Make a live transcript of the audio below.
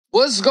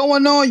What's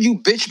going on, you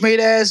bitch made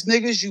ass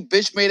niggas, you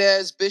bitch made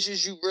ass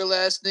bitches, you real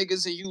ass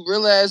niggas, and you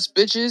real ass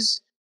bitches?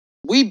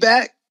 We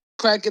back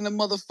cracking the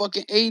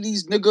motherfucking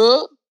 80s,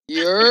 nigga.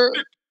 You heard?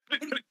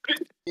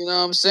 You know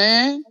what I'm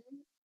saying?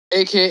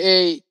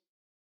 AKA,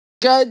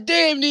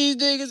 goddamn these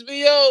niggas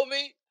be on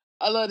me.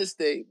 I love this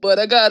thing, but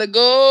I gotta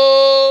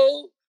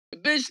go. The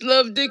bitch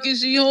love dick and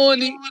she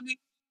horny.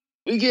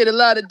 We get a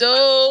lot of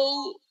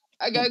dough.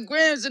 I got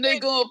grams and they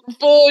going for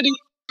 40.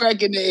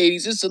 Back in the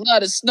 80s, it's a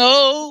lot of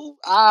snow.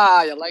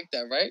 Ah, you like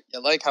that, right?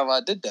 You like how I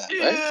did that,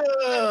 right?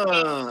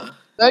 Yeah.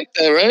 Like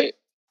that, right?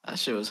 That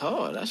shit was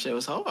hard. That's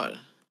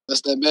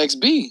that Max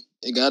B.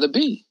 It gotta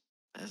be.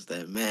 That's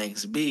that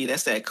Max B.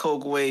 That's that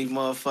Coke Wave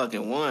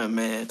motherfucking one,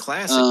 man.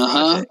 Classic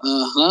project.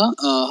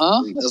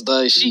 That's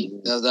that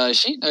sheet. That's that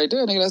sheet right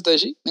there, nigga. That's that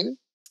sheet, nigga.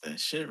 That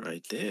shit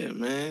right there,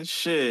 man.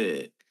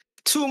 Shit.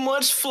 Too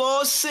much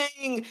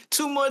flossing,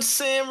 too much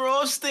Sam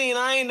Rothstein.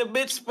 I ain't a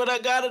bitch, but I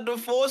gotta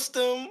divorce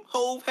him.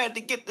 Hove had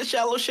to get the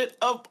shallow shit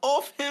up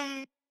off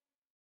him.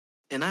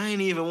 And I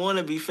ain't even want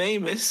to be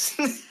famous.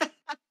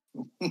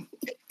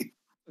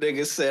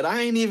 Nigga said, I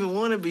ain't even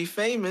want to be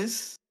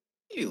famous.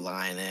 You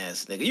lying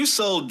ass nigga. You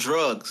sold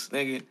drugs,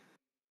 nigga.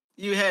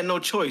 You had no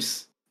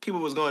choice.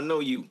 People was gonna know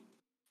you.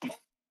 I'm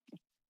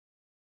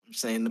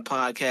saying the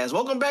podcast.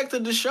 Welcome back to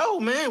the show,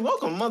 man.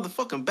 Welcome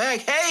motherfucking back.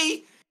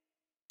 Hey!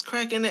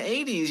 Cracking the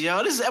 80s,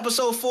 y'all. This is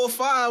episode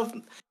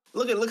 4-5.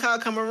 Look how I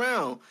come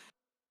around.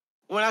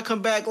 When I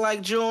come back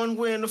like Jordan,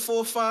 we're in the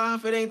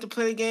 4-5. It ain't to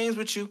play games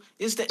with you.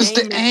 It's to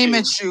aim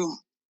at you.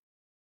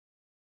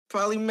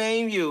 Probably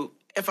maim you.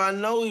 If I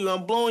know you,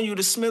 I'm blowing you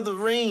to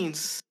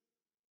smithereens.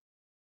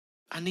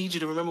 I need you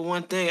to remember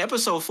one thing.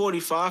 Episode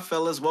 45,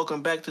 fellas.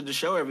 Welcome back to the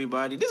show,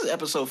 everybody. This is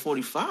episode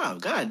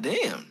 45. God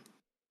damn.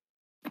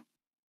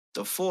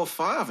 The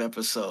 4-5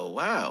 episode.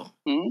 Wow.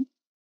 Mm-hmm.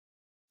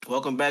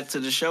 Welcome back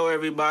to the show,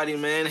 everybody,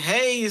 man.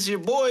 Hey, it's your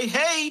boy.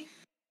 Hey,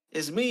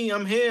 it's me.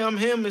 I'm here. I'm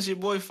him. It's your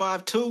boy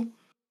 5-2.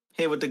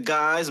 Here with the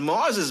guys.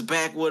 Marz is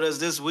back with us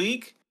this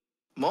week.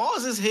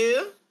 Marz is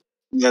here.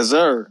 Yes,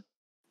 sir.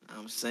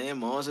 I'm saying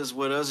Marz is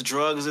with us.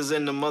 Drvgz is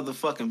in the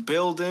motherfucking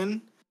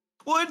building.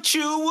 What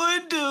you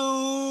would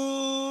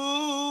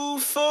do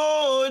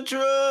for drugs?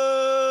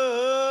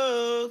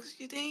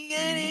 You think you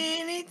got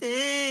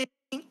anything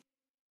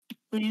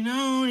when you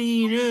don't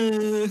need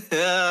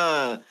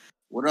it?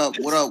 What up,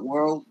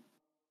 world?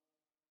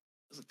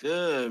 It's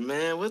good,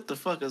 man. What the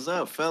fuck is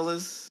up,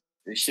 fellas?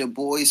 It's your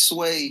boy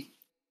Sway.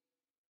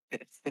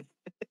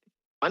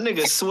 My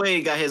nigga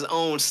Sway got his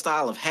own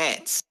style of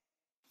hats.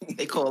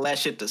 They call that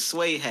shit the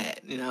Sway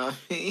hat, you know what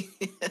I mean?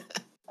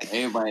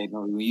 Everybody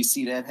know when you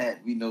see that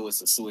hat, we know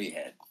it's a Sway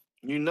hat.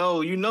 You know,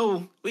 we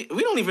don't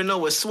even know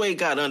what Sway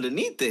got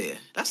underneath there.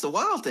 That's the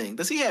wild thing.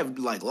 Does he have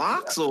like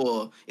locks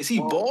or is he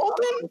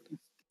balding?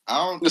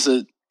 It's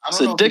a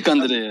dick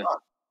under there.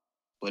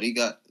 But he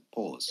got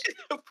pause.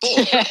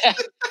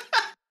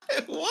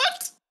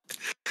 What?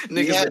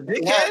 Nigga's a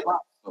dickhead?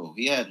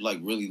 He had like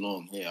really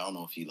long hair. I don't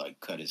know if he like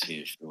cut his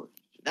hair short.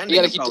 He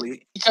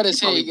cut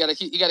his hair. He gotta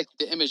keep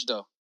the image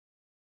though.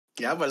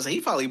 Yeah, I was about to say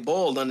he probably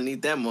bald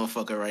underneath that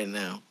motherfucker right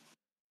now.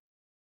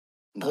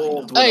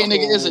 Bald. Hey,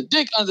 nigga, there's a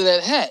dick under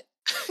that hat.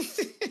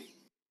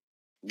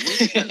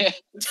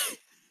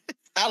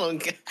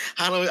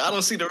 I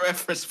don't see the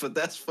reference, but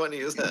that's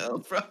funny as hell,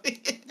 bro.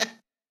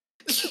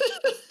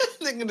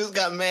 Nigga just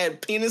got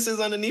mad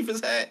penises underneath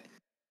his hat.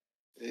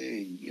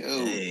 Hey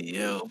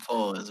yo,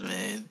 pause,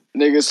 man.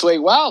 Nigga Sway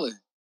wildin'.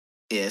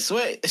 Yeah,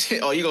 Sway.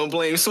 Oh, you gonna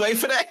blame Sway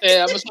for that?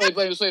 Yeah, I'm gonna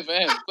blame Sway for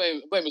him.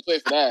 Blame Sway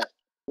for that.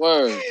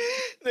 Word.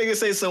 Nigga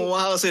say some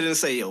wild shit and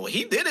say, yo,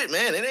 he did it,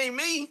 man. It ain't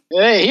me.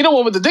 Hey, he the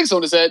one with the dicks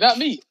on his head, not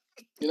me.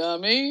 You know what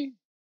I mean?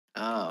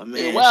 Oh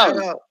man.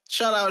 Wow.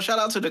 Shout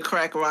out to the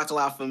Crack Rock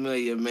La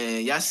Familia,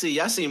 man. Y'all see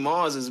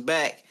Marz is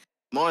back.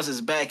 Marz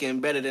is back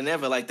and better than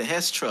ever, like the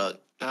Hess truck.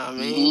 You know what I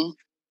mean? Mm-hmm.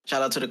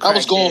 Shout out to the Crack I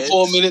was going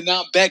for a minute,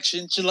 now I'm back,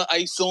 chinchilla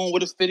ice on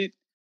with a fitted.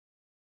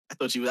 I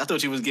thought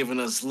you was giving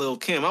us Lil'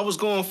 Kim. I was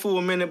going for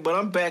a minute, but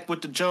I'm back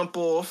with the jump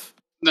off.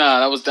 Nah,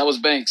 that was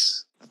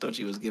Banks. I thought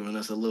you was giving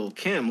us a Lil'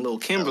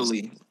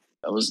 Kimberly.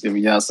 I was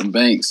giving y'all some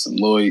Banks, some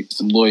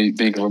Lloyd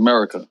Bank of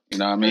America. You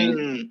know what I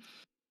mean?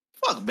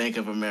 Fuck Bank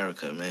of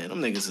America, man.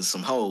 Them niggas is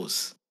some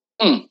hoes.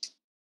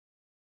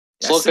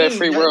 Fuck that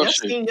free world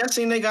shit. Y'all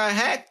seen they got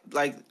hacked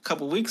like a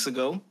couple weeks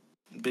ago.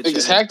 They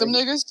just hacked them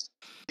niggas?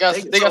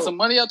 They got some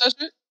money out that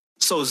shit?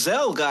 So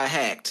Zelle got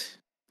hacked.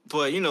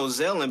 But, you know,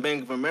 Zelle and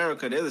Bank of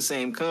America, they're the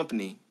same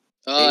company.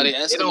 They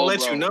don't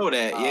let you know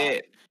that.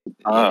 They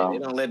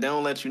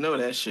don't let you know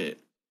that shit.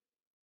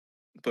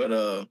 But,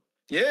 I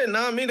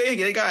mean,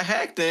 they got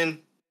hacked, and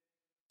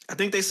I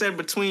think they said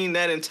between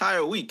that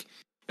entire week,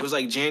 it was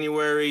like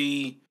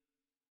January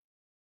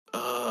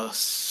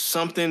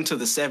something to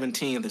the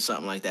 17th or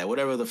something like that,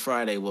 whatever the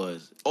Friday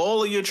was.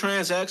 All of your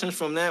transactions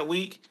from that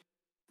week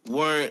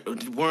weren't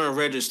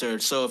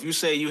registered. So if you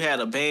say you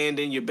had a band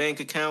in your bank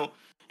account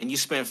and you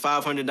spent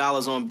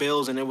 $500 on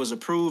bills and it was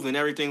approved and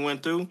everything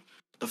went through,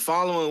 the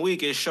following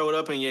week it showed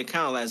up in your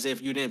account as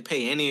if you didn't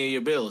pay any of your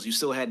bills. You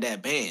still had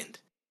that band.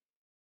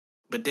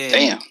 But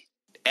then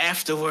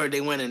afterward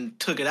they went and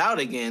took it out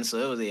again. So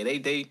it was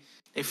they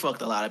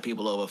fucked a lot of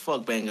people over.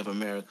 Fuck Bank of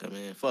America,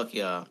 man. Fuck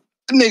y'all.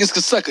 Them niggas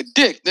can suck a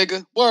dick,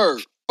 nigga.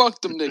 Word.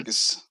 Fuck them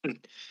niggas.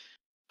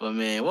 But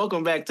man,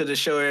 welcome back to the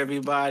show,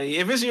 everybody.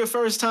 If it's your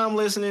first time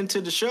listening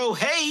to the show,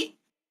 hey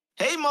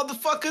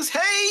motherfuckers,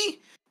 hey.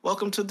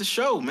 Welcome to the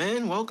show,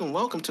 man.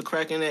 Welcome to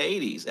Cracking the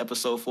 80s,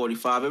 episode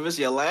 45. If it's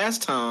your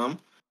last time,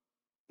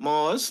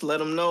 Marz, let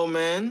them know,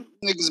 man.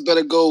 Niggas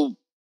better go,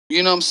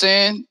 you know what I'm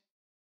saying?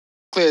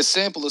 Play a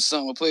sample or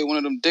something. Or play one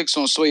of them dicks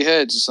on Sway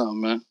Heads or something,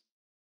 man.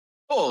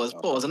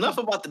 Pause. Enough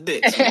about the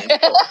dicks, man.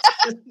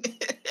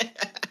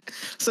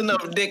 It's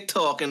enough dick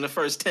talk in the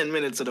first 10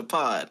 minutes of the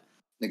pod.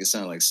 Nigga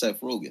sound like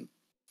Seth Rogen.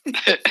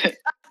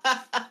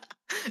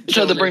 I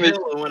tried to bring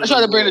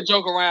the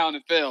joke around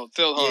and failed.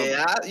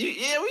 Hard.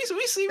 Yeah, we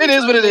see. It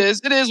is what it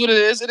is. It is what it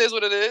is. It is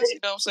what it is. You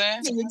know what I'm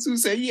saying? Nigga too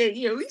say,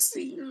 yeah, we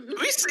see.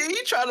 We see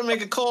you try to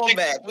make a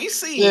callback. We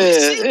see.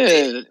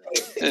 Yeah.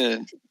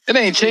 It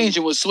ain't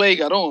changing what Sway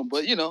got on,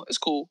 but you know, it's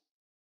cool.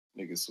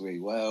 Nigga Sway,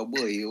 wild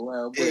boy.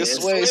 Nigga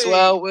Sway,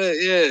 wild boy,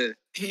 yeah.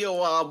 He a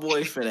wild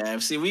boy for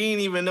that. See, we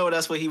didn't even know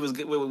that's what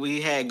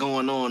we had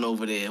going on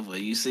over there. But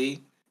you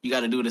see, you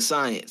got to do the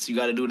science. You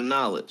got to do the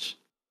knowledge.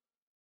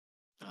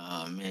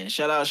 Oh man,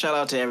 shout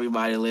out to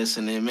everybody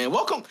listening, man.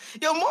 Welcome,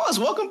 yo, Marz,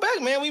 welcome back,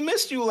 man. We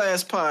missed you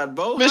last pod,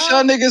 bro. Miss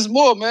y'all niggas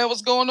more, man.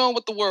 What's going on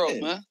with the world,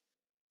 man?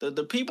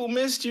 The people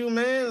missed you,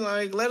 man.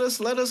 Like, let us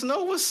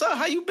know what's up.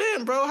 How you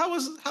been, bro? How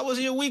was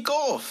your week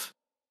off?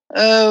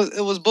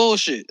 It was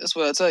bullshit. That's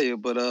what I tell you.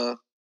 But oh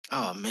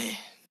man,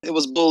 it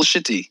was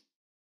bullshitty. It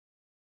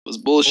was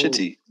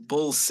bullshitty.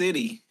 Bull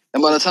City.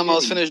 And by the time I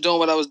was finished doing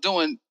what I was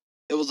doing,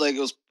 it was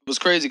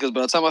crazy because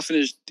by the time I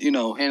finished,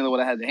 handling what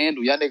I had to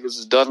handle, y'all niggas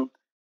was done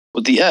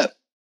with the app.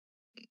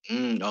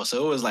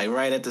 So it was like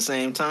right at the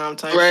same time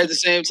type? Right at the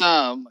same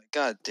time. Like,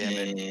 God damn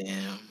it.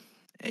 Yeah.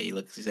 Hey,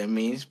 look, that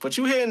means. But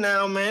you here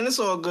now, man. It's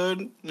all good.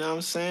 You know what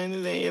I'm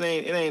saying? It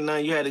ain't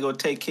nothing. You had to go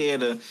take care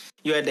of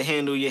you had to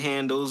handle your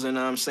handles, and you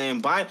know what I'm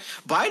saying?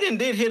 Biden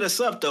did hit us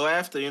up though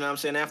after, you know what I'm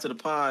saying, after the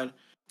pod.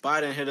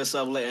 Biden hit us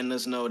up letting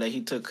us know that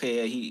he took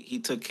care of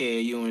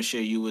you and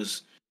shit. You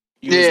was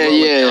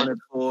accounted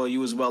for. You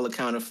was well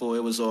accounted for.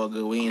 It was all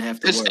good. We didn't have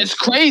to worry. It's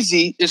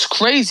crazy. It's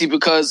crazy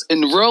because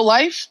in real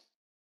life,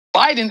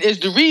 Biden is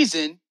the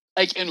reason,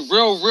 like in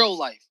real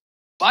life,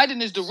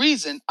 Biden is the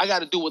reason I got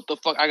to do what the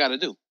fuck I got to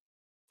do.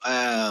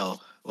 Wow.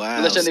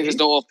 Let your niggas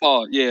know off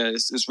pod. Yeah,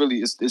 it's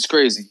really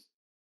crazy.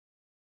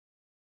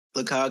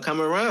 Look how it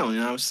come around. You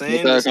know what I'm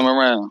saying? Look how it come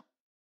around.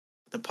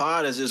 The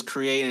pod is just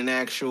creating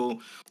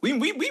actual.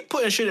 We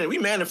putting shit in. We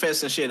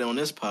manifesting shit on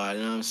this pod.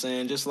 You know what I'm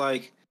saying? Just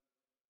like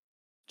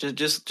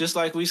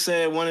we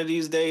said, one of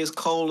these days,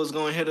 Cole is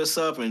going to hit us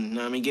up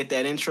and get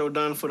that intro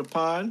done for the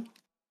pod.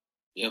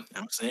 Yep.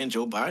 I'm saying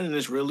Joe Biden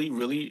is really,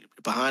 really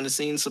behind the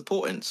scenes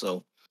supporting.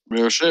 So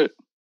real shit.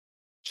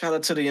 Shout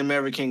out to the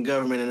American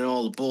government and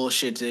all the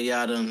bullshit that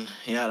y'all done.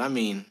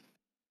 I'm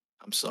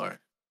sorry.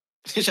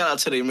 Shout out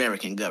to the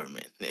American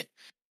government.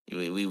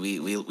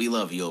 We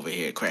love you over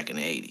here cracking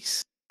the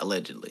 80s,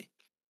 allegedly.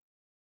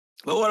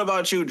 But what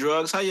about you,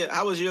 Drvgz?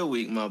 How was your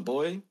week, my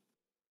boy?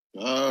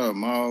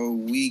 My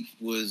week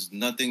was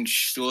nothing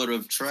short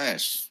of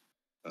trash.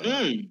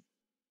 And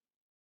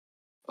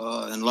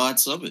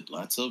lots of it,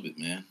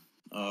 man.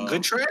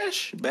 Good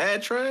trash?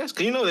 Bad trash?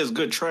 Because there's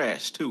good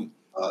trash, too.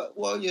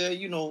 Well, yeah,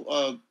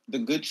 the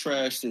good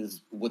trash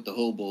is what the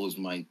hobos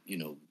might,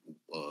 you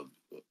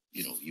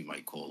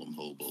might call them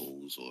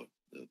hobos or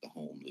the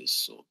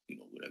homeless or,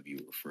 whatever you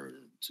refer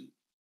them to.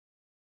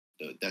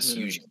 That's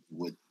usually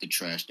what the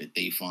trash that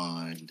they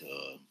find.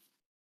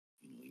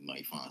 You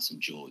might find some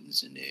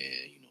Jordans in there,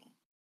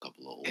 a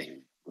couple of old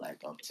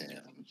black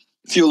Uptown.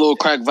 A few little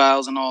crack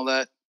vials and all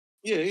that.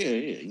 Yeah.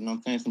 You know what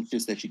I'm saying? Some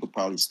shit that you could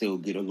probably still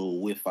get a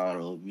little whiff out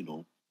of, get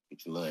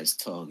your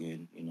last tug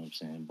in, you know what I'm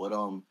saying? But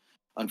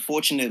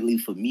unfortunately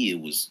for me, it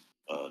was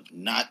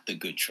not the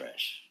good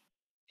trash.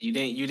 You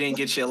didn't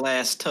get your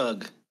last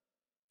tug.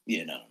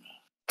 Yeah, no.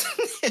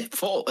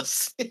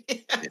 Pause.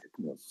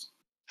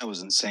 That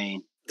was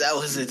insane. That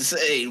was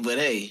insane, but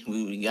hey,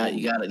 you got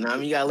it. Now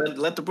you gotta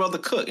let the brother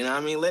cook. You know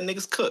what I mean? Let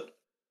niggas cook.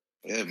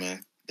 Yeah,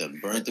 man. Done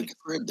burnt the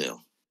crib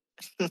down.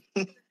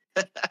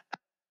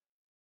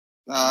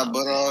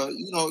 But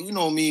you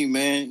know me,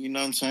 man. You know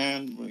what I'm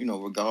saying?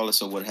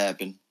 Regardless of what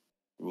happened,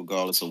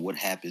 regardless of what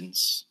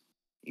happens,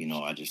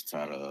 I just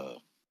try to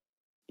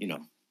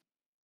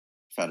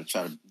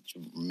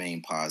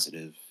remain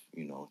positive.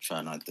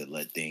 Try not to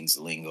let things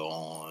linger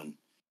on.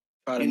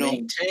 Try to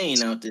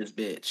maintain out this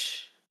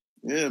bitch.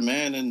 Yeah,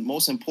 man. And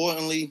most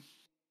importantly,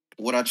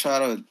 what I try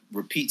to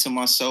repeat to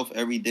myself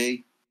every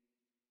day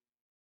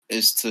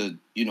is to,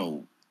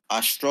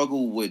 I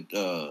struggle with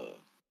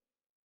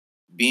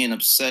being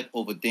upset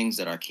over things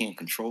that I can't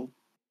control.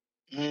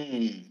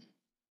 I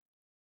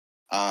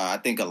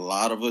think a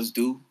lot of us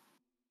do.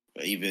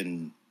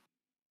 Even,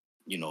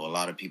 a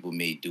lot of people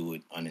may do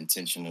it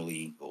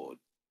unintentionally or,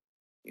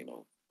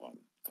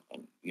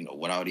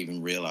 without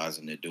even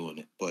realizing they're doing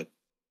it. But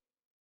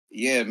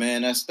yeah,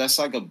 man, that's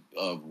like a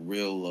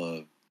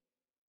real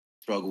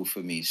struggle for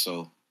me.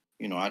 So,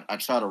 I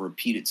try to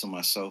repeat it to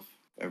myself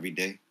every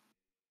day.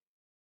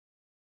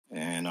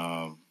 And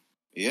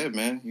yeah,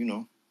 man,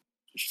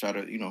 just try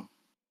to,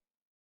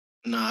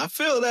 Nah, I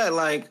feel that,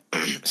 like,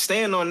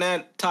 staying on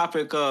that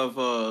topic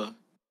of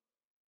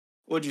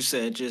what you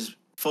said, just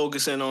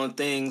focusing on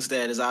things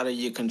that is out of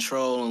your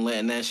control and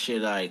letting that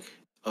shit like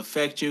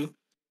affect you.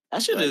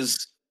 That shit Right.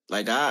 is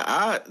like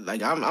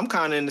I'm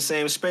kind of in the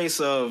same space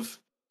of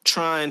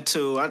trying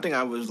to. I think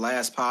I was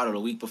last pod or the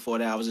week before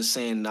that. I was just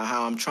saying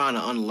how I'm trying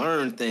to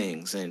unlearn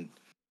things and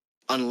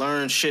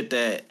unlearn shit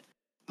that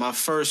my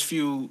first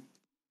few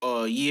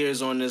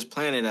years on this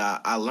planet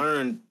I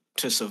learned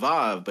to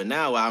survive, but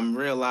now I'm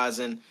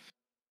realizing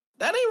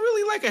that ain't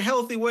really like a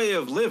healthy way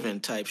of living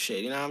type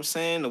shit. You know what I'm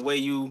saying? The way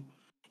you,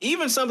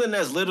 even something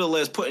as little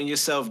as putting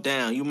yourself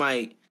down, you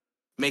might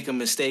make a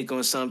mistake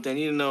on something.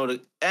 You know,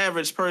 the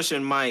average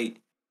person might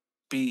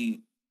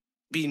be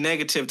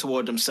negative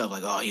toward themselves,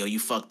 like, oh, yo, you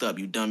fucked up,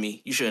 you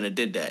dummy. You shouldn't have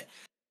did that.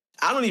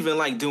 I don't even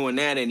like doing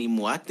that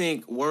anymore. I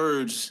think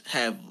words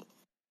have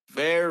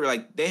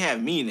they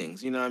have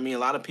meanings. You know what I mean? A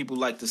lot of people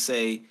like to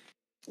say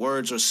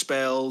words are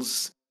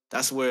spells.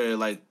 That's where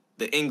like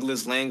the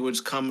English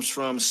language comes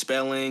from,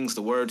 spellings,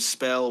 the word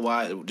spell,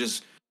 why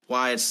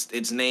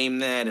it's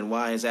named that and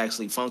why it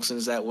actually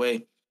functions that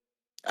way.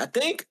 I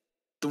think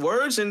the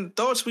words and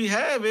thoughts we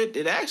have,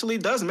 it actually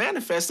does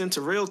manifest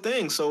into real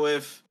things. So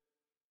if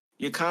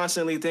you're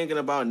constantly thinking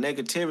about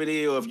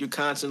negativity or if you're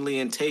constantly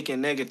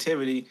intaking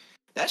negativity,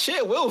 that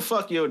shit will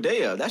fuck your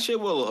day up. That shit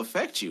will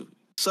affect you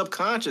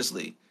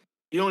subconsciously.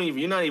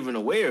 You're not even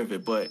aware of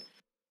it, but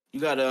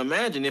you got to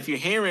imagine if you're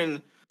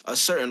hearing a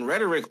certain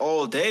rhetoric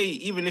all day,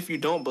 even if you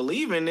don't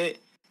believe in it,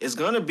 it's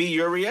going to be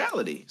your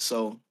reality.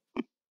 So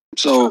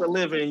try to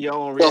live in your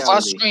own So if I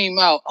reality. scream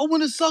out, I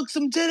want to suck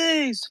some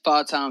titties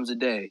 5 times a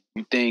day,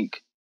 you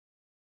think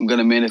I'm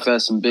gonna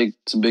manifest some big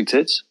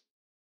tits?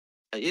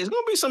 It's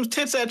going to be some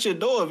tits at your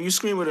door if you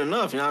scream it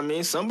enough. You know what I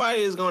mean? Somebody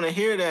is going to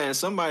hear that and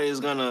somebody is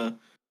going to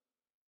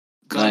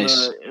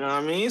Nice. you know what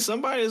I mean?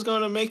 Somebody is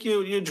gonna make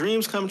your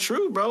dreams come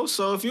true, bro.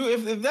 So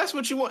if that's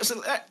what you want,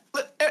 so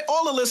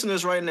all the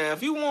listeners right now,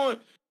 if you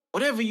want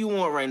whatever you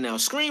want right now,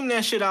 scream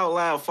that shit out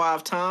loud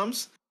 5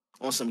 times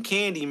on some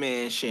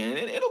Candyman shit,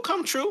 and it'll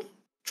come true.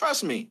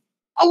 Trust me.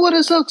 I want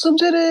to suck some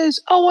titties.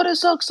 I want to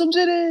suck some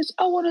titties.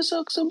 I want to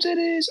suck some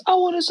titties. I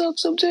want to suck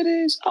some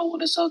titties. I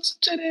want to suck some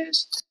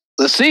titties.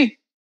 Let's see.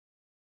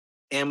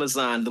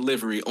 Amazon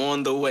delivery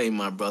on the way,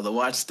 my brother.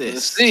 Watch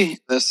this.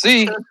 Let's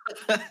see.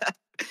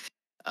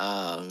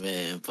 Oh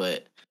man,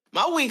 but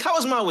my week, how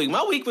was my week?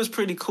 My week was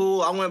pretty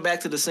cool. I went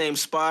back to the same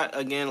spot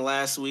again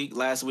last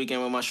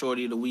weekend with my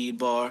shorty, the weed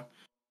bar.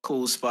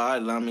 Cool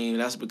spot. I mean,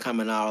 that's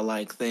becoming our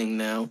like thing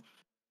now.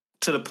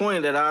 To the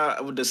point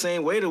that with the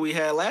same waiter we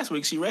had last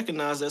week, she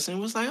recognized us and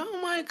was like,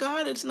 "Oh my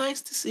god, it's nice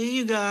to see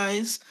you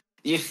guys."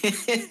 Yeah,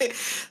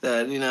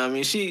 you know what I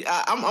mean.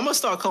 I'm gonna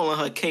start calling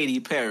her Katy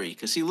Perry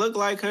because she looked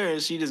like her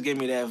and she just gave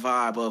me that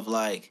vibe of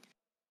like,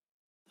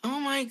 oh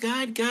my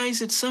god,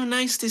 guys, it's so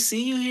nice to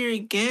see you here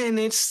again.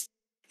 It's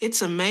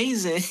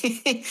amazing.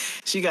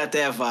 She got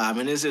that vibe,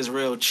 and it's just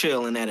real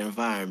chill in that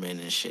environment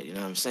and shit. You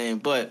know what I'm saying?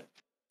 But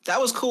that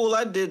was cool.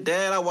 I did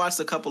that. I watched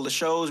a couple of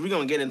shows. We're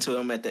gonna get into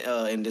them at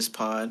the in this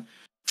pod.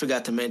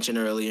 Forgot to mention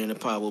earlier in the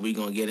pod what we're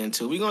gonna get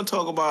into. We're gonna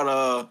talk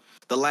about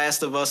The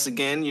Last of Us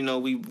again. You know,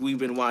 we've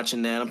been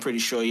watching that. I'm pretty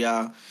sure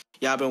y'all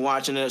been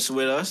watching this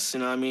with us.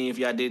 You know what I mean? If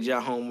y'all did y'all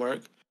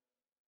homework.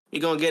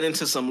 We're going to get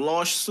into some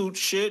lawsuit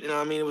shit. You know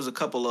what I mean? It was a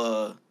couple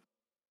of...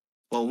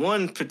 Well,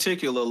 one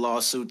particular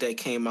lawsuit that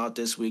came out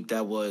this week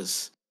that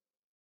was...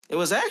 It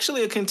was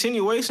actually a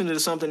continuation to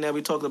something that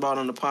we talked about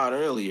on the pod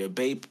earlier.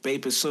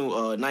 Bape is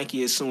suing...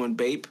 Nike is suing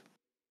Bape.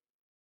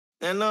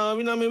 And, you know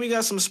what I mean? We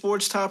got some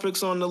sports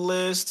topics on the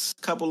list,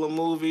 a couple of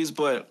movies,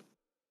 but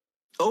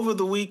over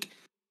the week...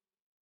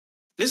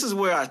 This is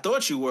where I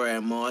thought you were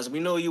at, Marz. We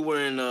know you were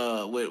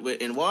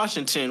in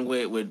Washington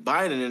with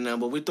Biden and them,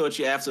 but we thought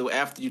you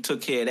after you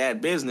took care of that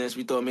business,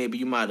 we thought maybe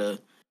you might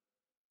have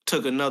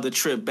took another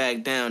trip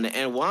back down to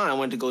NY and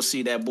went to go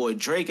see that boy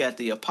Drake at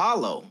the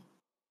Apollo.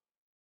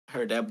 I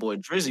heard that boy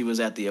Drizzy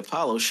was at the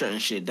Apollo shutting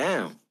shit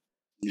down.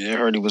 Yeah, I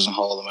heard he was in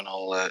Harlem and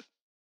all that.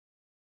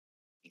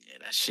 Yeah,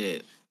 that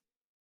shit.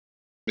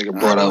 Nigga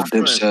brought out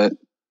Dipset.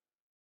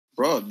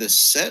 Bro, the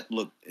set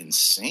looked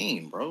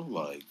insane, bro.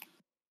 Like,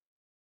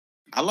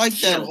 I like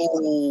that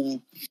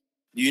whole,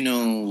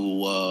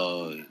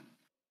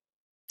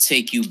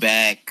 take you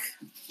back,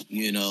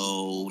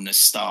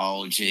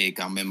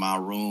 nostalgic. I'm in my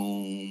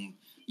room,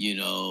 in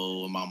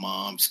my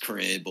mom's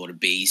crib or the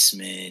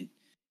basement,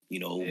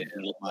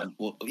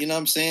 what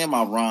I'm saying?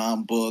 My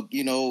rhyme book,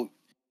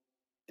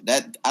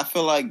 that I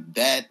feel like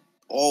that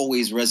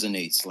always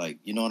resonates. Like,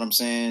 you know what I'm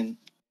saying?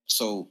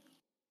 So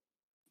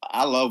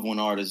I love when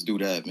artists do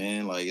that,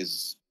 man. Like,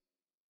 it's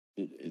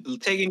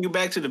taking you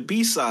back to the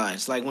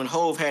B-sides, like when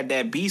Hove had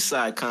that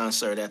B-side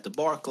concert at the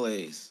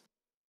Barclays.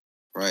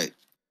 Right.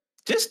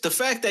 Just the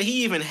fact that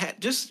he even had,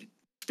 just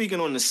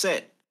speaking on the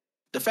set,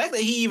 the fact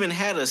that he even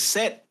had a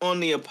set on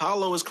the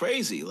Apollo is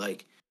crazy.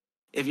 Like,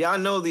 if y'all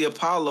know the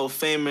Apollo,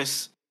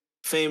 famous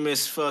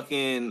famous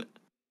fucking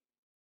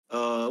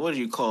what do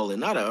you call it?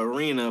 Not an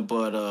arena,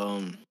 but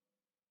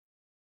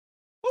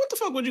what the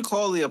fuck would you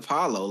call the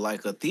Apollo?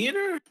 Like a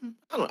theater?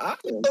 I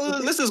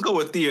don't. Let's just go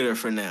with theater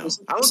for now.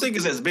 I don't think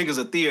it's as big as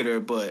a theater,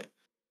 but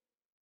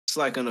it's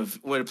like a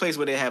place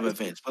where they have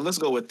events. But let's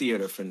go with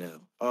theater for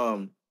now.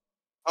 The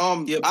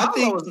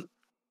Apollo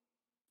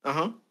I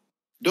think.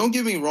 Don't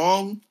get me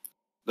wrong.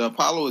 The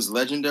Apollo is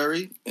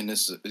legendary, and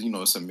it's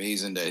it's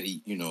amazing that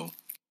he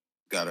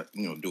got a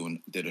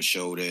did a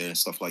show there and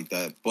stuff like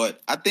that.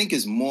 But I think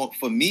it's more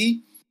for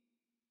me.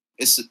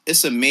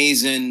 It's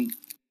amazing,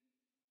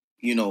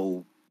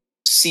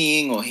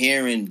 seeing or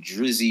hearing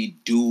Drizzy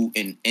do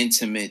an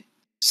intimate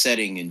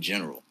setting in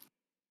general.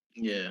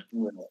 Yeah.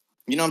 You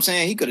know what I'm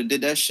saying? He could have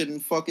did that shit in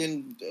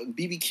fucking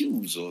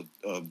BBQs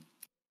or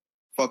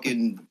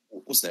fucking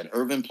what's that?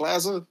 Irving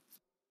Plaza.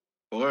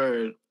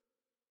 Word.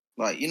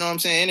 Like, you know what I'm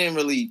saying? It didn't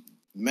really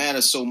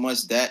matter so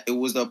much that it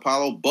was the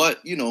Apollo,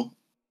 but the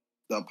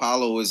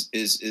Apollo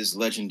is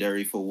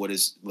legendary for what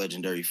it's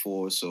legendary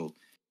for. So,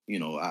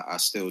 I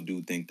still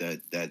do think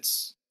that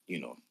that's,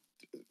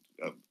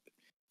 a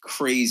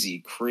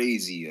crazy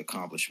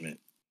accomplishment.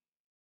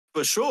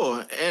 For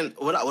sure. And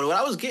what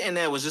I was getting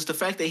at was just the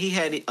fact that he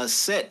had a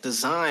set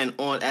design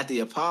at the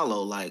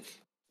Apollo. Like,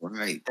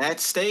 right. That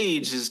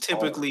stage is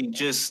typically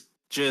just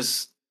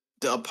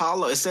the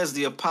Apollo. It says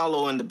the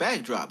Apollo in the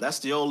backdrop. That's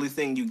the only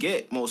thing you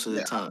get most of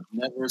the time.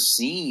 I've never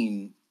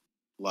seen,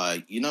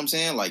 like, you know what I'm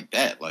saying? Like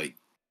that. Like,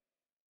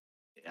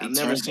 I've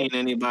never seen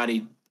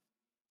anybody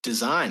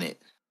design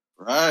it.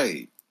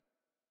 Right.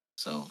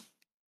 So,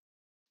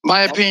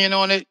 my opinion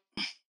on it,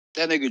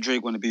 that nigga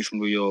Drake want to be from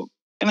New York,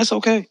 and that's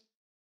okay.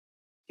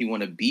 He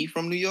want to be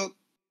from New York?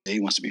 Yeah, he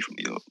wants to be from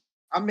New York.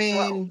 I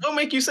mean, what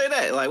make you say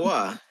that? Like,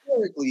 why?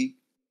 Historically,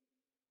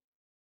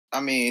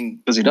 I mean,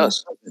 because he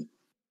does.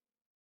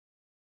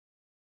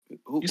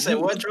 You say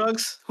what?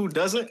 Drugs? Who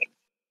doesn't?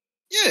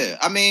 Yeah,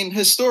 I mean,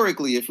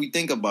 historically, if we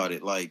think about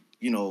it, like,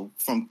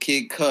 from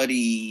Kid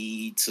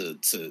Cudi to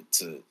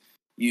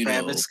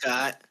Travis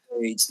Scott,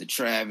 the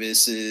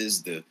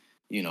Travises,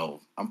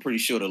 I'm pretty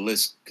sure the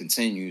list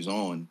continues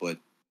on. But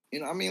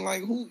I mean,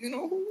 like, who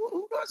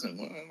doesn't?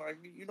 Like,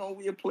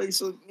 we a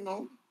place of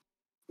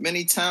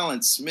many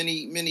talents,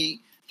 many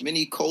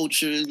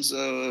cultures.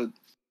 Hip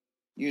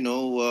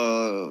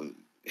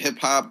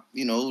hop.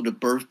 The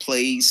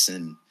birthplace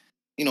and.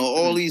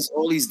 All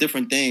these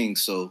different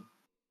things. So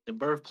the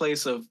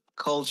birthplace of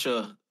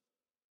culture,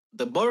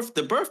 the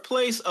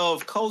birthplace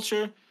of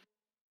culture,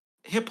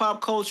 hip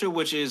hop culture,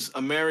 which is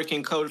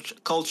American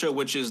culture,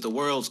 which is the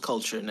world's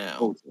culture now.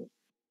 Culture.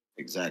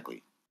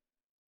 Exactly.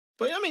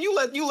 But I mean, you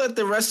let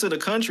the rest of the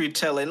country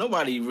tell it.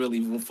 Nobody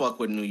really fuck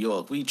with New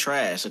York. We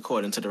trash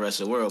according to the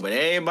rest of the world. But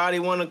everybody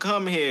want to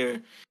come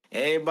here.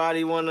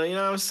 Everybody want to, you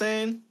know what I'm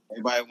saying?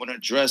 Everybody want to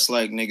dress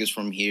like niggas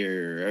from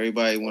here.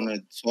 Everybody want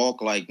to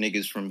talk like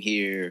niggas from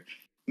here.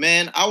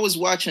 Man, I was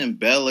watching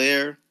Bel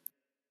Air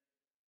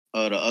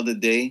the other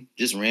day,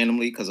 just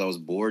randomly because I was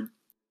bored.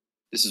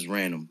 This is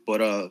random,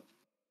 but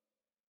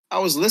I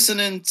was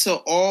listening to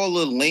all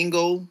the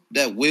lingo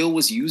that Will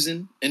was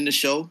using in the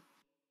show,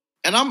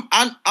 and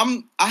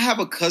I have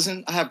a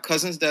cousin. I have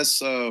cousins that's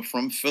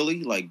from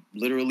Philly, like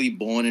literally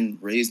born and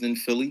raised in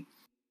Philly.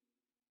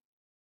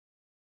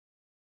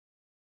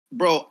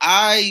 Bro,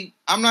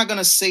 I'm not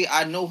gonna say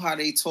I know how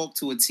they talk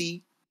to a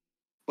T,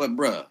 but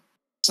bruh,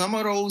 some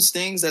of those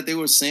things that they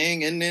were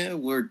saying in there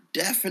were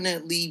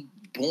definitely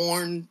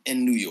born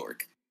in New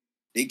York.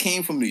 They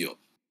came from New York.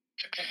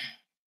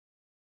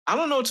 I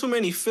don't know too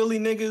many Philly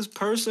niggas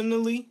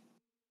personally,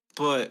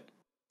 but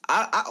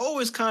I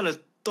always kind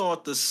of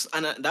thought this,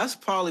 and that's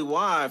probably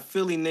why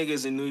Philly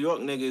niggas and New York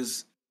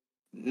niggas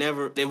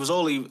there was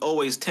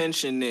always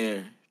tension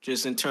there.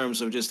 Just in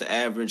terms of just the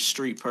average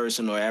street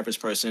person or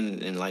average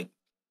person and like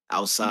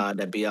outside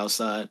that be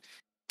outside.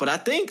 But I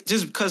think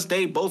just because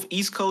they both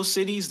East Coast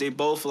cities, they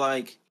both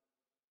like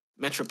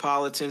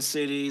metropolitan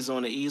cities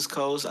on the East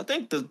Coast. I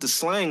think the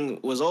slang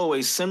was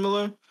always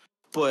similar,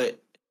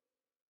 but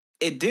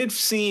it did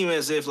seem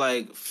as if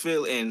like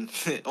Phil and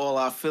all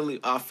our Philly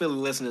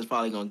listeners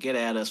probably gonna get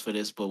at us for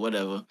this, but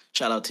whatever.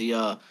 Shout out to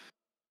y'all.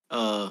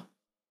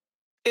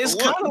 It's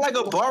kind of like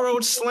a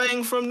borrowed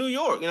slang from New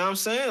York. You know what I'm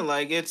saying?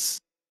 Like it's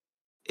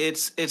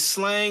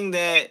slang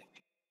that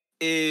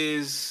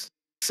is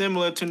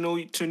similar to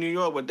New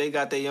York, but they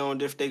got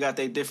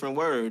their different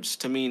words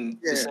to mean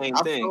the same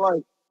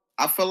thing.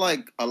 I feel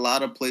like a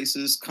lot of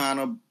places kind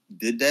of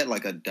did that,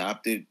 like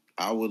adopted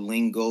our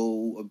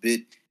lingo a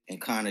bit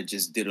and kind of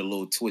just did a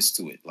little twist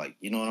to it. Like,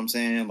 you know what I'm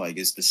saying? Like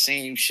it's the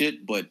same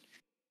shit, but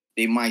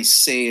they might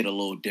say it a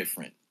little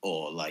different,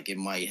 or like it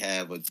might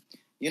have a.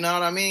 You know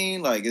what I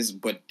mean? Like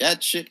but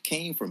that shit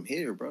came from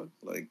here, bro.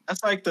 Like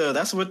that's with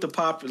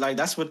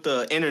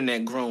the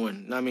internet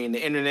growing. I mean,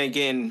 the internet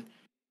getting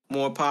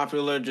more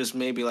popular just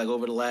maybe like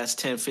over the last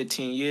 10,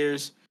 15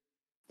 years.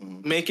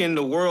 Mm-hmm. Making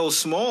the world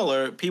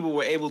smaller, people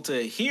were able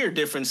to hear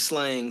different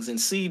slangs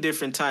and see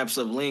different types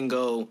of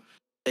lingo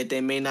that they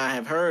may not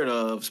have heard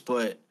of,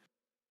 but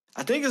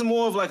I think it's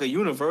more of like a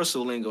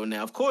universal lingo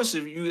now. Of course,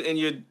 if you in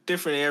your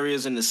different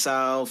areas in the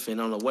South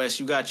and on the West,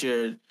 you got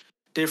your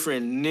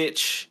different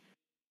niche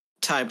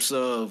types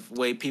of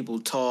way people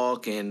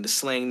talk and the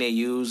slang they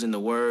use and the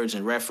words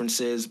and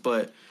references.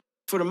 But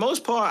for the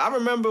most part, I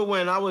remember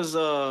when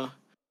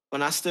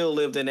I still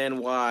lived in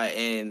NY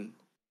and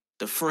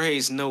the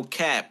phrase "no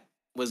cap"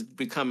 was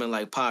becoming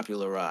like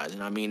popularized.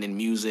 And I mean, in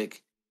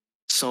music,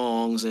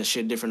 songs and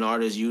shit, different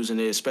artists using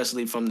it,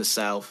 especially from the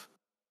South.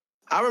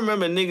 I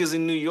remember niggas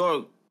in New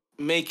York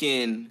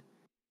making,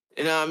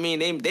 you know what I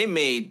mean? They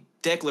made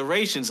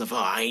declarations of, you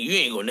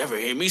ain't gonna never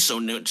hear me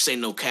say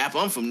no cap.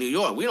 I'm from New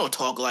York. We don't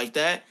talk like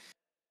that.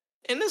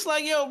 And it's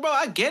like, yo, bro,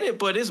 I get it,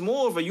 but it's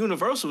more of a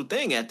universal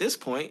thing at this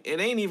point. It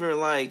ain't even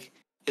like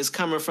it's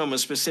coming from a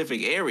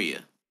specific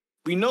area.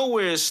 We know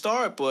where it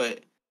start,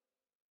 but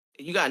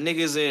you got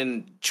niggas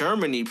in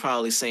Germany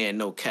probably saying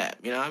no cap.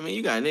 You know what I mean?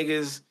 You got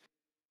niggas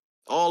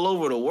all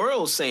over the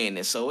world saying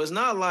it. So it's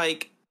not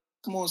like,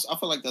 I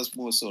feel like that's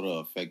more sort of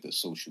effect of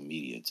social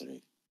media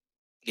today.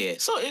 yeah,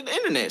 so the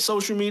internet,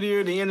 social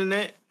media, the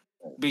internet.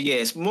 But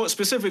yes, more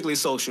specifically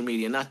social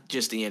media, not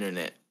just the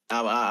internet.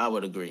 I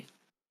would agree.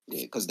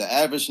 Yeah, because the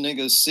average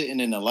nigga sitting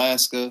in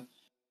Alaska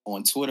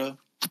on Twitter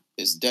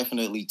is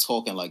definitely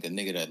talking like a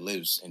nigga that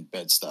lives in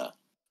Bed-Stuy.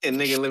 And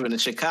nigga living in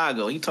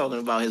Chicago, he talking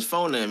about his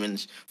phoneme and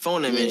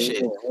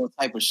shit. Yeah, all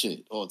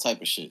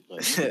type of shit.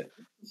 Like,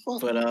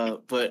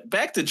 but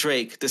back to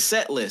Drake, the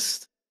set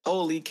list.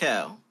 Holy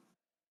cow.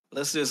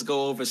 Let's just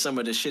go over some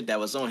of the shit that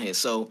was on here.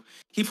 So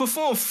he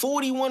performed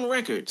 41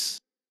 records.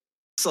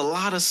 It's a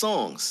lot of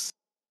songs.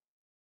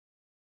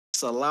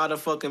 It's a lot of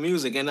fucking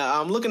music. And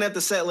I'm looking at the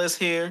set list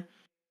here.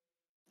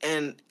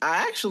 And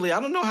I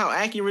don't know how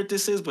accurate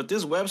this is, but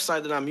this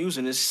website that I'm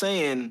using is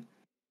saying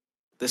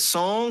the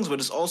songs, but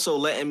it's also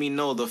letting me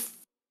know the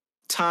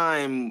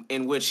time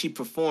in which he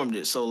performed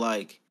it. So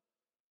like,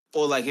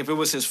 or like if it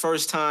was his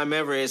first time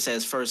ever, it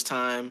says first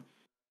time.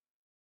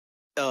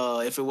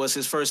 If it was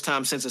his first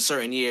time since a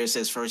certain year, it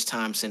says first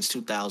time since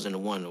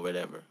 2001 or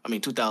whatever.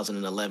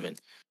 2011.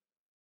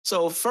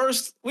 So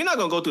first, we're not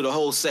gonna go through the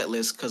whole set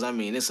list because I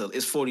mean it's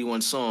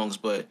 41 songs,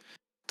 but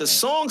the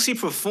songs he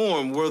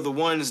performed were the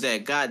ones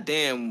that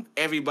goddamn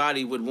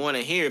everybody would want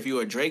to hear if you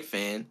were a Drake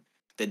fan.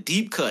 The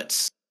deep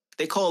cuts.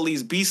 They call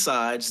these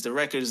B-sides, the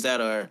records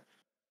that are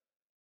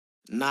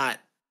not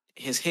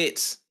his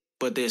hits,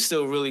 but they're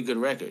still really good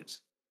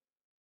records.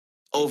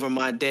 Over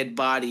My Dead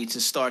Body to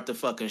start the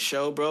fucking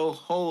show, bro.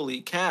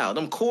 Holy cow.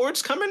 Them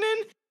chords coming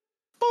in.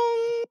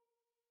 Boom.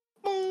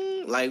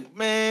 Boom. Like,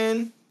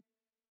 man.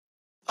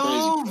 crazy.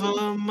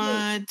 Over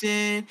my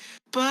dead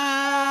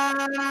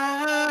body.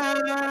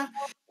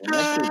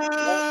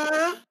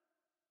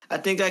 I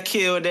think I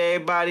killed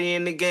everybody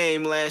in the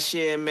game last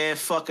year, man.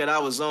 Fuck it. I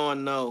was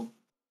on, no.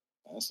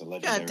 That's a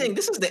legendary. Yeah, I think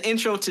this is the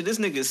intro to this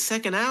nigga's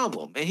second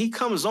album. And he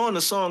comes on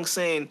the song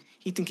saying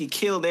he think he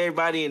killed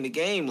everybody in the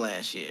game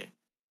last year.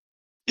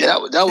 Yeah,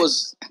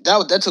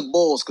 that took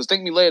balls because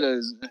Thank Me Later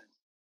is,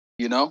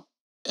 and I'm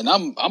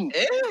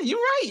Yeah, you're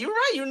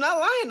right. You're not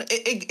lying.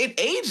 It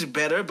aged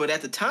better, but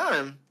at the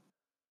time,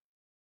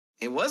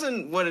 it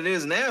wasn't what it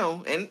is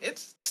now, and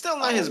it's still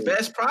not his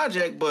best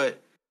project.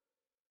 But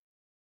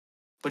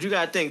you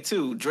gotta think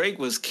too. Drake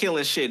was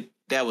killing shit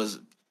that was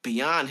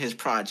beyond his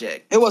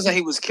project. It wasn't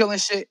he was killing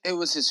shit. It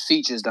was his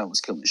features that was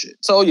killing shit.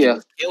 So yeah,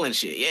 killing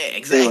shit. Yeah,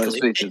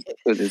 exactly.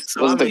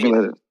 So I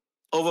mean,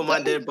 Over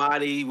My Dead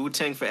Body,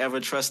 Wu-Tang Forever,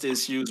 Trust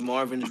Issues,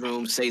 Marvin's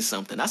Room, Say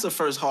Something. That's the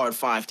first hard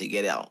 5 to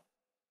get out.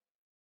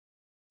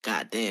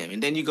 God damn.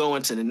 And then you go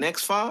into the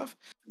next 5.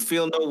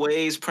 Feel No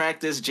Ways,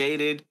 Practice,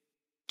 Jaded,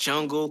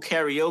 Jungle,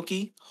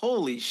 Karaoke.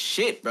 Holy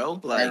shit, bro.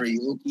 Like,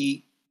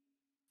 Karaoke,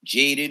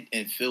 Jaded,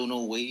 and Feel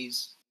No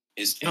Ways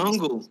is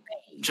Jungle. insane.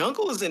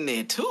 Jungle is in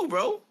there too,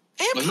 bro.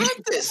 And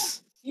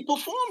Practice. He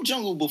performed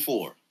Jungle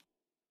before.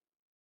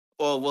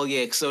 Well,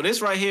 yeah. So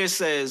this right here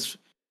says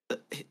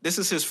this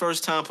is his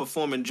first time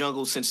performing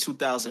Jungle since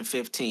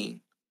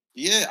 2015.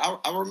 Yeah, I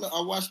remember.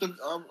 I watched it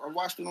on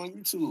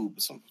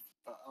YouTube.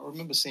 I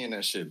remember seeing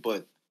that shit.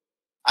 But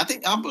I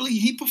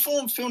believe he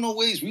performed Feel No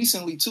Ways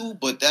recently too.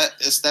 But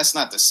that's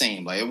not the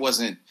same. Like it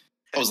wasn't.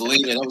 That was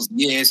later. That was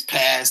years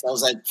past. I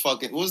was like,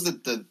 fucking. What was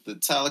the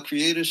Tyler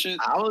Creator shit?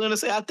 I was gonna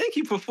say. I think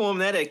he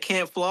performed that at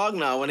Camp Flog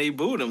Now when they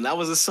booed him. That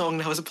was a song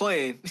that was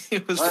playing.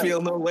 It was right.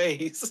 Feel No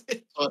Ways.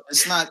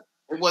 It's not.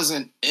 It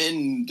wasn't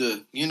in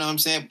the, you know what I'm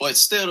saying? But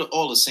still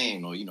all the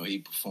same, though, he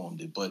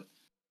performed it. But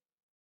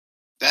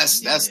that's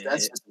just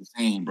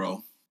insane,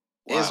 bro.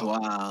 Wow. It's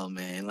wild,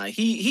 man. Like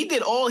he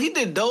did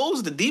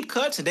those, the deep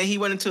cuts, and then he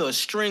went into a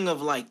string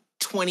of like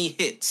 20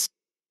 hits.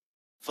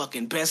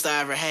 Fucking Best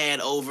I Ever Had,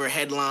 Over,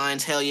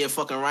 Headlines, Hell Yeah,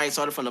 Fucking Right,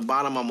 Started From the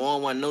Bottom, I'm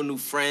On One, No New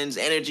Friends,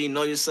 Energy,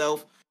 Know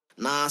Yourself,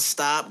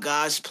 Non-Stop,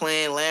 God's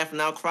Plan, Laugh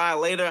Now, Cry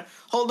Later,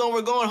 Hold On,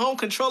 We're Going Home,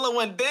 Controller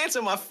Went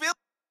Dancing, My Feel.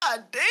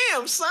 God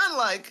damn, son,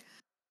 like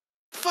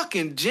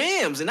fucking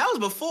jams. And that was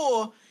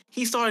before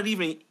he started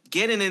even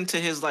getting into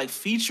his like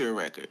feature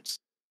records.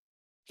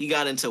 He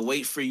got into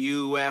Wait For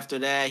You after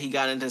that. He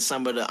got into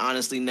some of the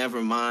Honestly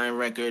Nevermind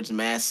records,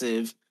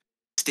 Massive,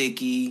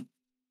 Sticky.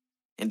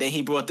 And then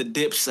he brought the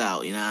dips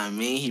out, you know what I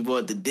mean? He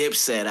brought the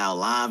Dipset out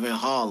live in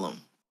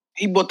Harlem.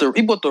 He bought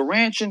the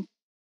ranch and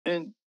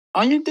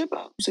onion dip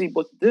out. You say he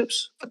bought the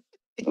dips,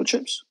 no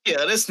chips.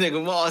 Yeah, this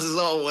nigga Marz is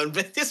on one,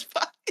 but this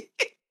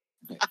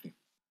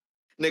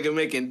nigga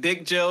making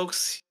dick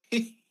jokes.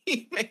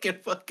 He making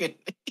fucking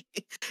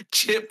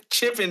chip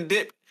and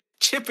dick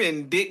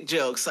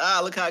jokes.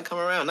 Look how it come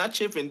around. Not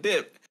chip and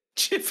dip.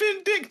 Chip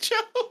and dick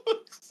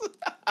jokes.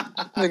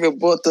 nigga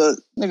bought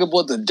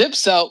the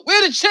dips out.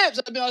 Where the chips?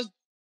 I mean,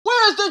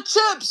 where's the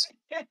chips,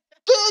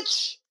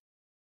 bitch?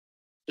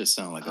 Just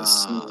sound like a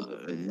single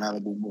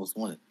Malibu Most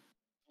Wanted.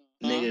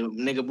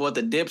 Nigga bought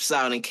the dips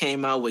out and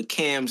came out with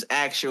Cam's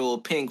actual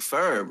pink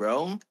fur,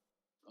 bro.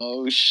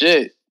 Oh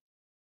shit.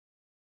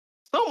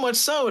 So much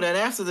so that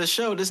after the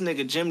show, this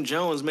nigga Jim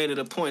Jones made it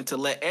a point to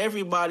let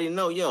everybody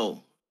know,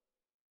 yo,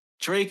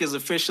 Drake is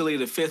officially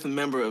the 5th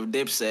member of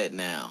Dipset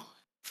now.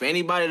 For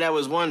anybody that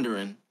was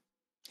wondering,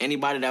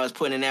 anybody that was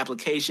putting in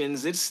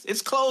applications,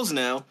 it's closed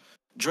now.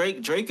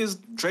 Drake is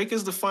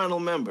the final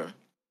member.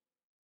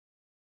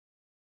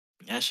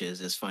 That shit is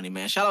just funny,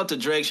 man. Shout out to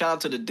Drake. Shout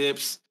out to the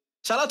Dips.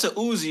 Shout out to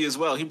Uzi as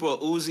well. He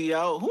brought Uzi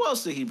out. Who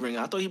else did he bring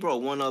out? I thought he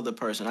brought one other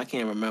person. I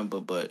can't remember,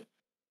 but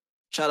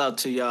shout out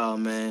to y'all,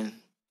 man.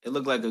 It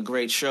looked like a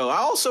great show. I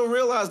also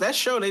realized that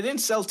show, they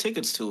didn't sell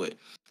tickets to it.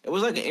 It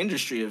was like an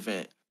industry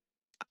event.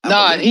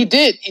 Nah, he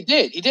did. He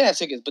did have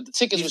tickets, but the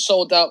tickets were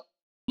sold out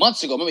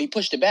months ago. Remember, he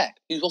pushed it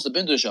back. He was supposed to have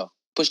been to the show.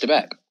 Pushed it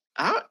back.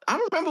 I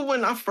remember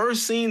when I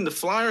first seen the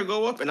flyer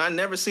go up, and I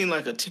never seen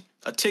like a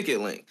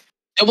ticket link.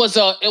 It was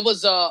a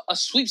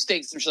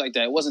sweepstakes and shit like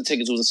that. It wasn't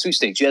tickets. It was a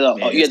sweepstakes. You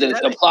had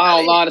to apply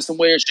online or some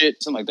weird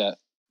shit, something like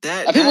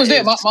that. People was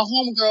there. My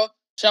homegirl,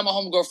 shout out my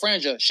homegirl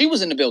Franja. She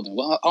was in the building.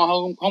 Well, our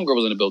homegirl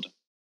was in the building.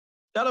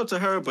 Shout out to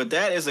her, but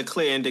that is a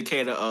clear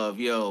indicator of,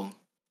 yo,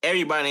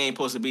 everybody ain't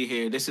supposed to be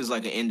here. This is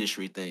like an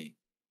industry thing.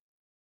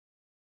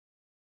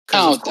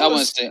 I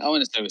wouldn't say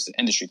it was an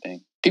industry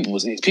thing.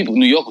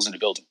 New York was in the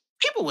building.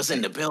 People was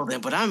in the building,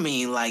 but I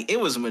mean, like,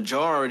 it was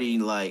majority,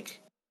 like,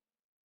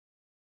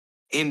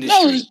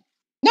 industry.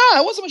 No,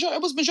 it wasn't majority.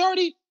 It was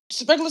majority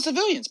regular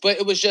civilians. But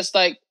it was just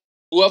like,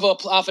 whoever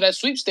applied for that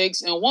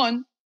sweepstakes and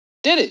won,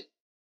 did it.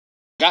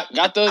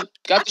 Got the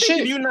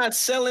shit. If you're not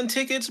selling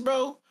tickets,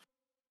 bro,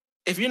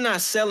 if you're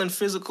not selling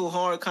physical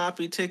hard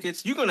copy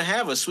tickets, you're gonna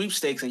have a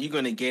sweepstakes and you're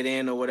gonna get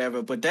in or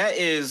whatever. But that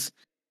is,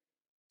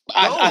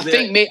 I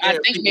think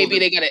maybe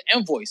they got an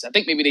invoice. I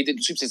think maybe they did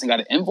the sweepstakes and got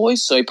an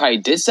invoice, so he probably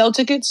did sell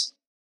tickets.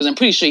 Because I'm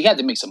pretty sure he had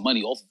to make some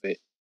money off of it.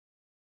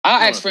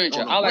 I'll ask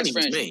Franja.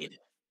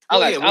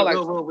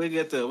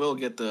 We'll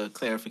get the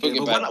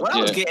clarification. But what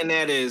I was getting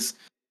at is,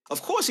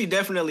 of course, he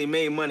definitely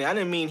made money. I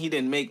didn't mean he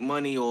didn't make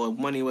money or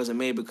money wasn't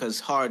made because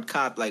hard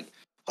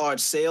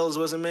sales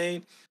wasn't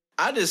made.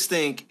 I just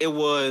think it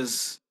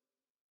was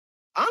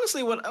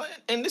honestly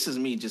and this is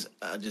me just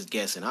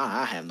guessing.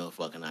 I have no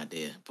fucking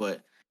idea,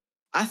 but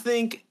I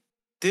think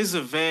this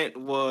event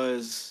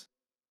was.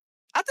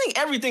 I think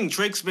everything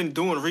Drake's been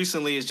doing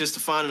recently is just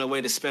finding a way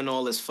to spend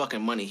all this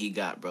fucking money he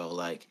got, bro.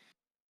 Like,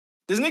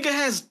 this nigga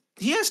has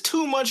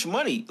too much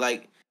money.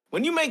 Like,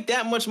 when you make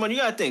that much money,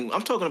 you gotta think.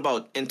 I'm talking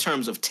about in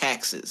terms of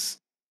taxes.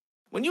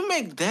 When you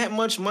make that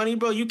much money,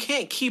 bro, you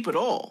can't keep it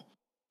all.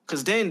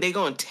 Because then they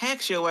gonna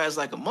tax your ass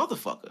like a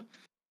motherfucker.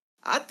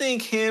 I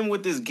think him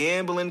with this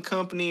gambling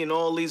company and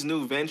all these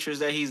new ventures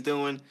that he's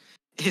doing,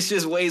 it's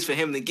just ways for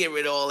him to get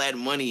rid of all that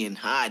money and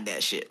hide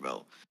that shit,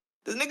 bro.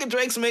 This nigga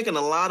Drake's making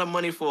a lot of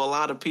money for a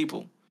lot of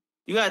people.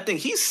 You gotta think,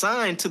 he's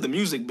signed to the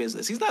music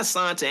business. He's not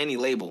signed to any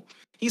label.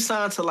 He's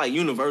signed to like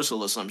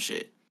Universal or some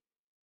shit.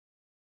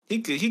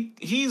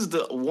 He's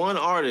the one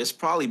artist,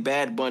 probably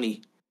Bad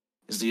Bunny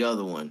is the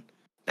other one,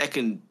 that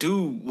can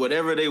do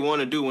whatever they want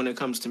to do when it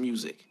comes to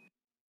music.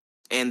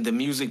 And the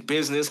music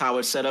business, how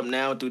it's set up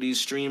now through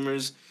these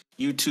streamers,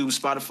 YouTube,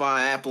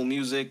 Spotify, Apple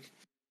Music,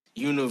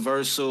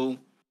 Universal,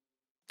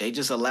 they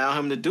just allow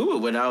him to do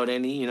it without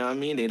any, you know what I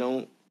mean? They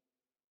don't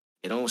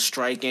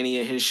strike any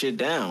of his shit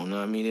down. You know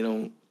what I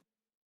mean?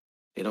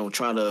 They don't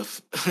try to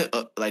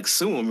like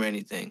sue him or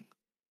anything.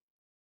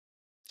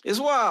 It's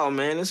wild,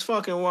 man. It's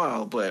fucking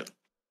wild. But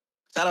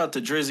shout out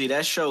to Drvgz.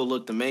 That show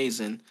looked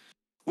amazing.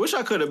 Wish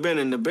I could have been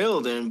in the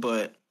building,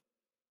 but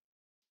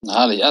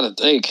nah,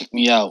 they kicked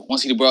me out.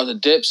 Once he brought the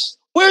dips,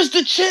 where's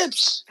the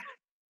chips?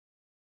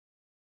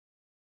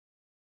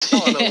 I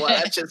don't know why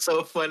that shit's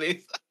so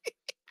funny.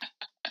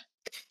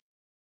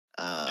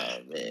 Oh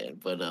man,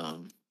 but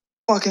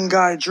fucking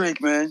guy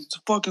Drake, man. It's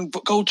a fucking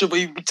culture, but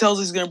he tells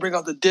he's gonna bring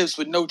out the dips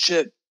with no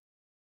chip.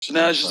 So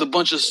now it's just a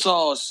bunch of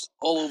sauce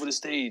all over the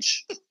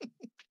stage.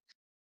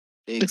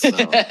 Big sauce,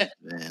 man.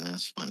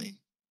 That's funny.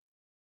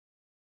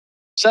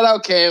 Shout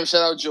out Cam.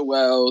 Shout out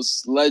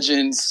Joel's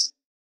legends.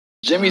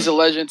 Jimmy's a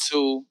legend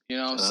too. You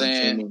know what I'm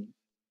saying?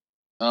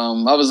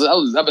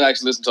 I've been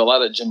actually listening to a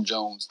lot of Jim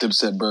Jones,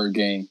 Dipset, Bird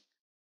Gang.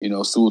 You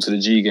know, Sewell to the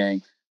G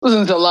Gang.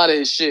 Listening to a lot of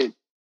his shit.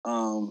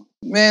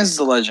 Man's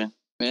a legend.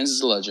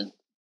 Man's a legend.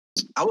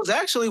 I was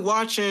actually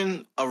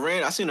watching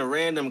I seen a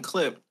random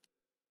clip.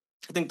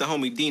 I think the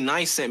homie D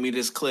Nice sent me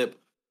this clip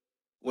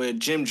where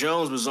Jim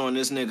Jones was on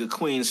this nigga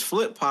Queen's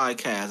Flip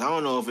podcast. I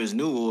don't know if it's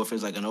new or if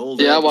it's like an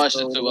older. Yeah, I watched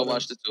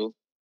it too.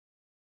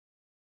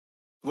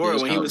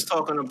 Word, when he was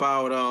talking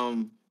about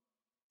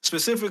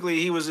specifically,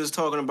 he was just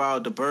talking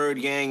about the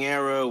Bird Gang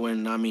era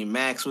when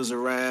Max was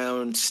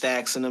around,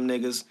 Stax and them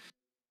niggas.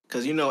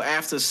 Because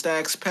after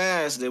Stax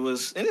passed, there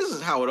was, and this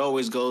is how it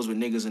always goes with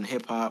niggas in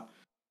hip hop.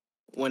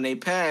 When they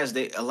passed,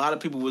 a lot of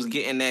people was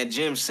getting that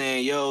Jim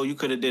saying, "Yo, you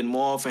could have did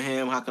more for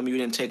him. How come you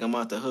didn't take him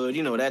out the hood?"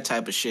 That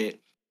type of shit.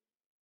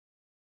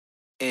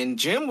 And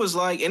Jim was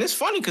like, and it's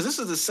funny because this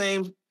is the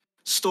same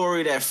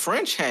story that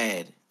French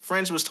had.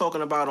 French was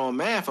talking about on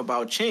Math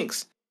about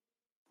Chinks.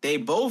 They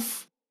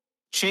both,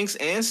 Chinks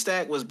and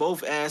Stack, was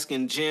both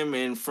asking Jim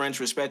and French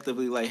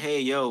respectively, like,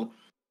 "Hey, yo,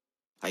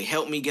 like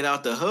help me get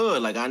out the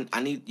hood. Like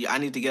I need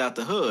to get out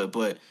the hood."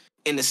 But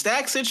in the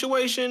Stack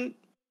situation,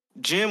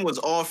 Jim was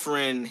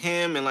offering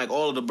him and like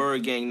all of the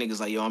Bird Gang niggas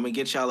like, "Yo, I'm gonna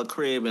get y'all a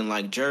crib in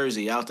like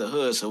Jersey out the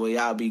hood so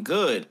y'all be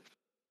good."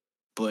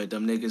 But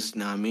them niggas,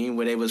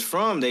 where they was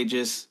from, they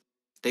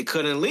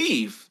couldn't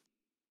leave.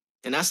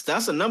 And that's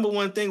the number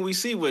one thing we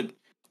see with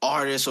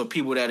artists or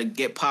people that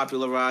get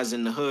popularized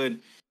in the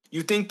hood.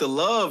 You think the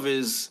love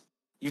is,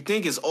 you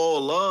think it's all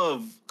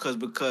love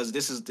because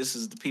this is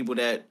the people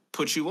that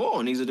put you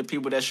on. These are the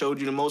people that showed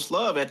you the most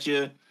love at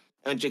your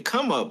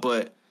come up.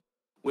 But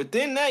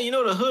within that,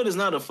 the hood is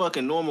not a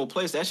fucking normal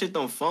place. That shit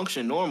don't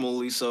function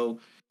normally. So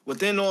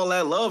within all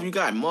that love, you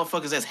got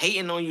motherfuckers that's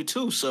hating on you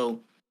too. So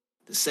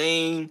the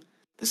same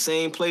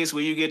place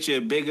where you get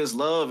your biggest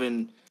love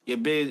and your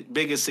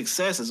biggest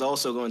success is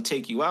also going to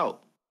take you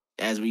out,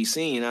 as we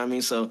seen. You know what I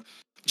mean? So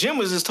Jim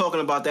was just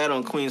talking about that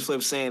on Queen's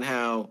Flip, saying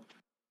how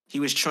he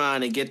was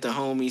trying to get the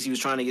homies, he was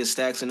trying to get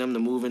Stacks and them to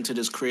move into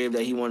this crib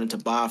that he wanted to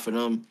buy for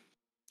them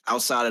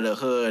outside of the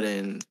hood,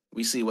 and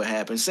we see what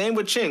happened. Same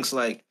with Chinks.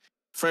 Like,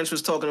 French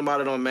was talking about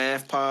it on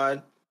Math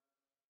Pod,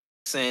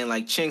 saying,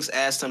 like, Chinks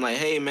asked him, like,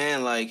 "Hey,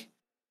 man, like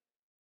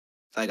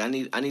I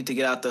need to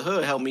get out the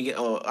hood. Help me get..."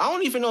 Or I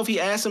don't even know if he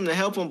asked him to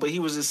help him, but he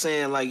was just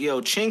saying, like,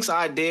 "Yo, Chinks'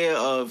 idea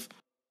of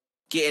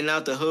getting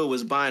out the hood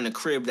was buying a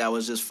crib that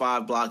was just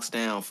 5 blocks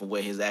down from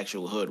where his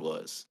actual hood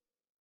was."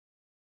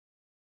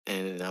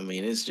 And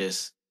it's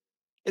just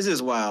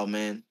wild,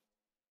 man.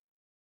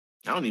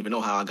 I don't even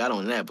know how I got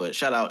on that, but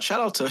shout out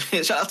to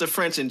shout out to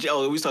French and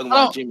Joe. We was talking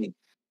about Jimmy.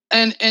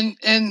 And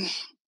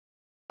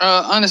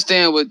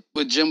understand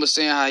what Jim was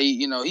saying. How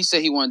he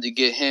said he wanted to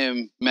get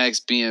him, Max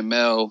B and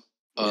Mel,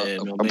 a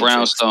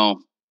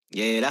brownstone.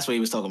 Yeah, that's what he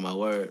was talking about.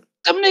 Word.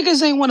 Them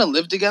niggas ain't want to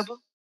live together.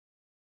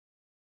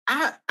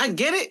 I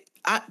get it.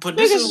 But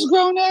niggas is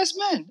grown ass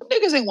men. Them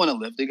niggas ain't want to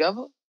live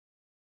together.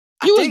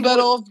 You was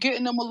better off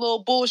getting them a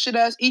little bullshit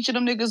ass. Each of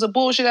them niggas a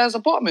bullshit ass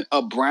apartment.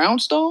 A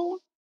brownstone.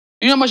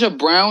 You know how much a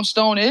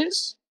brownstone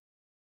is?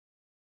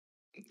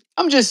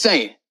 I'm just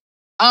saying.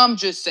 Shout out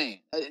to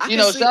Jimmy.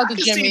 I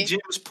see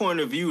Jim's point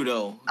of view,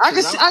 though.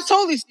 I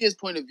totally see his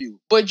point of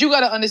view. But you got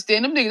to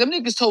understand, them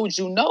niggas told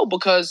you no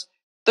because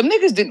them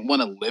niggas didn't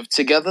want to live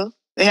together.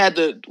 They had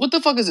to, what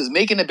the fuck is this,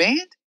 making a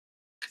band?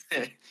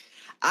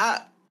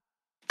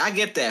 I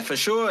get that. For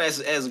sure,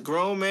 as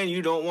grown men,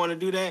 you don't want to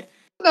do that.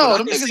 No,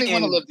 them niggas ain't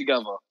want to live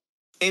together.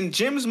 In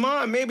Jim's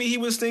mind, maybe he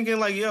was thinking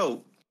like,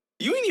 "Yo,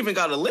 you ain't even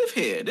got to live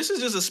here. This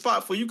is just a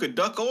spot where you could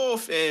duck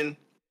off and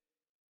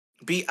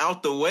be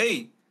out the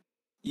way.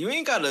 You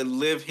ain't got to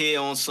live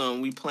here on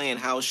some, we playing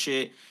house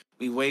shit.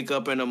 We wake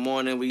up in the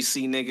morning, we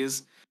see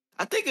niggas."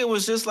 I think it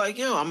was just like,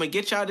 "Yo, I'm going to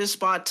get y'all this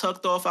spot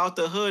tucked off out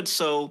the hood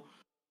so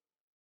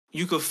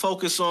you could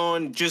focus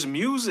on just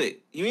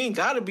music. You ain't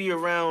got to be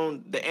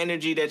around the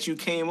energy that you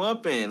came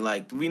up in.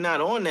 Like, we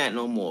not on that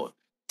no more.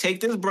 Take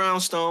this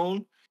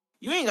brownstone.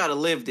 You ain't got to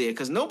live there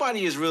because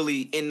nobody is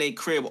really in their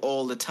crib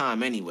all the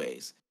time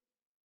anyways.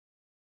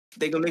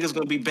 Niggas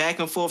going to be back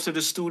and forth to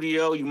the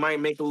studio. You might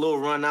make a little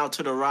run out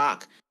to the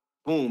Rock.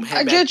 Boom,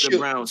 head back to the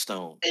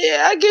brownstone."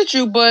 Yeah, I get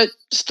you, but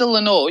still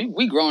in all,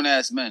 we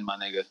grown-ass men, my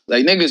nigga.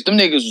 Like, them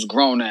niggas was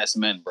grown-ass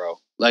men, bro.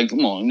 Like,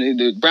 come on.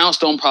 The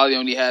brownstone probably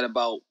only had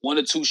about 1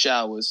 or 2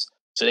 showers,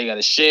 so they got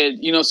to share, 2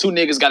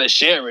 niggas got to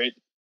share it.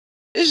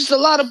 It's just a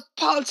lot of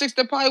politics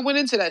that probably went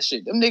into that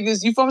shit. Them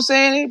niggas, you know what I'm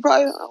saying? They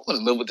probably, I don't want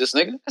to live with this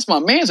nigga. That's my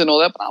mans and all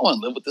that, but I don't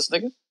want to live with this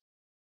nigga.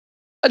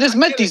 I just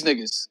met these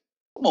niggas.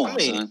 Come on,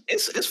 son.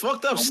 It's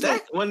fucked up.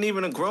 Stack wasn't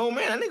even a grown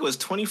man. I think it was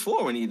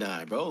 24 when he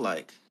died, bro.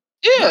 Like,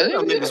 yeah,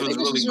 niggas was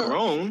really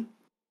grown.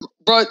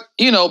 But,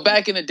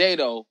 back in the day,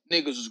 though,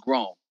 niggas was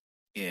grown.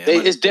 Yeah,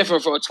 it's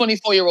different. For a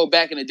 24-year-old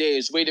back in the day,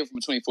 it's way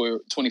different from a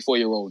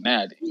 24-year-old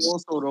nowadays. We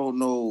also don't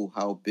know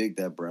how big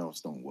that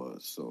brownstone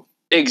was, so.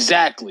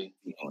 Exactly.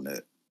 On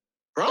that.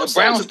 A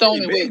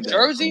brownstone in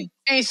Jersey?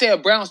 He ain't say a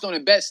brownstone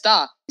in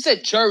Bed-Stuy. He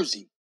said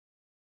Jersey.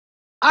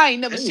 I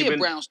ain't never seen a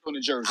brownstone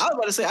in Jersey. I was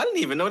about to say, I didn't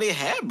even know they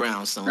had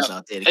brownstones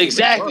out there.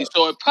 Exactly.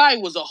 So it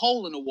probably was a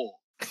hole in the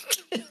wall.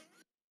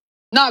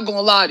 Not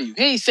gonna lie to you.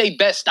 He ain't say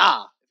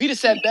Bed-Stuy. If he'd have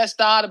said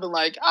Bed-Stuy, I'd have been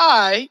like, all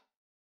right.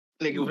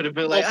 Nigga would have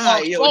been like, all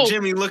right, yo,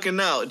 Jimmy looking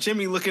out.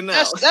 Jimmy looking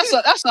out. That's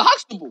a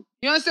Huxtable.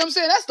 You understand what I'm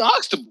saying? That's the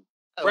Huxtable.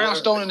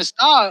 Brownstone in the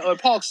Sty or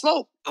Park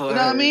Slope. You know what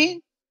I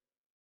mean?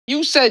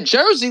 You said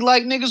Jersey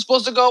like niggas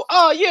supposed to go,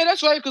 oh, yeah,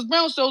 that's right, because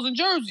brownstones in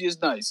Jersey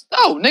is nice.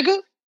 No, nigga.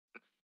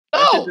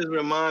 That No. shit just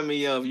remind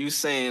me of you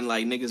saying,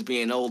 like, niggas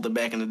being older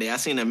back in the day. I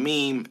seen a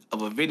meme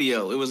of a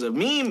video. It was a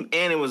meme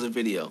and it was a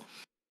video.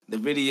 The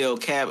video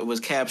was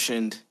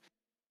captioned,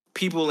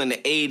 people in the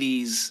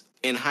 80s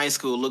in high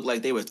school looked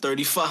like they were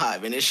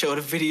 35. And it showed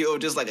a video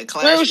of just like a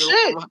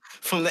classroom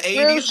from the 80s.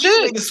 Real These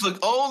shit. niggas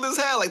look old as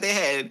hell. Like they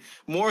had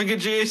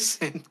mortgages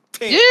and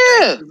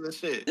Yeah. and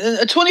shit.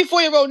 A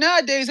 24-year-old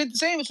nowadays ain't the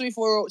same as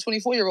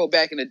 24-year-old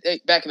back in the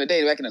day, back in the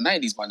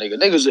 90s, my nigga.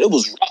 Niggas, it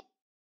was rough.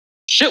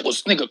 Shit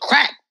was nigga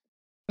crack.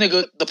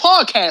 Nigga, the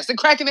podcast, they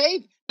crack in the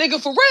 80s. Nigga,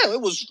 for real,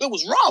 it was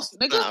rough,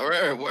 nigga.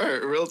 Nah,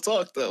 word, real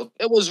talk though.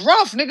 It was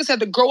rough. Niggas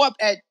had to grow up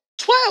at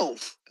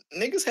 12.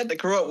 Niggas had to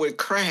grow up with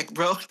crack,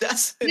 bro.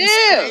 That's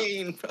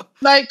insane, bro.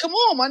 Like, come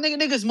on, my nigga.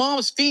 Niggas'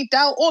 moms feet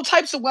out, all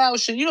types of wild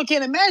shit. You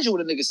can't imagine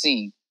what a nigga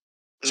seen.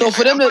 So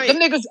for them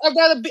niggas,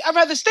 I'd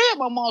rather stay at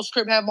my mom's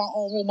crib, have my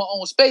own room, my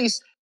own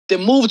space,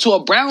 than move to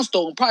a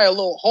brownstone, probably a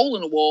little hole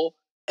in the wall,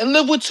 and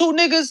live with two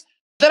niggas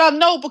that I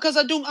know because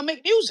I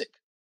make music.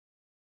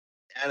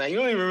 And you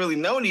don't even really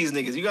know these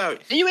niggas.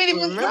 You ain't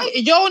even right.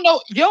 You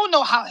don't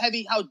know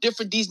how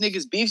different these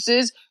niggas beefs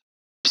is.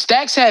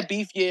 Stacks had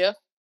beef, yeah.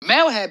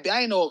 Mel had beef.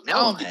 I don't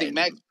think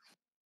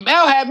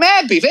Mel had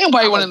mad beef.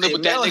 Anybody want to live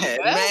with that nigga? Had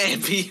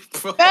mad beef,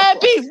 bro. Mad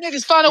beef.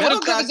 Niggas find out where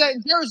the crib is at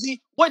in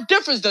Jersey. What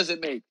difference does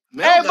it make?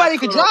 Everybody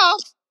could drive.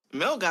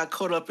 Mel got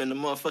caught up in the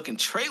motherfucking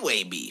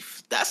Treyway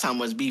beef. That's how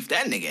much beef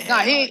that nigga had. Nah,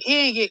 he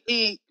ain't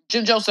get.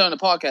 Jim Jones said on the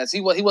podcast, he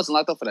wasn't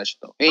locked up for that shit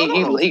though.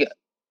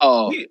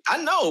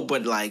 I know,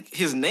 but like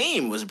his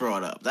name was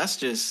brought up. That's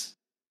just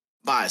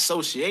by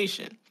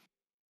association.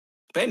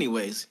 But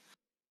anyways,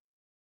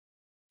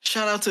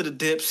 shout out to the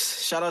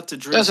Dips. Shout out to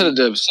Drvgz.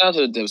 Shout out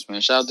to the Dips, man.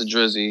 Shout out to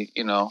Drizzy.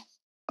 You know,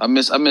 I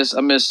miss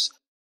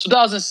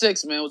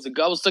 2006, man. I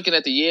was looking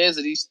at the years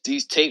of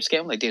these tapes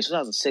came. I'm like, damn,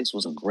 2006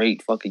 was a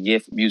great fucking year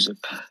for music.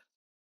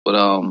 But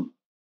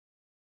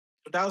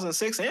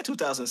 2006 and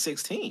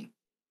 2016.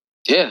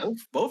 Yeah,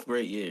 both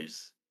great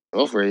years.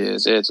 Both great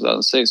years. Yeah,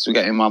 2006. We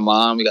got In My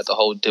Mind. We got the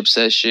whole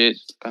Dipset shit.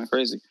 Kind of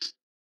crazy.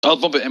 I was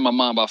bumping In My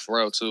Mind by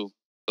Pharrell too.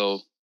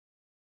 So,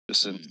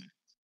 just a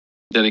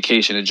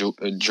dedication to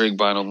Drake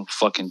buying them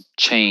fucking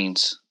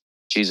chains.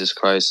 Jesus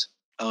Christ.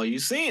 Oh, you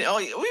seen? Oh,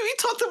 we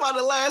talked about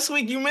it last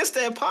week. You missed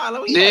that part. I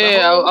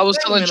was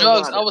selling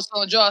drugs.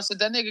 I said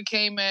that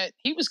nigga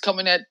he was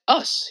coming at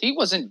us. He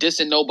wasn't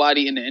dissing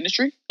nobody in the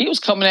industry. He was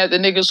coming at the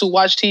niggas who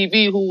watch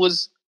TV, who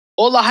was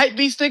all the hype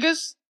beast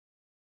niggas.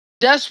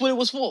 That's what it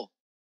was for.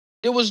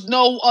 There was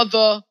no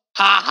other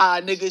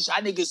niggas.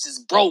 Y'all niggas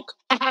is broke.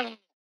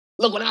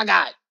 Look what I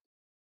got.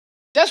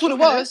 That's what it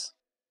was.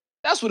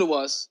 That's what it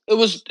was.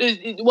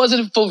 It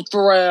wasn't for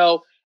Pharrell.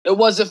 It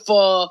wasn't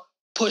for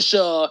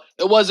Pusha.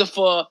 It wasn't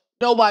for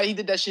nobody. He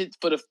did that shit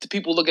for the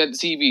people looking at the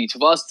TV.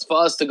 For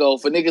us to go,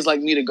 for niggas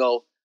like me to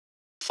go,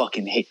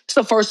 fucking hate. It's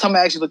the first time I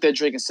actually looked at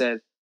Drake and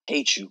said,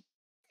 hate you.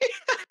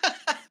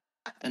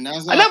 And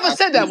I never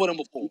said that with him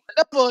before.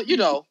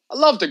 I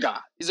love the guy.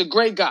 He's a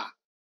great guy.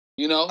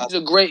 You know, he's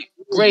a great.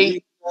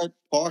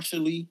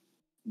 Partially,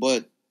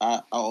 but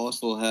I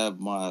also have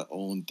my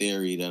own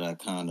theory that I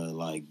kind of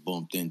like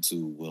bumped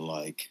into with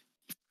like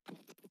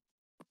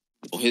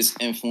his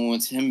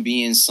influence, him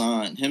being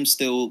signed, him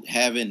still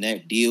having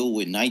that deal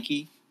with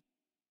Nike,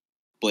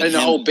 but and the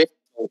whole bit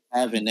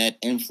having that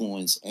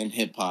influence in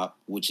hip hop,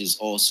 which is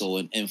also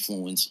an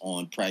influence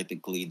on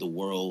practically the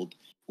world,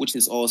 which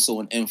is also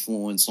an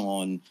influence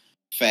on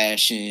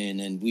fashion,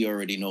 and we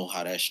already know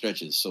how that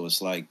stretches. So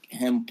it's like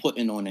him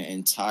putting on an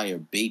entire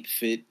Bape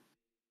fit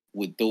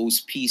with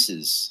those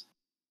pieces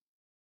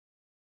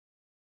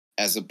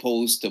as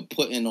opposed to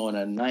putting on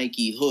a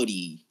Nike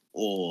hoodie,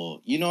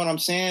 or you know what I'm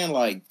saying?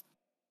 Like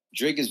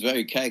Drake is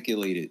very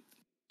calculated,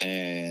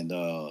 and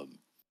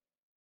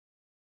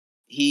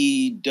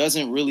he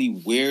doesn't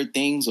really wear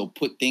things or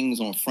put things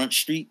on Front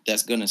Street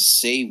that's gonna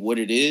say what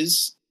it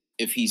is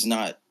if he's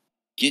not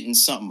getting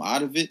something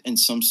out of it in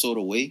some sort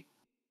of way.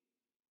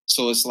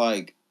 So it's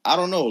like, I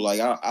don't know. Like,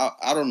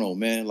 I don't know,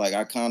 man. Like,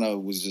 I kind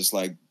of was just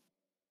like,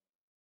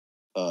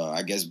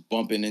 I guess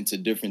bumping into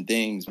different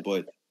things,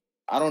 but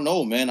I don't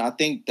know, man. I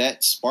think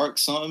that sparked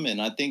something,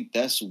 and I think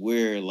that's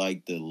where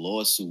like the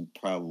lawsuit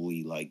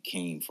probably like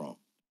came from.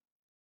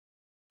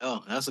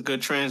 Oh, that's a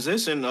good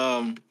transition.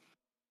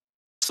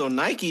 So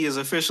Nike is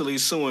officially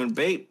suing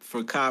Bape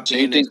for copying.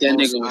 So you think that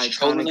nigga was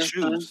trolling us?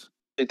 You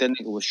think that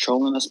nigga was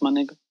trolling us, my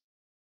nigga?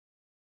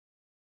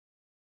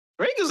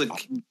 Drake is a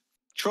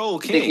troll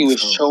king. You think he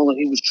was trolling?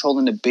 He was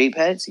trolling the Bape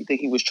heads. You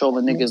think he was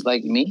trolling niggas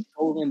like me?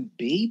 Trolling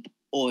Bape,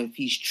 or if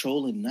he's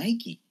trolling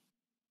Nike?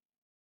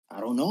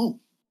 I don't know.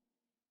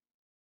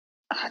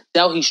 I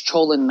doubt he's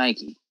trolling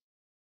Nike.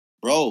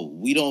 Bro,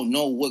 we don't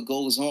know what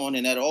goes on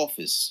in that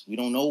office. We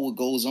don't know what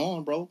goes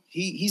on, bro.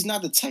 He's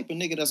not the type of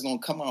nigga that's gonna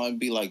come out and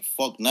be like,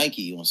 fuck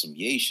Nike on some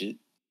yay shit.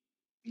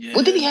 Yeah.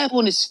 What did he have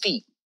on his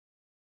feet?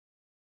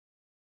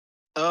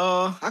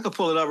 I could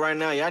pull it up right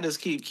now. Y'all just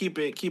keep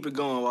it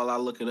going while I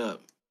look it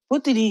up.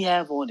 What did he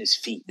have on his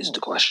feet is the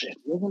question.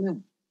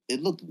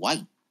 It looked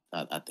white.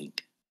 I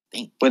think.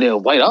 But they're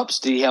white ups.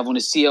 Did he have on the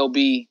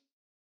CLB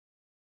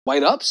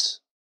white ups?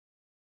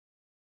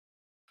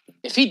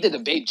 If he did a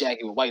Bape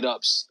jacket with white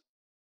ups,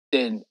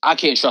 then I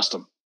can't trust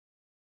him.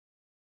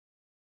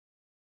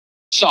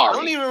 Sorry. I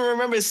don't even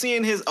remember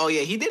seeing his. Oh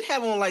yeah, he did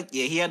have on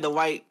he had the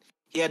white.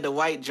 He had the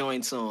white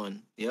joints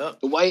on.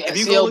 Yep. The white If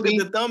you CLB? go look at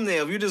the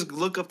thumbnail, if you just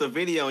look up the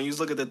video and you just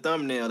look at the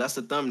thumbnail, that's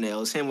the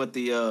thumbnail. It's him with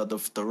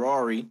the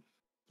Rari,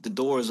 the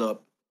doors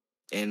up,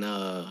 and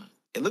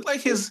it looked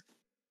like his.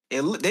 They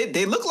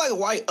look like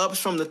white ups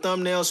from the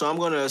thumbnail, so I'm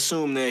going to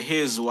assume they're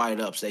his white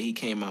ups that he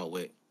came out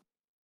with.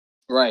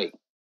 Right.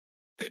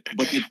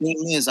 But the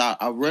thing is, I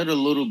read a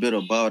little bit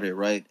about it,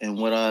 right? And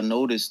what I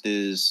noticed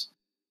is,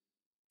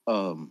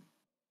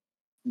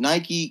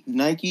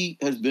 Nike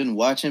has been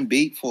watching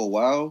Bape for a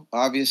while.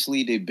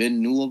 Obviously, they've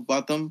been new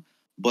about them,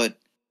 but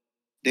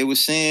they were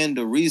saying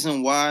the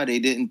reason why they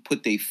didn't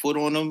put their foot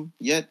on them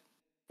yet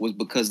was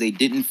because they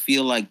didn't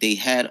feel like they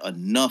had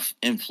enough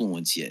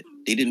influence yet.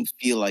 They didn't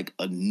feel like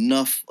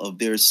enough of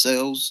their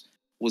sales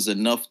was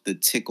enough to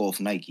tick off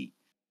Nike.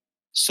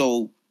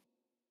 So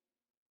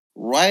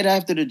right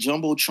after the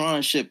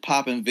Jumbotron shit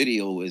popping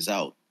video is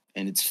out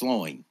and it's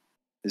flowing,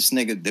 this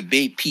nigga, the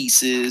Bape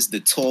pieces, the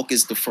talk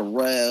is the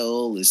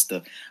Pharrell, it's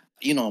the,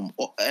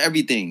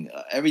 everything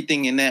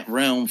in that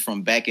realm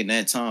from back in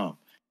that time.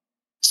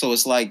 So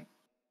it's like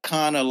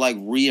kind of like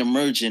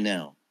re-emerging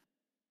now.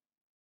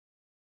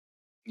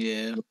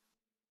 Yeah.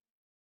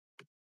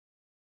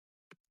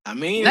 I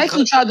mean,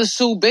 Nike tried to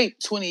sue Bape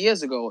 20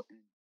 years ago.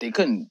 They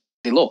couldn't.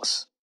 They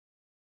lost.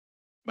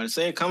 But I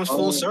say it comes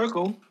full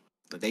circle.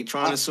 But they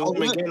trying to sue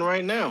him again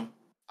right now.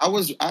 I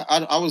was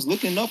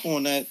looking up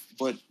on that,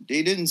 but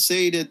they didn't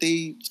say that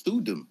they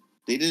sued them.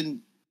 They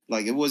didn't,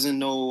 it wasn't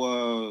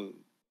no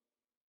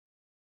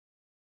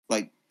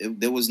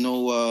there was no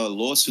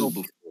lawsuit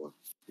before.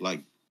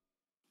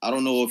 I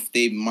don't know if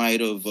they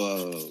might have.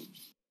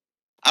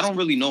 I don't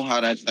really know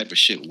how that type of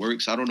shit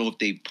works. I don't know if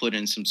they put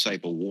in some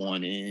type of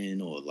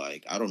warning or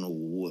I don't know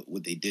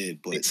what they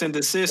did. But cease and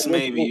desist,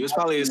 maybe it was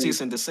probably a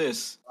cease and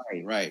desist.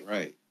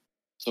 Right.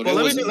 So well,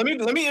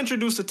 let me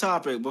introduce the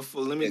topic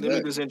before. Let me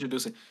just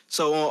introduce it.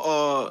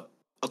 So,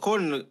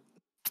 according to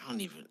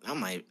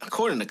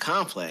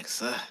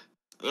Complex, I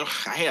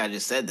hate I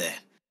just said that.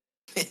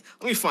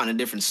 Let me find a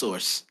different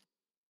source.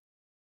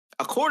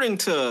 According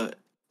to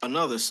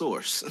another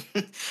source,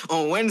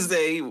 on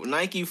Wednesday,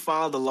 Nike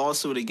filed a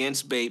lawsuit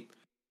against Bape,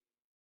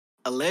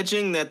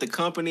 alleging that the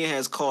company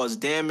has caused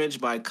damage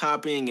by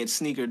copying its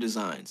sneaker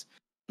designs.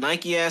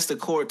 Nike asked the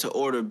court to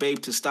order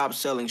Bape to stop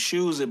selling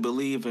shoes it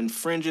believed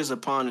infringes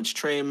upon its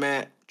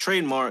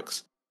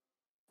trademarks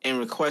and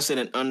requested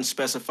an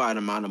unspecified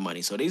amount of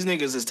money. So these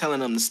niggas is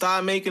telling them to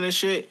stop making this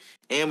shit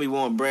and we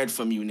want bread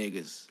from you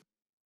niggas.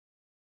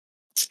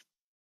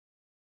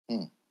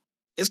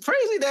 It's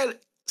crazy that,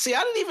 see,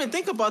 I didn't even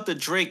think about the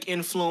Drake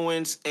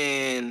influence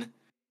and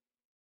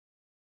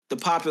the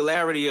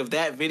popularity of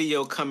that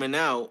video coming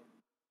out,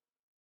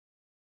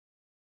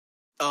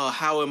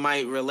 how it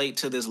might relate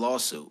to this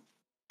lawsuit.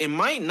 It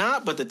might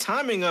not, but the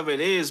timing of it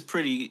is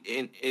pretty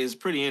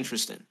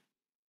interesting.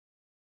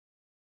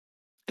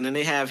 And then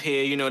they have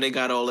here, they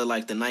got all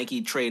of the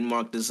Nike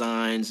trademark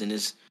designs and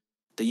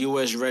the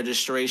U.S.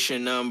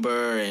 registration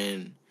number,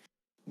 and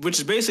which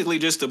is basically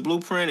just the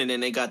blueprint. And then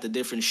they got the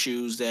different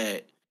shoes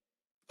that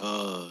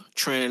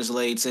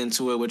translates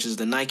into it, which is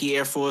the Nike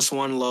Air Force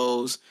One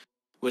lows,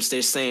 which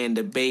they're saying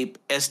the Bape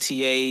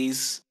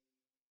STAs,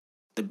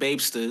 the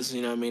Bapesters,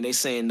 they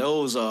saying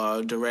those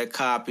are direct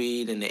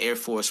copied, and the Air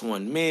Force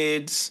One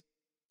mids,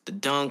 the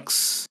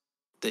Dunks,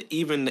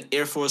 even the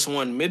Air Force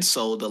One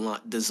midsole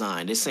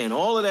design. They're saying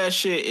all of that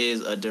shit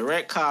is a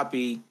direct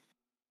copy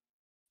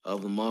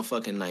of the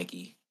motherfucking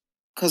Nike.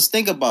 Because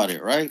think about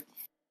it, right?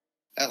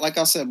 Like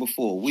I said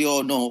before, we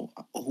all know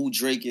who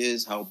Drake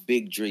is, how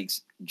big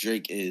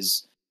Drake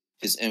is,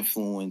 his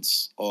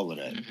influence, all of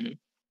that.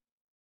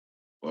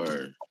 Mm-hmm.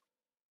 Word.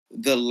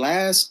 The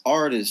last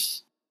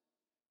artist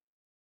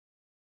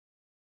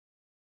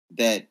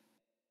that,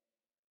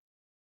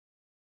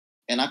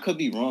 and I could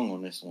be wrong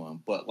on this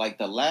one, but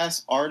the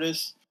last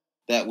artist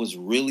that was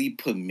really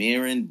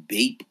premiering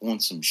Bape on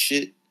some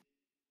shit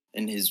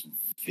in his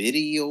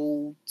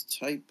video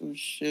type of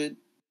shit,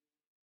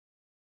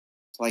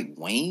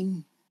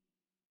 Wayne.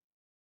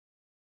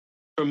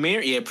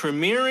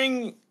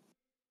 Premiering,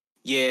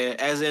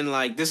 as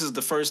in this is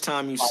the first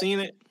time you've seen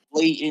it.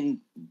 Blatant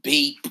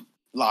Bape,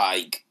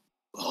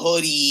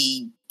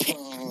 hoodie,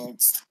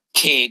 pants,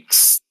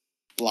 kicks,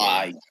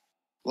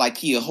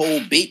 he a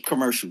whole Bape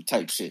commercial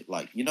type shit,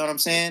 you know what I'm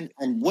saying?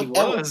 And what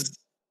was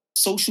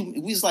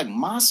it was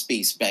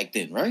MySpace back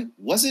then, right?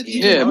 Was it?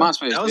 Yeah,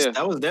 MySpace.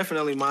 That was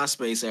definitely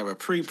MySpace era,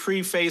 pre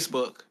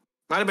Facebook.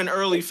 Might have been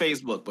early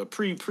Facebook, but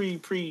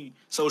pre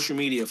social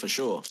media for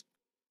sure.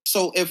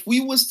 So if we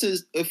was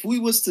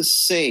to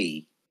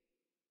say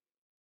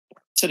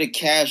to the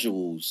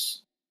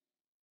casuals,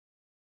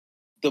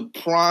 the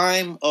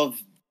prime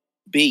of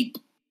Bape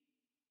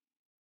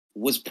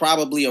was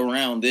probably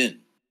around then.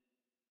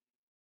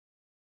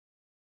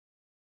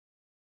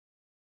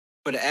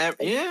 But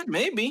yeah,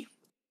 maybe.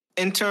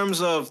 In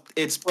terms of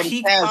its For the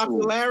peak casual.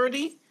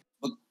 popularity,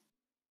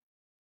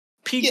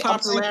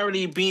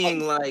 popularity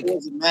being like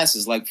towards the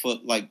masses, like for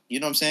like, you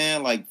know what I'm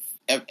saying? Like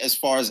as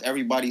far as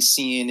everybody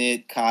seeing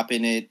it,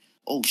 copping it.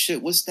 Oh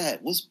shit, what's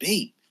that? What's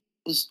Bape?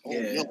 Yo,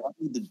 I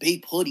need the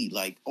Bape hoodie.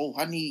 Like, oh,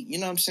 I need, you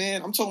know what I'm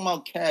saying? I'm talking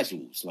about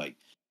casuals, like,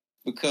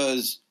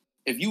 because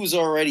if you was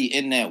already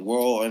in that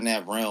world, in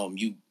that realm,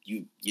 you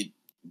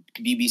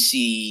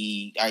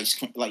BBC Ice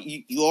Cream, like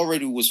you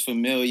already was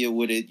familiar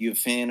with it. You're a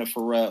fan of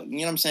Pharrell. You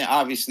know what I'm saying?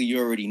 Obviously, you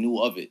already knew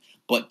of it,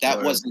 but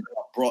that wasn't,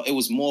 bro. It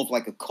was more of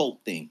like a cult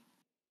thing.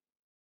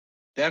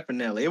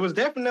 Definitely, it was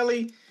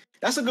definitely.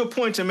 That's a good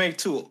point to make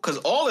too, because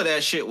all of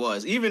that shit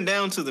was, even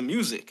down to the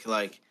music,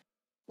 like,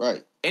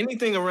 right.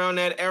 Anything around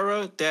that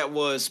era that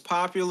was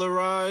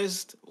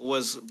popularized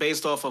was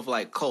based off of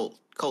like cult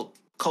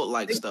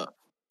like stuff.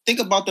 Think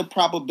about the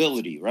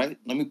probability, right?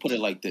 Let me put it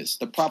like this.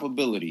 The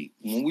probability.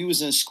 When we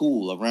was in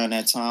school around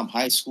that time,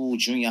 high school,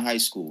 junior high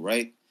school,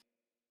 right?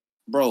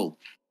 Bro,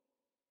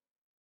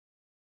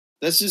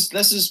 let's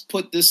just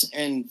put this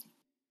in.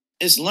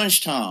 It's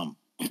lunchtime,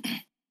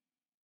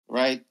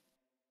 right?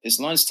 It's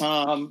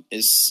lunchtime.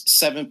 It's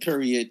 7th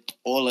period.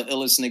 All the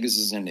illest niggas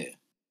is in there.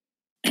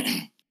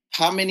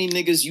 How many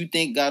niggas you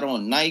think got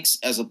on Nikes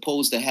as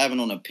opposed to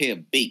having on a pair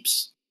of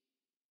Bapes?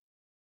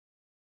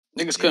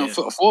 Niggas couldn't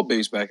afford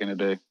Bapes back in the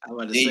day. I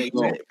was about to say,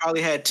 you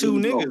probably had 2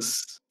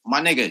 niggas. My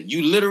nigga,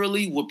 you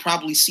literally would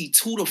probably see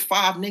 2 to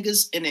 5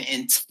 niggas in an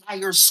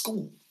entire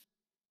school.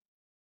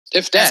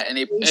 If that, and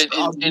out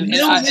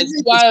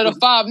of the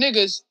 5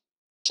 niggas,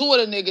 2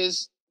 of the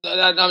niggas,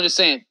 I'm just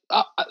saying,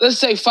 let's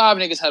say 5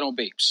 niggas had on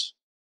Bapes.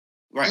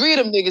 Right. 3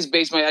 of them niggas'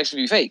 Bapes might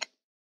actually be fake.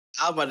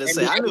 I was about to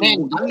say, I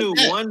knew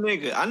one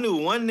nigga. I knew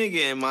one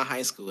nigga in my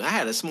high school.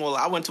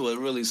 I went to a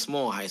really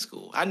small high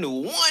school. I knew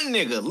one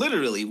nigga,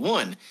 literally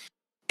one.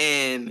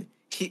 And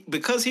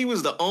because he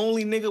was the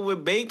only nigga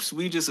with Bapes,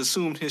 we just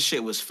assumed his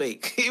shit was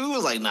fake. He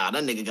was like, nah,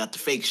 that nigga got the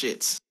fake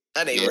shits.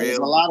 That ain't real. There's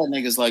a lot of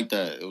niggas like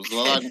that. It was a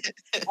lot of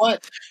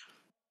what?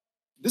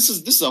 This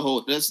is a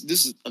whole,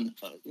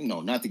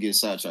 not to get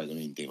sidetracked or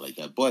anything like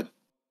that, but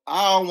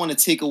I don't want to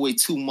take away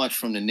too much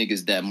from the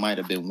niggas that might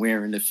have been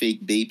wearing the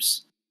fake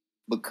Bapes.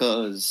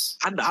 Because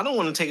I don't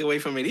want to take away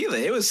from it either.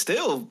 It was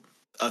still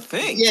a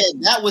thing. Yeah,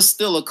 that was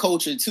still a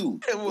culture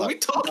too. We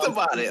talked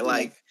about it.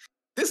 Like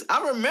this,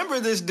 I remember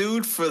this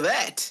dude for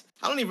that.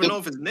 I don't even know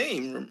if his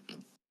name.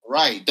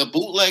 Right, the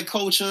bootleg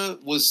culture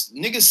was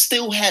niggas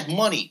still had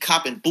money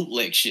copping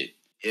bootleg shit.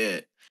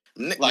 Yeah,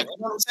 like you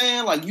know what I'm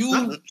saying. Like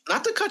you,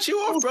 not to cut you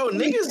off, bro.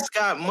 Niggas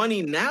got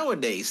money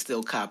nowadays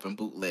still copping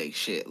bootleg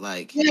shit.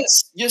 Like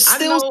yes, you're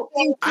still.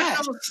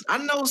 I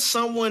know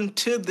someone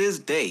to this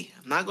day.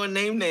 I'm not gonna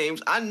name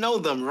names. I know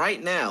them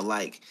right now.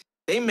 Like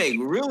they make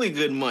really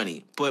good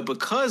money, but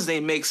because they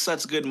make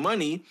such good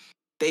money,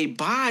 they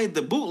buy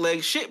the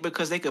bootleg shit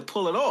because they could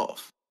pull it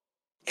off.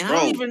 And I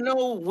don't even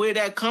know where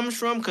that comes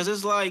from because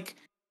it's like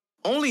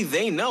only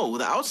they know.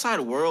 The outside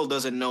world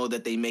doesn't know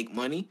that they make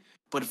money.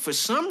 But for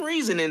some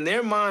reason in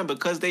their mind,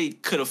 because they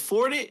could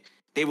afford it,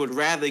 they would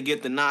rather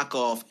get the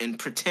knockoff and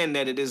pretend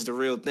that it is the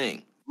real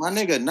thing. My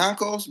nigga,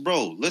 knockoffs,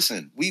 bro,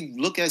 listen, we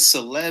look at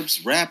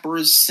celebs,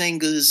 rappers,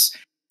 singers,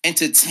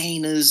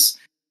 entertainers,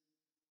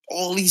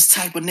 all these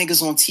type of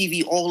niggas on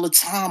TV all the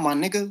time, my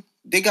nigga.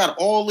 They got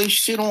all this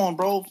shit on,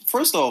 bro.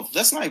 First off,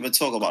 let's not even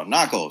talk about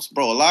knockoffs,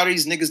 bro. A lot of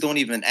these niggas don't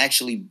even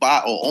actually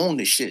buy or own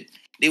the shit.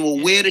 They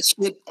will wear the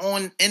shit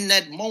on in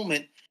that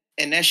moment,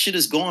 and that shit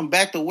is going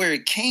back to where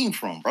it came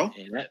from, bro.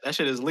 Yeah, that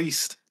shit is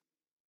leased.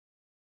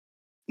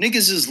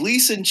 Niggas is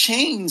leasing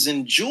chains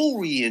and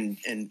jewelry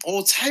and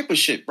all type of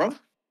shit, bro.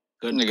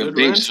 Good nigga,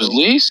 Bapes was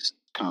leased?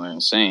 Kind of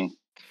insane.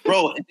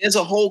 Bro, there's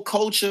a whole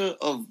culture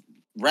of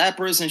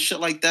rappers and shit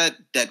like that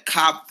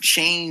cop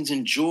chains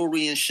and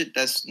jewelry and shit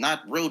that's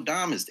not real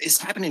diamonds.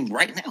 It's happening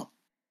right now.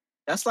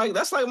 That's like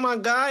my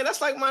guy.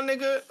 That's like my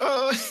nigga,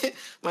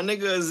 my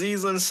nigga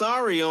Aziz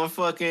Ansari on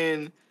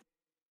fucking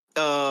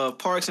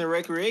Parks and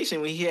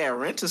Recreation when he had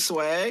rent a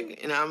swag.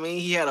 And I mean,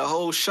 he had a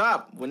whole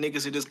shop where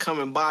niggas would just come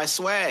and buy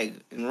swag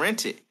and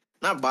rent it.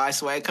 Not buy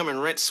swag, come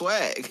and rent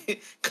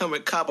swag. Come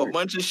and cop a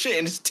bunch of shit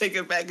and just take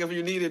it back if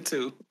you needed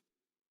to.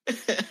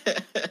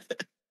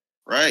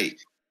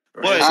 Right.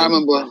 But I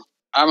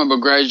remember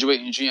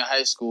graduating junior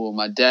high school.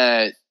 My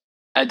dad,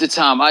 at the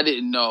time, I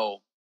didn't know.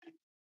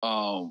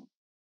 Well,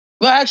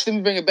 actually, let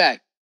me bring it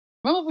back.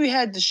 Remember we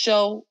had the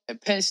show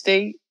at Penn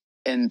State,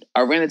 and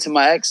I ran into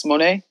my ex,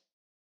 Monet,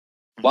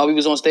 while we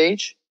was on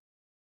stage?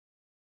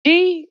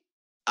 I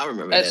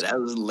remember that. That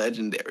was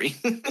legendary.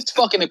 It's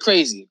fucking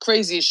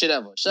craziest shit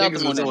ever. Shout out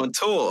to Monet. On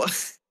tour.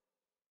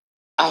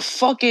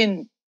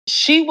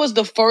 She was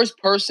the first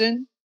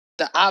person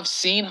that I've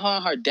seen her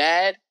and her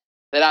dad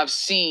that I've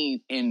seen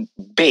in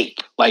Bape,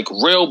 like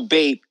real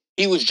Bape.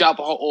 He was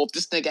dropping her off.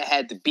 This nigga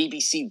had the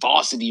BBC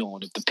Varsity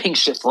on, the pink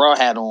shit Pharrell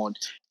had on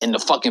in the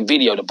fucking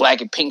video, the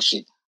black and pink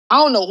shit. I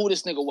don't know who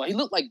this nigga was. He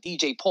looked like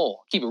DJ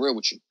Paul. Keep it real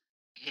with you.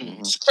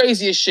 Mm-hmm. It's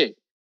crazy as shit.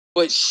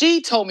 But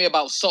she told me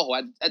about Soho.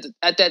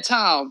 At that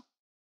time,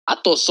 I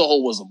thought Soho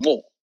was a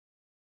mall.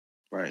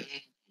 Right.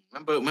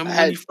 Remember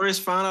when you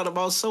first found out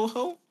about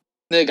Soho?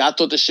 Nigga, I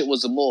thought the shit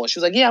was a mall. She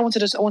was like, "Yeah, my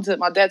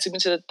dad took me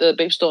to the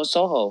Bape store in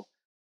Soho."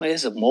 Like,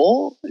 it's a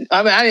mall?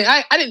 I mean,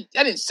 I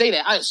didn't say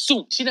that. I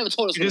assumed. She never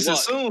told us what it was.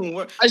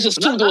 I just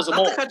assumed it was a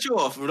mall. Not to cut you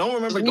off.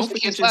 Don't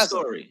forget your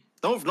story.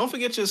 Don't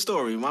forget your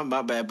story.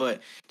 My bad.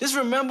 But just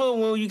remember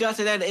when you got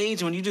to that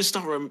age when you just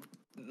start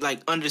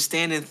like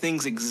understanding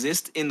things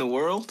exist in the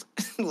world.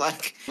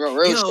 Like,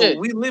 real shit.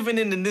 We living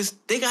in this.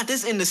 They got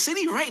this in the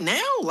city right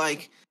now.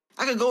 Like,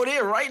 I could go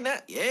there right now.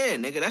 Yeah,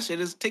 nigga, that shit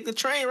is take the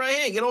train right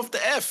here. Get off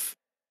the F.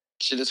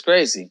 Shit is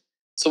crazy.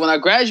 So when I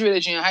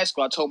graduated junior high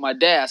school, I told my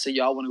dad, I said,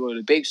 "Yo, I want to go to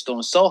the Bape store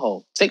in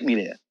Soho. Take me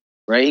there."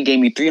 Right? He gave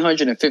me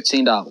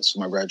 $315 for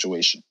my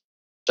graduation.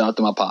 Shout out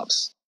to my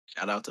pops.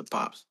 Shout out to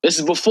pops. This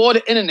is before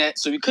the internet,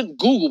 so we couldn't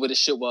Google where the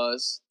shit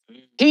was.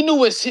 He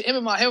knew him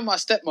and my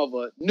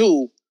stepmother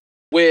knew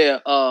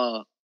where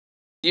Soho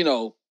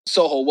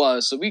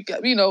was. So we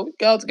got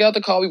out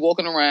the car, we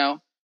walking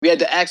around. We had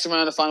to ask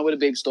around to find where the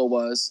Bape store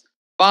was.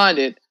 Find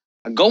it.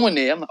 I go in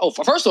there. I'm like,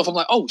 first off, I'm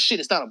like, oh shit,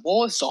 it's not a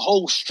mall. It's a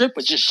whole strip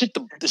of just shit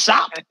the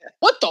shop.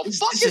 What the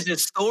fuck is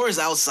this? Stores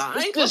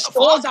outside? This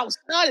stores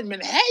outside in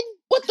Manhattan?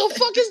 What the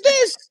fuck is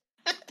this?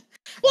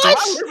 What? Do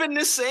I live in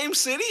this same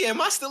city? Am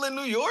I still in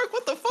New York?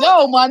 What the fuck?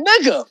 No, my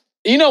nigga.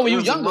 You know when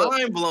you're younger,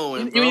 mind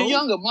blowing. When you're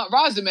younger,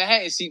 rides to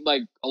Manhattan seemed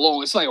like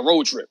it's like a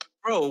road trip.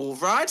 Bro,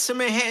 rides to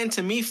Manhattan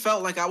to me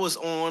felt like I was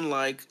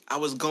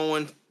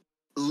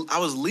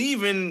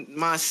leaving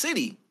my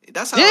city.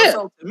 That's how it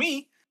felt to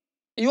me.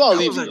 You all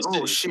leaving? Like,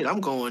 oh shit, I'm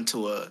going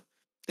to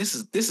This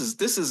is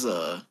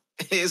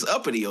it's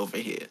uppity over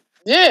here.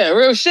 Yeah,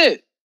 real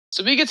shit.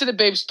 So we get to the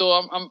Bape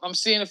store. I'm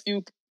seeing a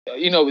few.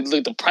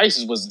 The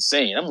prices was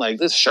insane. I'm like,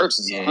 this shirt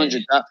is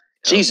 $100.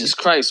 Jesus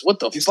Christ, what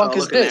the fuck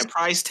is this? At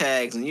price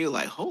tags, and you're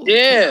like, holy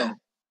cow.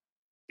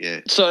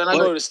 Yeah. So then I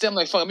go to the stem,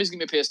 like, fuck, I'm just gonna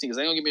give me a pair of sneakers.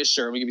 I ain't gonna give me a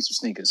shirt. I'm gonna give me some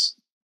sneakers.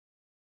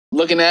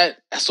 Looking at,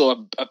 I saw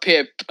a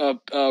pair of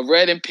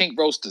red and pink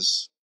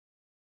roasters.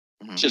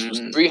 Just was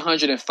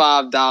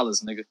 $305,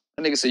 nigga.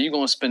 That nigga said, you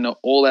gonna spend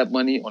all that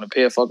money on a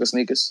pair of fucking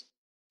sneakers?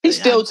 He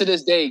still to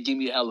this day give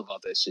me hell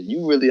about that shit.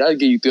 I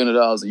give you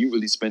 $300 and you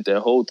really spent that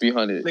whole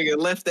 $300. Nigga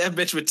left that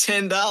bitch with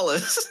 $10.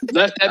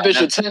 Left that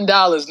bitch with $10,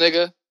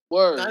 nigga.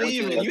 Word. Not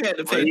even. You had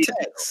to pay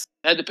tax.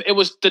 That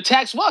was the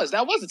tax.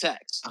 That was the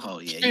tax. Oh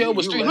yeah, it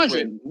was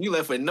 $300. You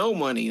left with no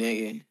money,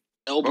 nigga.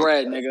 No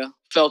bread, nigga.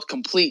 Felt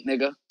complete,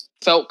 nigga.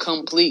 Yeah, I'm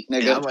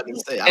about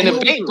to say, and the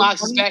Bape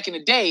boxes back in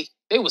the day,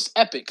 they was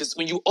epic because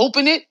when you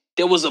open it,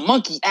 there was a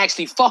monkey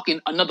actually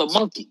fucking another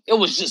monkey. It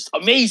was just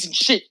amazing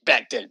shit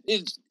back then.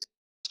 It's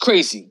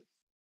crazy.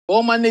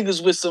 All my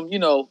niggas with some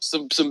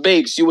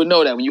Bapes, you would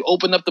know that when you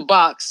open up the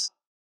box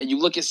and you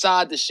look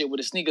inside the shit where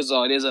the sneakers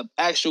are, there's an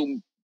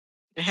actual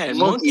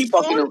monkey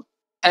porn.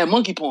 Had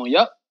monkey porn.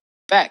 Yup,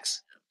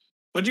 facts.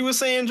 What you were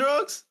saying,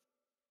 Drvgz?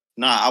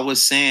 Nah, I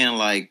was saying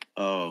like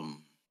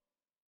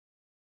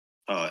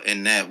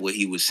in that what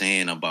he was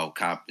saying about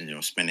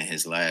spending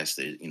his last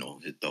hit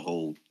the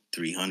whole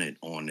 300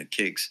 on the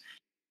kicks.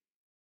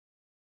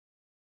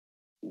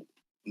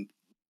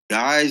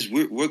 Guys,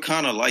 we're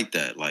kind of like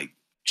that. Like,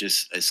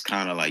 just it's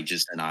kind of like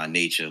just in our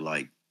nature.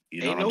 Like,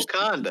 ain't no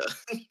kinda.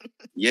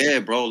 Yeah,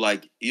 bro.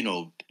 Like,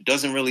 it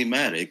doesn't really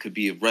matter. It could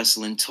be a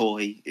wrestling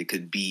toy. It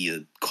could be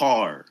a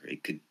car.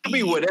 It could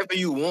be whatever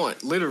you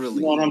want. Literally.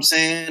 You know what I'm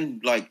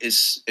saying? Like,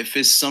 if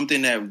it's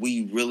something that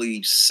we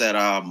really set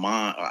our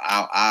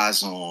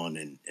eyes on,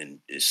 and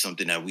it's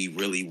something that we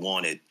really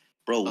wanted,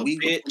 bro.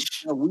 We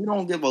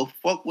don't give a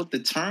fuck what the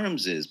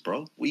terms is,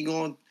 bro. We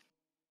gonna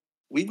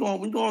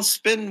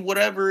spend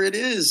whatever it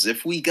is.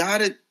 If we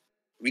got it,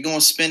 we gonna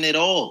spend it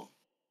all.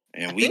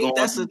 And I think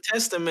that's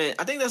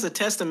a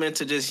testament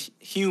to just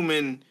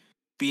human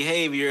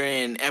behavior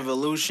and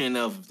evolution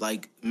of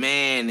like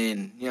man,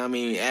 and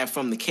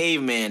from the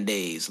caveman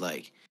days,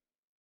 like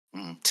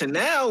to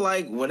now,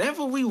 like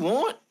whatever we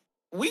want,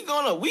 we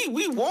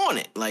want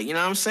it. Like, you know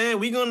what I'm saying?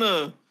 We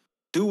gonna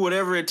do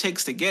whatever it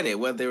takes to get it,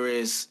 whether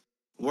it's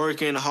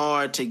working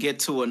hard to get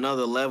to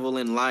another level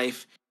in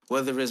life,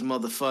 whether it's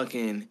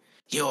motherfucking,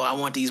 yo, I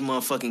want these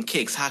motherfucking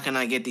kicks. How can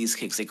I get these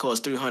kicks? They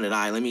cost $300. All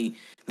right, let me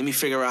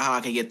figure out how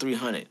I can get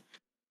 $300.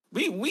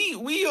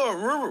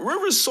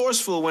 We're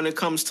resourceful when it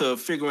comes to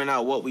figuring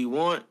out what we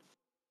want.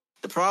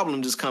 The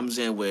problem just comes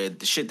in with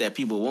the shit that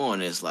people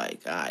want is like,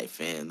 all right,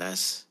 fam,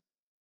 that's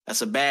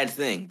a bad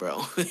thing,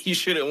 bro. You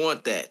shouldn't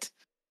want that.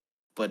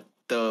 But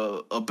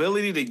the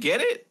ability to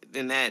get it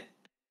and that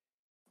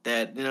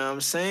you know what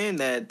I'm saying,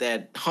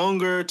 that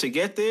hunger to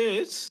get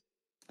there, I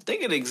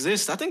think it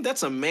exists. I think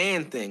that's a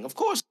man thing. Of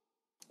course,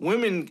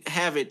 women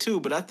have it too,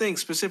 but I think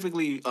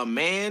specifically a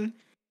man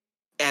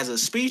as a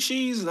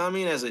species,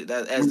 as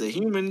the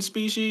human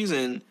species,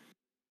 and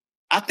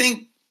I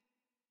think,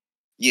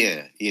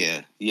 yeah,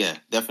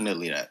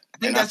 definitely that. I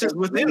think that's just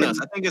within us.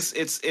 I think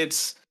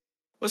it's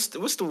what's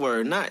the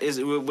word? Not is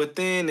it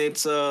within?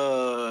 It's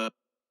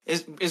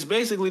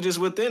basically just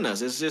within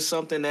us. It's just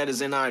something that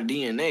is in our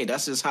DNA.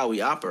 That's just how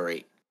we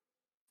operate.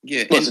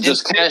 Yeah, was it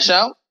just cash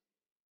out?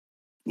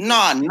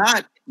 Nah,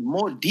 not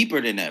more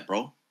deeper than that,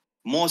 bro.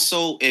 more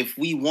so if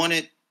we want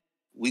it,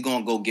 we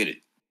gonna go get it.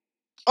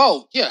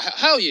 Oh yeah,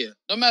 hell yeah,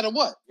 no matter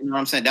what. You know what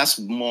I'm saying? That's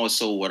more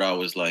so what I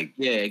was like.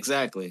 Yeah,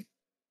 exactly.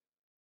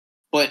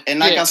 But and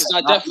like Yeah, I said,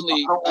 I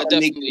definitely.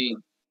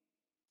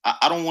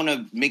 I don't want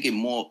to make it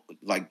more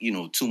like, you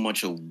know, too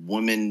much a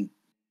woman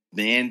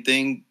man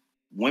thing.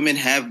 Women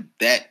have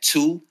that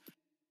too.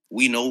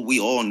 We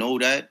all know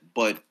that,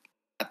 but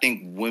I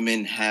think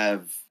women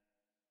have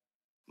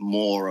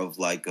more of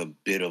like a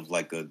bit of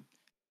like a.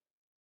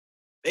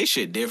 They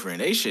shit different.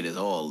 They shit is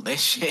all. They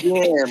shit.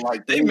 Yeah,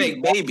 like they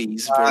make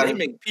babies, but they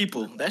make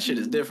people. That shit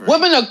is different.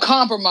 Women are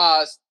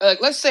compromised.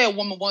 Like, let's say a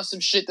woman wants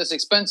some shit that's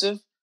expensive,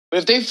 but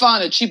if they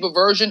find a cheaper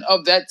version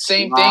of that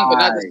same thing, but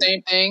not the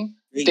same thing,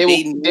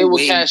 they will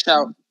cash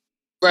out.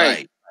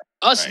 Right.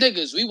 Us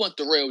niggas, we want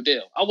the real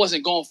deal. I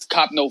wasn't going to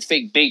cop no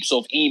fake Bapes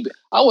off eBay.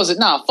 I wasn't.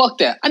 Nah, fuck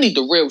that. I need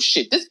the real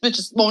shit. This bitch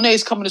is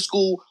Monet's coming to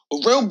school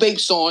with real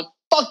Bapes on.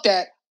 Fuck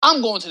that.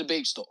 I'm going to the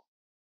Bape store.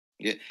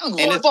 Yeah, I'm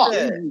going to fuck.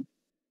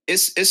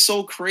 It's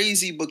so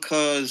crazy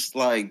because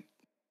like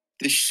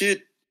the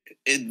shit,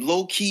 it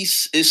low key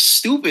is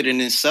stupid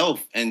in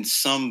itself. In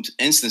some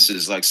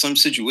instances, like some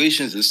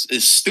situations,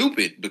 is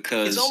stupid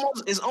because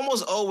it's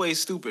almost always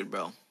stupid,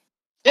 bro.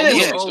 It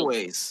is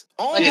always.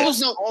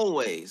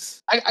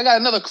 Always. I got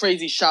another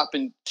crazy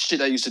shopping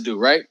shit I used to do,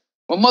 right?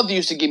 My mother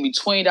used to give me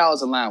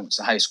 $20 allowance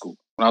in high school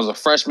when I was a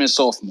freshman,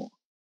 sophomore.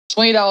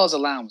 $20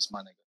 allowance,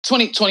 my nigga.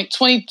 $20 to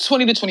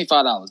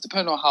 $25,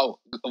 depending on how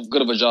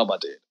good of a job I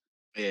did.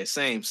 Yeah,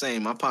 same.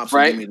 My pops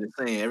would give me the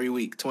same every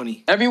week,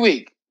 20. Every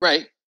week,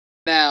 right?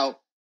 Now,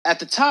 at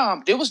the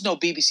time, there was no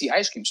BBC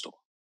ice cream store.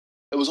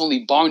 It was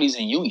only Barney's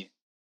and Union.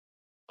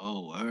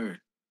 Oh, word.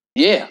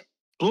 Yeah.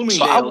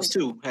 Bloomingdale's,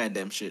 too, had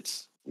them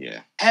shits.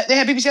 Yeah. They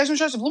had BBC ice cream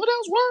shops in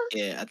Bloomingdale's? Word?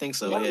 Yeah, I think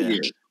so, yeah.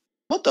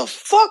 What the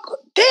fuck?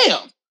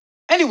 Damn.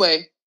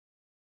 Anyway,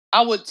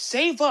 I would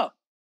save up.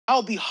 I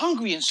would be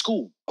hungry in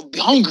school. I would be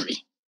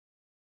hungry.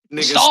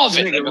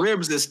 Starving. Nigga,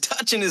 ribs is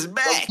touching his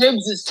back.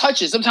 Ribs is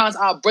touching. Sometimes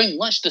I'll bring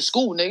lunch to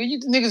school, nigga. You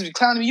niggas be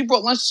clowning me. You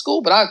brought lunch to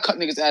school, but I cut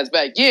niggas' ass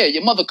back. Yeah,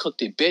 your mother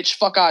cooked it, bitch.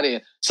 Fuck out of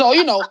here. So,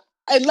 you know,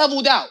 I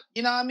leveled out.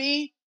 You know what I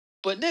mean?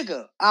 But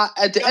nigga,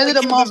 at the end of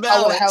the month,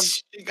 I would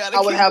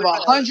have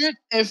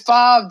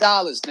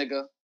 $105,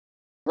 nigga.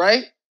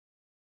 Right?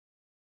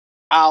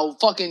 I'll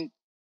fucking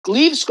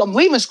leave school. I'm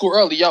leaving school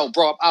early, yo,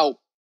 bro. I'm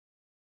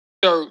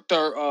out.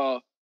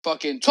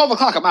 Fucking 12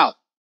 o'clock, I'm out.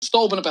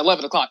 Store open up at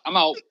 11 o'clock. I'm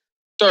out.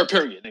 Third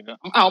period, nigga.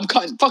 I'm out. I'm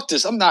cutting. Fuck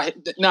this. I'm not.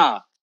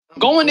 Nah. I'm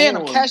going there and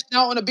I'm cashing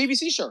out on a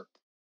BBC shirt.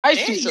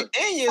 Ice cream shirt.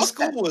 And your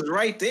school was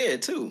right there,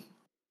 too.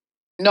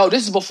 No,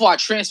 this is before I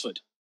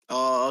transferred.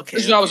 Oh, okay.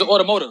 This is when I was in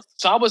automotive.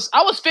 So I was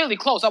fairly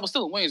close. I was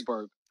still in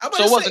Williamsburg.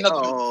 So it wasn't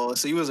nothing. Oh,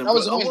 so you was in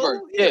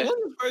Williamsburg. Yeah.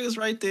 Williamsburg is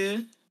right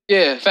there.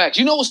 Yeah, in fact.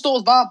 You know what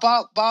stores Bob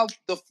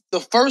the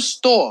first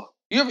store?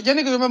 Your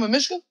niggas remember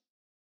Mishka?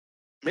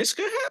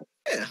 Mishka?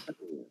 Yeah.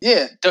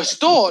 Yeah.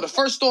 The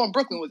first store in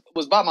Brooklyn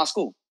was by my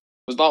school.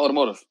 Was by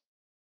automotive.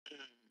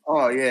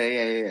 Oh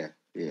yeah.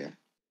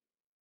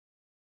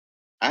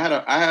 I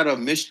had a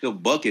Mishka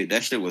bucket.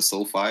 That shit was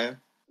so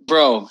fire.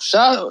 Bro,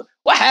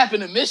 what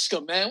happened to Mishka,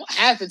 man? What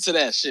happened to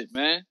that shit,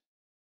 man?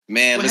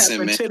 Man, what listen,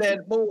 happened to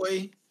that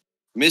boy?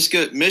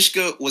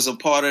 Mishka was a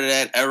part of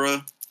that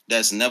era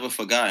that's never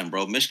forgotten,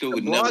 bro. Mishka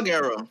would never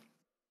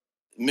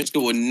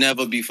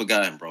be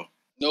forgotten, bro.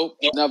 Nope,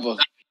 never.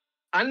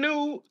 I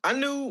knew.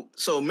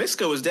 So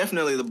Mishka was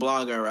definitely the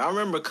blog era. I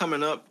remember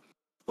coming up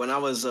when I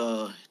was.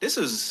 This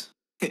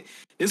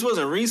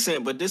wasn't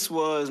recent, but this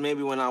was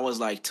maybe when I was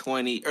like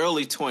 20,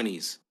 early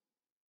 20s.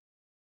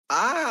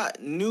 I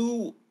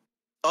knew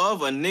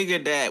of a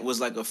nigga that was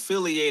like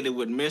affiliated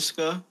with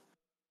Mishka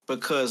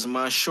because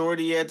my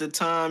shorty at the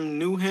time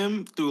knew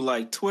him through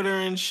like Twitter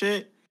and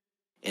shit.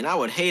 And I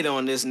would hate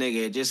on this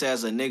nigga just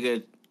as a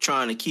nigga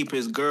trying to keep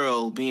his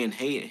girl being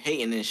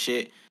hating and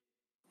shit.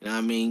 You know what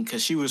I mean?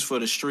 Because she was for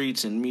the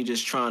streets and me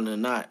just trying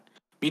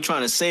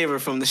to save her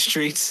from the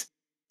streets.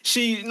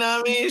 You know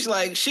what I mean? It's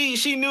like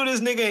she knew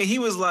this nigga and he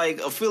was like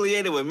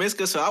affiliated with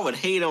Mishka, so I would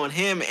hate on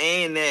him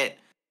and that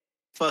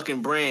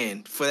fucking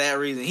brand for that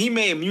reason. He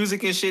made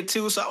music and shit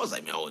too, so I was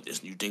like, man,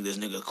 you think this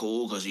nigga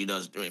cool because he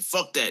does? I mean,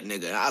 fuck that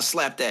nigga. I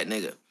slap that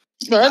nigga.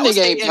 No, that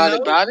nigga ain't proud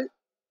about it.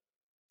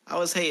 I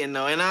was hating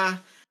though, and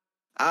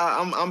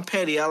I'm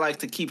petty. I like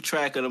to keep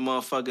track of the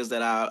motherfuckers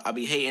that I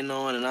be hating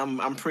on, and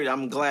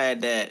I'm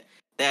glad that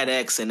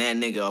ex and that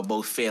nigga are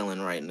both failing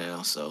right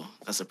now. So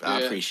I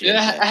appreciate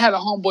that. I had a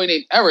homeboy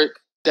named Eric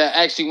that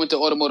actually went to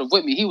automotive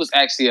with me. He was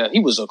actually he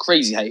was a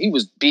crazy. He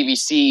was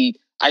BBC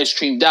ice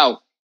creamed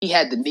out. He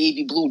had the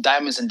navy blue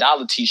diamonds and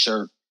dollar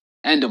T-shirt.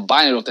 I ended up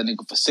buying it off that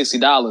nigga for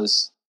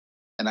 $60,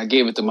 and I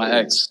gave it to my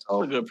ex.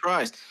 So. That's a good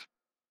price.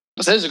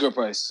 I said it's a good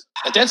price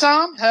at that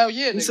time. Hell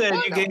yeah! You said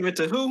you gave it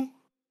to who?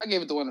 I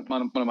gave it to one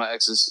of my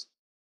exes.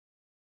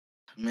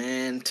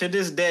 Man, to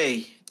this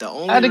day, the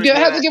only I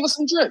had to give us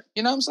some drip.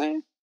 You know what I'm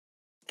saying?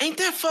 Ain't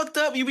that fucked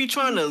up? You be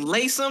trying to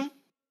lace them?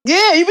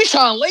 Yeah, you be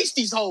trying to lace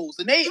these hoes,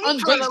 and they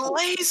ungrateful. Trying to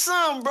lace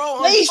them, bro.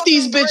 Lace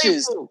these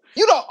bitches.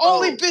 You the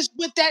only bitch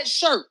with that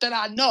shirt that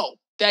I know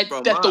that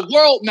the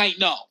world might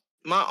know.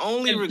 My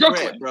only In regret,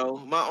 Brooklyn. bro.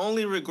 My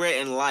only regret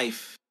in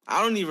life.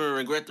 I don't even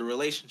regret the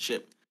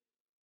relationship.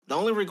 The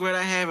only regret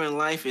I have in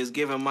life is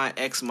giving my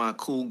ex my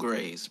cool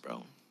grays,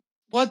 bro.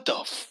 What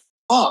the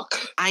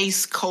fuck?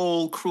 Ice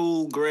cold,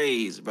 cool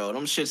grays, bro.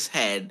 Them shits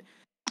had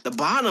the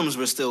bottoms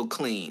were still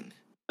clean.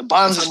 The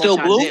bottoms are That's how still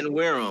much blue? I didn't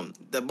wear them.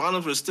 The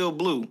bottoms were still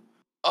blue.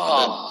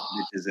 Oh,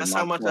 That's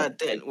how much I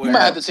didn't you wear.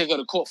 might have to take her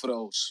to court for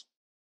those.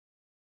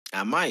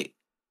 I might.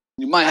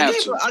 You might have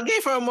to. I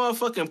gave her a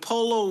motherfucking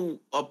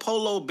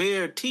polo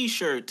bear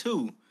t-shirt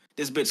too.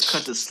 This bitch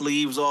cut the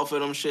sleeves off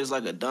of them shits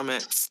like a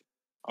dumbass.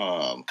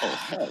 Hell.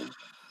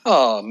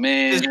 Oh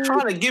man. It's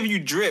trying to give you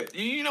drip.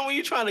 You know when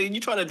you trying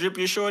to drip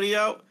your shorty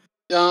out?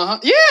 Uh-huh.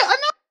 Yeah, I know.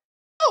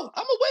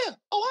 I'm aware.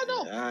 Oh, I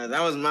know.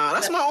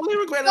 That's my only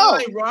regret in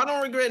life, bro. I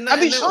don't regret nothing.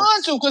 I be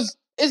trying to, because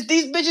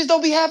these bitches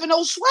don't be having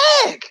no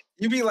swag.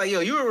 You be like,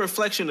 yo, you're a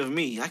reflection of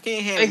me. I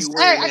can't have you Exactly.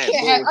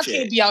 wearing that I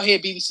can't be out here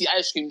BBC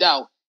ice creamed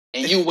out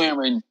and you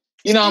wearing,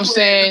 you know what I'm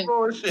saying?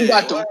 You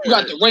got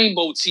the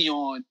rainbow tee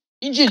on.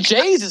 Your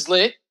J's is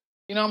lit.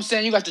 You know what I'm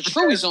saying? You got the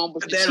Truies on,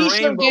 but the that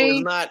t-shirt rainbow game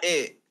is not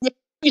it.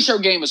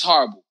 T-shirt game is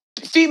horrible.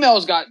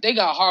 Females got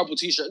horrible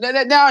t-shirts.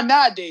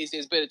 Nowadays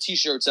there's better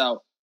t-shirts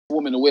out for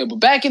women to wear,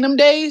 but back in them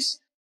days,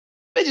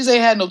 bitches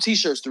ain't had no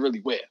t-shirts to really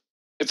wear.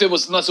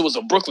 Unless it was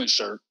a Brooklyn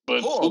shirt,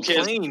 but who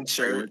cares? Plain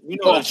shirt. You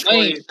know, a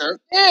plain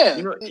shirt. Yeah.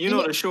 You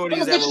know the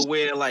shorties that will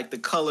wear like the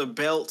color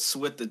belts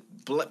with the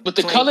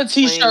color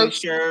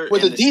t-shirt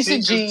with the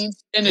decent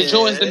jeans and the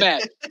Jordans to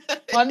match.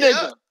 My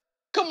nigga,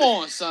 come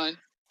on, son.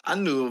 I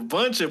knew a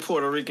bunch of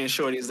Puerto Rican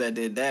shorties that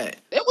did that.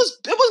 It was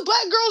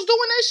black girls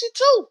doing that shit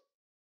too.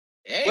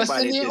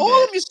 Everybody did all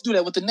that. of them used to do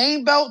that with the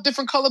name belt,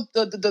 different color.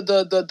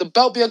 The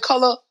belt be a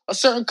color, a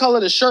certain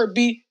color. The shirt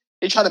be.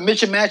 They try to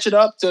mix and match it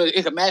up so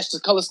it can match the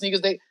color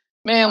sneakers. Listen.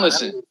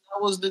 That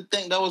was the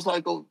thing. That was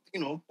like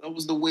that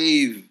was the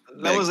wave.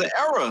 That was an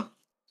era.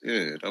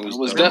 Yeah, that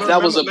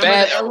was a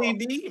bad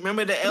LED.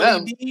 Remember the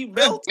LED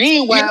belt?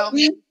 Meanwhile,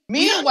 they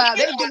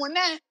doing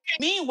that.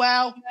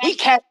 Meanwhile, we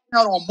cashing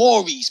out on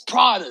Maury's,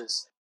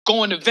 Pradas,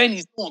 going to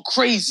Venny's, going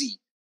crazy.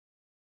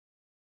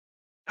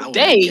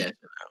 They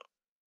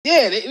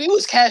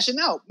was cashing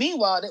out.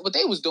 Meanwhile, what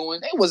they was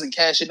doing, they wasn't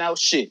cashing out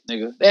shit,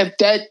 nigga.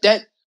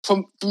 That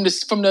from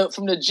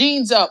the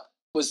jeans up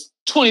was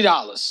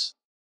 $20.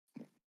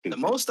 The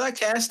most I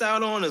cashed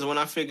out on is when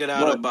I figured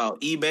out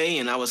about eBay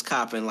and I was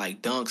copping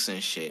like dunks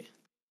and shit.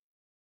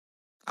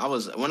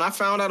 When I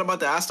found out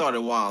about that, I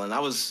started wilding. I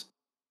was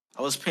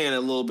paying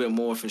a little bit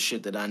more for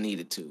shit that I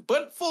needed to.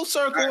 But full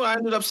circle, I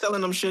ended up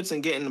selling them shits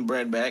and getting the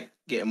bread back,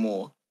 getting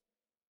more.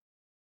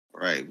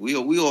 Right. We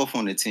off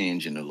on the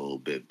tangent a little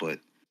bit, but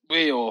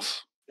way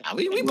off. Nah,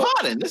 we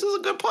podding. This is a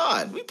good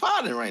pod. We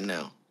podding right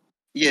now.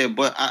 Yeah,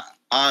 but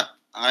I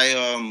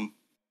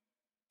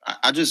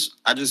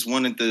just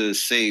wanted to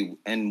say,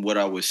 and what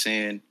I was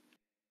saying,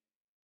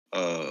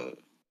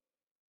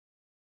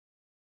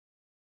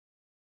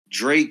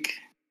 Drake,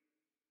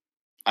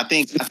 I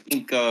think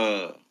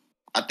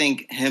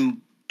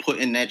him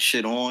putting that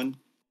shit on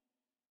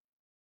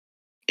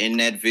in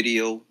that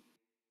video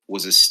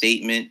was a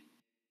statement.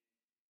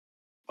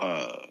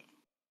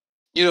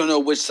 You don't know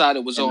which side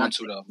it was on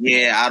to, though.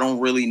 Yeah, I don't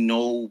really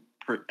know.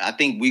 I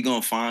think we're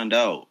gonna find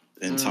out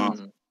in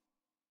time.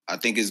 I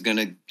think it's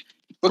gonna.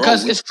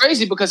 Because it's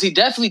crazy because he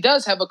definitely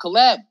does have a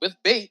collab with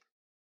Bape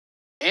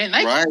and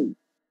Nike.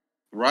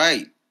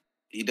 Right.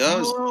 He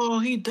does. Oh,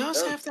 he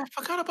does have that. I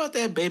forgot about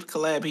that Bape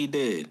collab he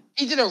did.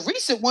 He did a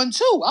recent one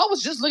too. I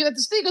was just looking at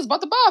the sneakers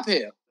about to buy a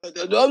pair.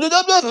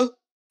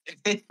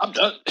 I'm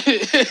done.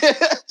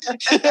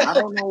 I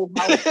don't know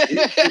how.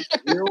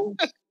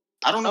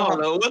 I don't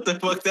know what the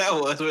fuck that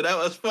was, but that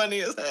was funny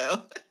as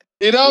hell.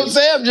 You know what I'm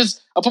saying?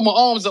 I put my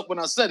arms up when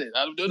I said it.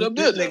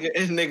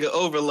 This nigga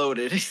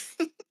overloaded.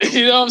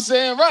 You know what I'm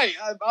saying? Right.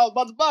 I was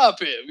about to buy a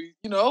pair.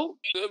 You know,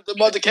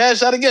 about to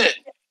cash out again.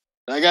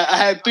 I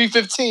had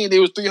 $315. It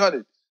was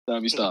 $300.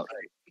 Time you stop.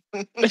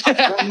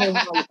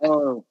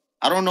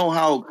 I don't know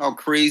how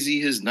crazy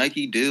his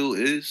Nike deal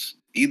is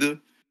either.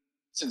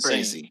 It's insane.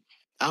 Crazy.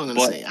 I'm gonna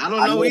say I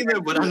don't know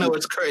either, but I know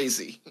it's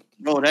crazy.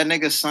 Bro, that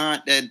nigga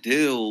signed that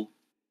deal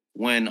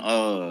when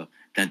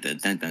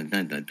Headlines?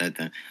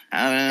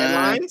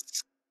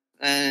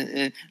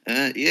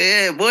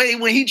 Yeah, boy,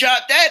 when he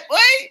dropped that, boy.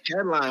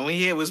 Headline when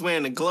he was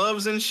wearing the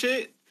gloves and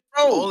shit.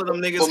 Bro, all of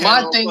them niggas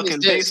had on fucking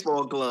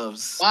baseball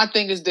gloves. My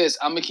thing is this.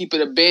 I'm gonna keep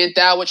it a band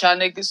thou with y'all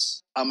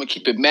niggas. I'm gonna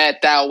keep it mad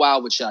thou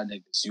wild with y'all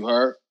niggas. You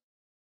heard?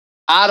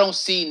 I don't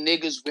see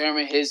niggas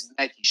wearing his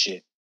Nike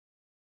shit.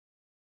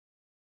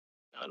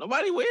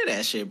 Nobody wear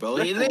that shit, bro.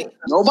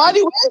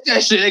 Nobody wears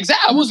that shit.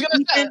 Exactly. I was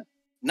gonna say.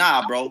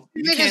 Nah, bro.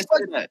 You can't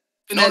say that.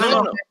 No.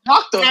 You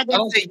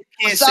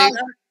can't say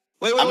that.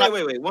 Wait. One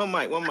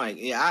mic.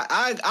 Yeah,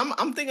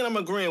 I'm thinking I'm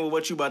agreeing with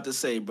what you about to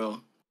say, bro.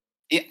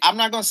 Yeah, I'm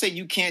not gonna say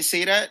you can't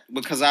say that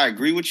because I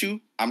agree with you.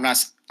 I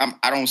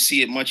don't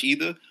see it much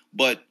either,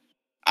 but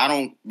I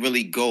don't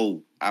really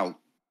go out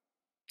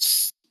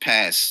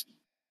past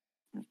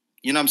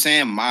you know what I'm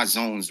saying, my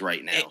zones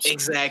right now. So,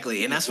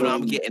 exactly, and that's what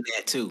I'm getting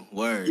at too.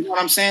 Word. You know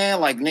what I'm saying?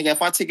 Like, nigga,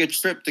 if I take a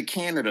trip to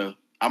Canada,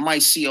 I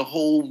might see a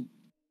whole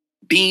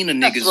bean of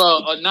niggas. That's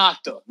a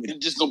Nocta.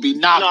 It's just gonna be Nocta.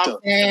 You know what I'm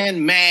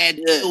saying? Mad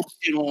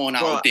shit on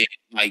out there.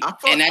 Like,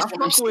 and that's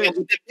what I'm saying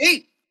with the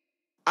date.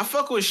 I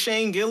fuck with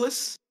Shane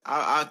Gillis.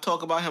 I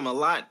talk about him a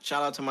lot.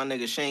 Shout out to my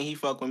nigga Shane. He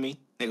fuck with me.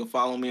 Nigga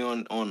follow me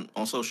on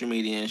social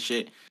media and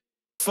shit.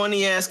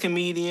 Funny ass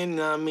comedian. You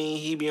know what I mean?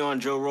 He be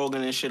on Joe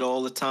Rogan and shit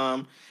all the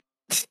time.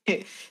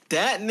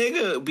 That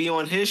nigga be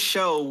on his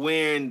show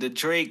wearing the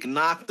Drake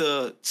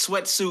Nocta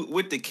sweatsuit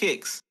with the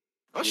kicks.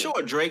 I'm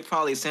sure Drake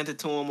probably sent it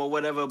to him or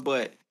whatever,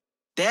 but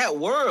that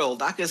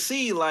world, I could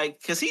see, like,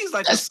 because he's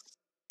like a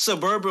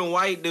suburban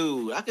white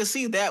dude. I could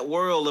see that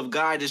world of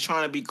guy just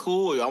trying to be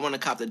cool. I want to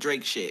cop the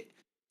Drake shit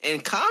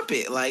and cop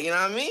it. Like, you know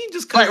what I mean?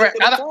 Just because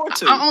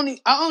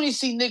I only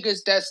see niggas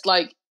that's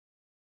like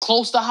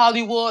close to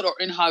Hollywood or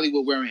in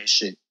Hollywood wearing his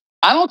shit.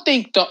 I don't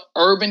think the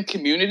urban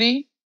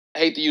community, I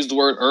hate to use the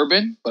word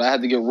urban, but I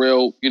had to get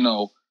real,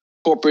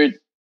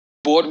 corporate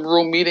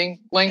boardroom meeting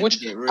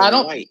language.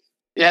 White.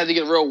 You had to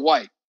get real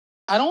white.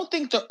 I don't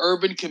think the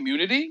urban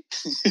community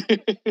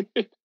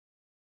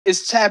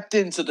is tapped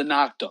into the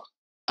Nocta.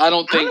 I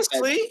don't think.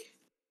 Honestly,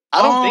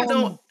 I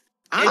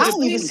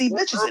don't even see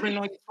what bitches urban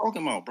are you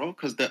talking about, bro?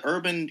 Because the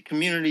urban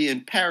community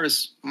in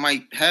Paris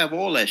might have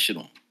all that shit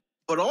on.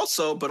 But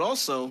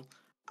also,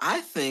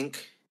 I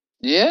think.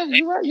 Yeah,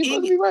 you're right. You're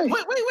going to be right.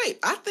 Wait.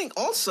 I think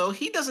also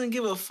he doesn't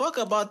give a fuck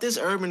about this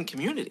urban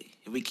community.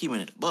 If we keep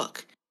it a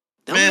buck.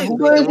 Man, the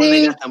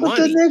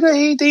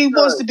nigga, he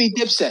wants to be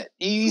Dipset.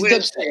 He's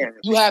Dipset.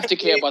 You have to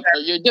care about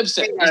that. You're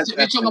Dipset.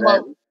 You're talking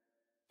about.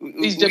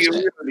 He's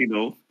Dipset.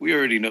 We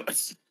already know.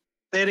 Say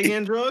it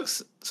again,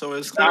 Drvgz. So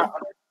it's clear.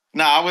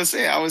 I was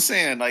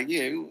saying, like,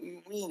 yeah,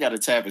 we ain't got to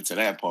tap into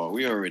that part.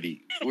 We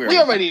already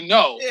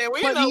know. Yeah,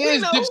 He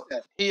is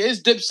Dipset. He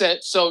is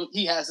Dipset, so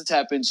he has to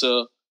tap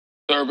into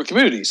the urban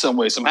community some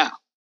way, somehow.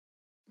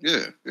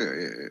 Yeah.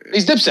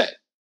 He's Dipset.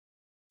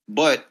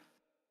 But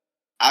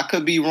I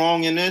could be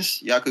wrong in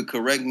this. Y'all could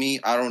correct me.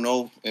 I don't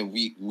know. And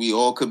we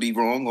all could be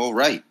wrong. All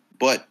right.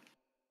 But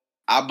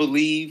I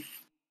believe,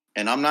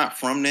 and I'm not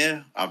from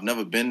there. I've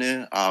never been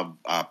there.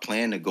 I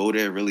plan to go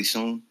there really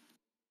soon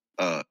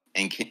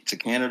to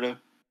Canada.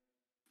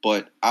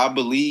 But I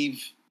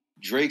believe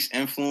Drake's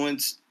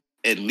influence,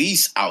 at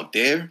least out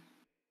there,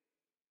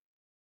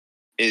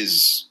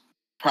 is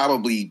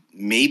probably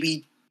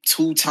maybe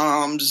 2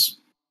 times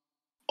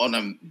on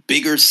a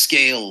bigger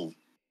scale.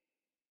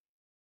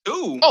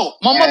 Ooh. Oh,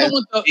 my mother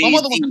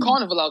went to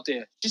Carnival out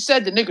there. She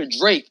said the nigga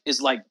Drake is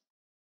like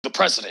the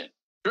president.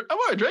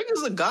 Drake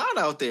is a god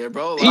out there,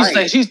 bro.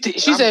 She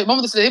said, my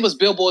mother said it was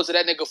billboards of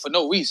that nigga for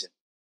no reason.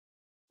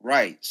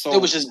 Right. So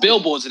it was just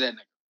billboards of that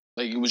nigga.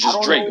 Like it was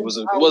just Drake. It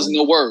wasn't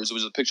no words. It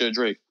was a picture of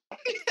Drake.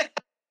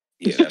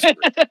 Yeah, that's great.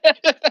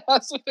 I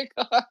swear to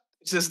God.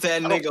 It's just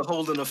that nigga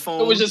holding a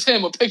phone. It was just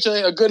him.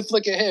 A good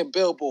flick of him.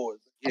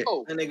 Billboards. Yeah.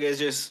 Oh. That nigga is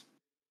just.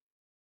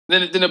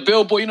 Then the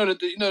billboard,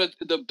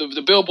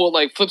 the billboard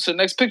like flips to the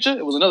next picture.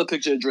 It was another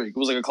picture of Drake. It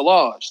was like a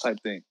collage type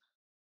thing.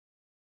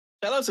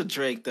 Shout out to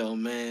Drake though,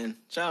 man.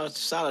 Shout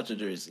out to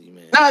Drizzy,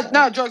 man.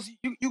 Nah, Drvgz.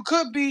 You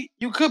could be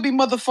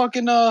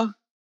motherfucking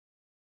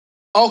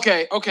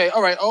Okay,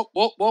 all right. Oh,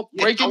 well,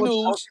 breaking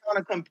news. I was kind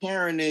of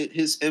comparing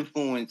his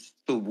influence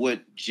to what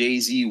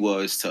Jay-Z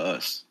was to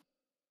us.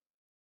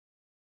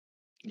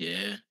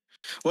 Yeah.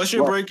 What's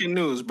your breaking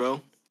news,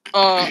 bro?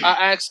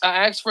 I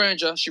asked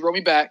Franja. She wrote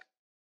me back.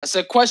 I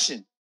said,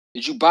 question,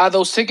 did you buy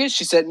those tickets?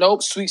 She said,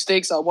 nope,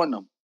 sweepstakes, I won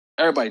them.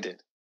 Everybody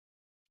did.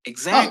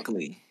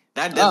 Exactly.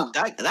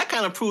 That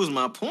kind of proves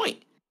my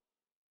point.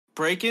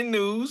 Breaking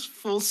news,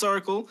 full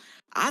circle.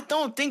 I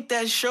don't think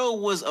that show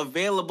was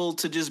available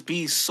to just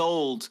be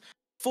sold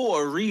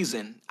for a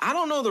reason. I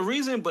don't know the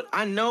reason, but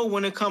I know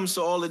when it comes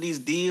to all of these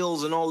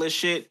deals and all this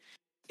shit,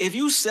 if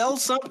you sell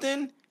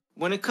something,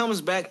 when it comes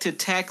back to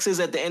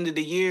taxes at the end of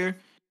the year,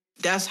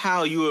 that's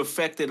how you're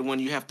affected when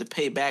you have to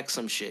pay back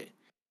some shit.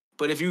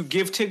 But if you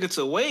give tickets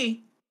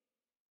away,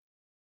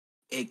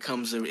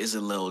 is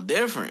a little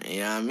different.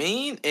 You know what I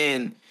mean?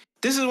 And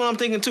this is what I'm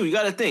thinking too. You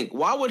got to think,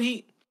 why would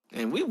he?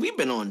 And we've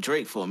been on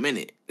Drake for a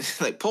minute,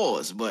 like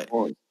pause. But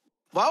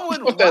why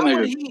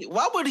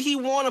would he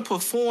want to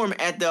perform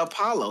at the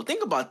Apollo?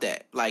 Think about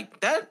that.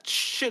 Like that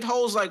shit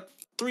holds like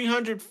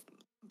 300,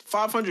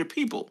 500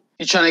 people.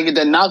 He's trying to get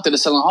that knocked to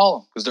sell in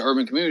Harlem because the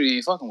urban community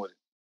ain't fucking with it.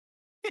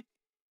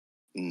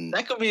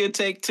 That could be a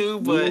take too,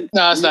 but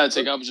no, it's not a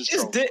take. I was just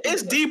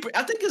it's deeper.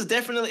 I think it's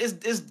definitely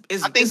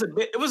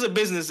it was a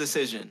business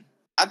decision.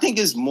 I think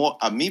it's more.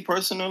 Me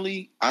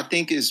personally, I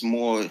think it's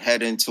more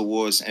heading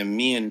towards. And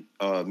me and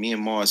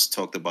Marz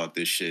talked about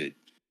this shit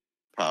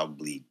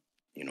probably,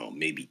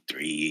 maybe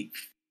three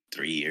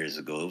years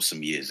ago,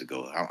 some years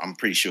ago. I'm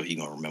pretty sure he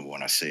gonna remember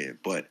when I said it.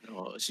 But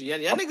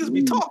y'all niggas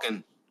be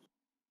talking.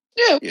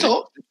 Yeah, we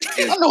talk.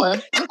 I know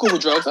him. I'm cool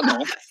with Drvgz. I know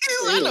him.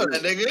 I know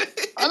that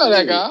nigga. I know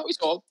that guy. We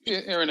talk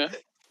here and there.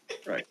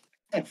 Right.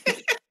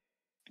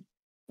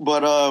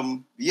 But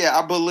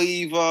I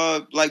believe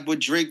like what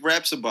Drake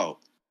raps about.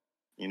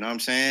 You know what I'm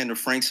saying? The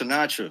Frank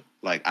Sinatra.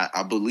 Like,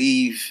 I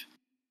believe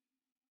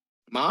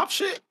Mob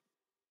shit.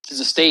 His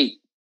estate.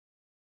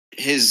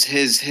 His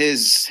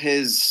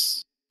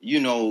you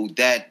know,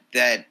 that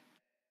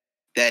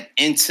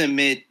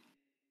intimate,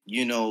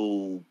 you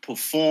know,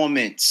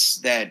 performance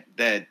that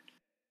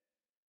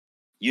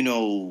you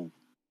know,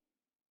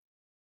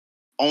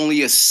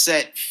 only a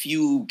set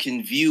few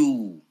can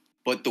view,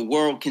 but the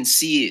world can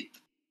see it.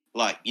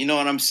 Like, you know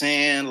what I'm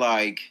saying?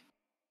 Like,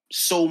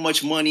 so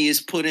much money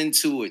is put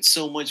into it.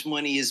 So much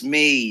money is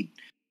made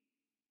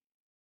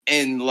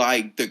in,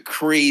 like, the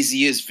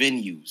craziest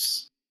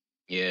venues.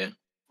 Yeah.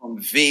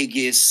 From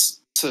Vegas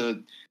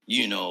to,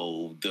 you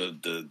know,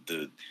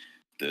 the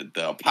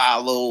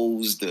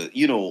Apollos,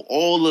 you know,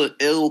 all the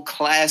ill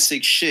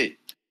classic shit.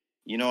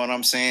 You know what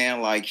I'm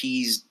saying? Like,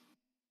 he's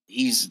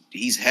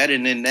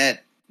heading in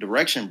that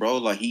direction, bro.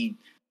 Like,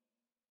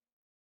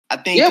 I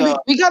think. Yeah,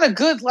 we got a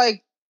good,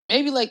 like,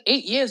 maybe like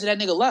 8 years of that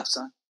nigga left,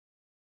 son.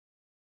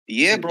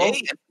 Yeah, bro. I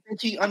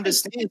think he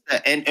understands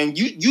that. And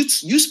you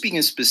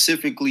speaking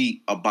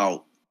specifically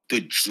about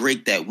the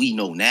Drake that we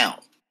know now.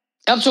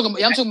 I'm talking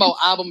about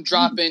album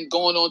dropping,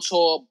 going on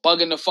tour,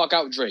 bugging the fuck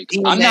out Drake.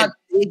 I'm not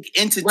big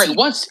entity. Right,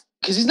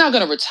 because he's not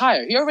gonna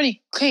retire. He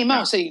already came out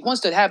and said he wants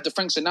to have the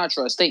Frank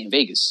Sinatra estate in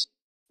Vegas.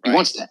 He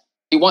wants that.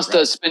 He wants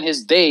to spend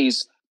his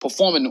days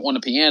performing on the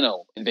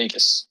piano in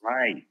Vegas.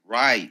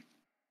 Right.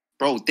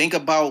 Bro, think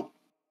about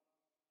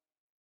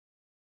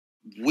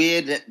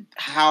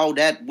how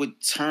that would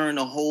turn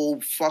a whole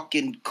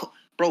fucking...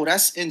 Bro,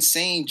 that's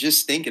insane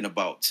just thinking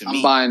about to me.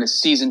 I'm buying the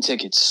season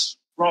tickets.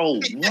 Bro,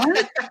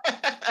 what?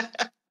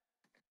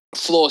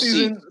 Floor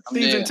seat.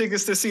 Season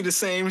tickets to see the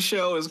same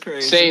show is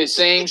crazy.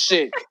 Same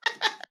shit.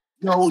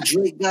 Yo,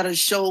 Drake got a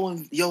show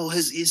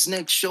his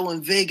next show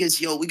in Vegas.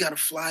 Yo, we gotta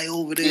fly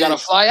over there. We gotta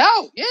fly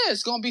out. Yeah,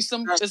 it's gonna be it's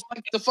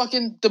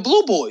like the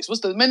Blue Boys.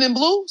 What's the Men in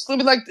Blue? It's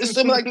gonna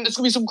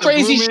be some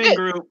crazy shit.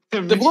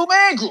 The Blue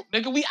Man Group,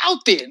 nigga. We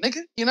out there, nigga.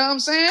 You know what I'm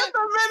saying? The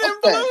Men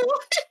in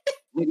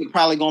Blue. Nigga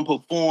probably gonna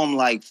perform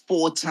like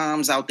 4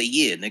 times out the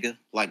year, nigga.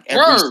 Like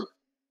every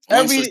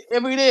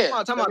day.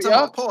 Time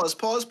out. Pause.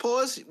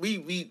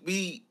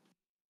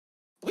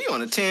 We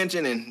on a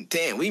tangent and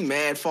damn, we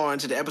mad far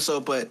into the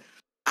episode, but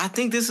I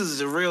think this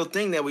is a real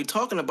thing that we're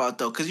talking about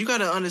though, because you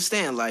gotta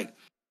understand, like,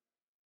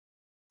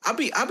 I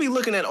be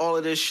looking at all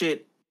of this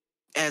shit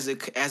as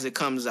it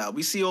comes out.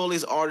 We see all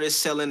these artists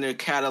selling their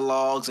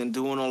catalogs and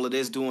doing all of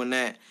this, doing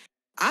that.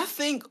 I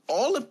think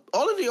all of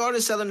the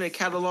artists selling their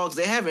catalogs,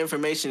 they have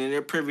information and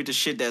they're privy to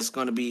shit that's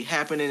gonna be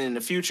happening in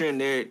the future,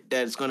 and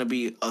that's gonna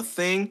be a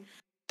thing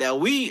that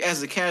we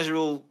as a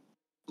casual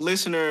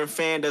listener and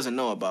fan doesn't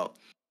know about.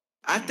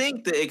 I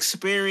think the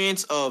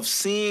experience of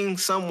seeing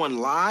someone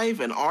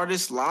live, an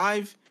artist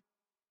live,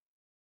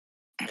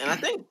 and I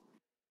think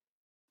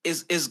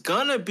is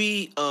gonna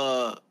be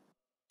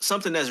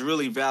something that's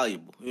really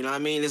valuable. You know what I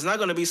mean? It's not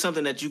gonna be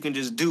something that you can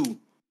just do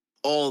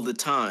all the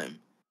time.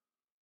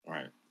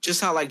 Right. Just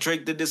how like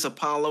Drake did this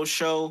Apollo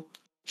show.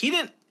 He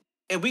didn't,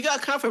 and we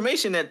got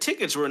confirmation that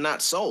tickets were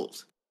not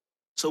sold.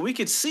 So we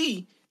could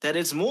see that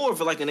it's more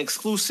of like an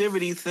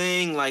exclusivity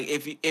thing. Like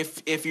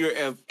if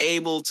you're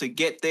able to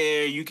get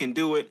there, you can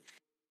do it.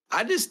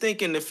 I just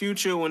think in the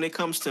future, when it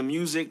comes to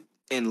music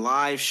and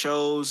live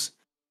shows,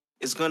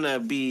 it's gonna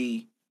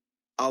be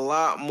a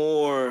lot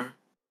more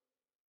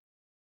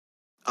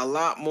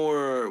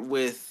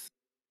with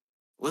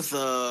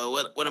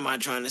what am I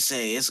trying to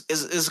say?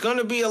 It's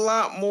gonna be a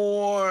lot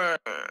more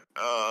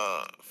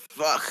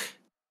fuck.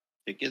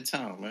 Take your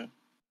time, man.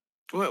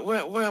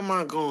 Where am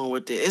I going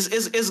with this?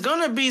 It's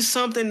gonna be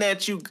something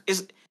that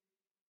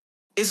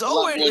it's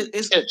already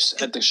dips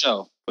at the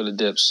show for the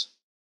dips.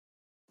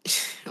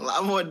 A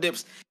lot more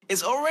dips.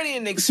 It's already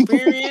an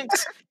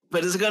experience,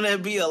 but it's gonna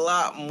be a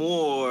lot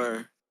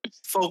more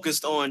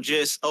focused on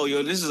just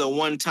this is a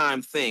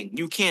one-time thing.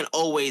 You can't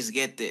always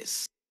get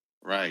this.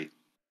 Right.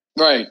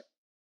 I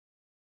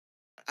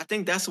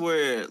think that's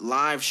where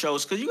live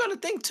shows, because you got to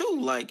think too,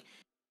 like,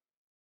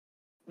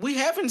 we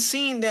haven't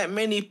seen that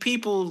many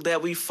people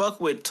that we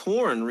fuck with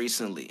touring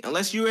recently.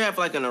 Unless you have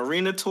like an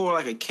arena tour,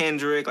 like a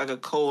Kendrick, like a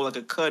Cole, like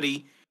a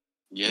Cudi.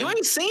 Yeah. You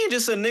ain't seeing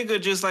just a nigga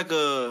just like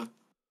a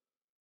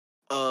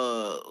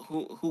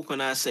who can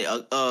I say?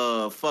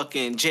 A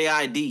fucking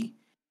JID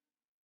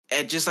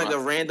at just like a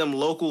random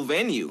local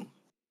venue.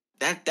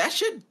 That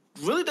shit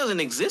really doesn't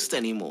exist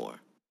anymore.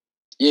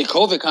 Yeah,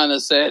 COVID kind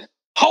of said,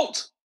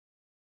 halt!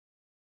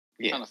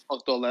 Yeah. Kind of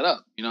fucked all that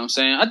up. You know what I'm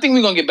saying? I think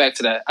we're gonna get back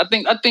to that. I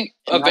think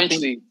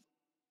eventually.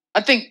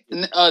 I think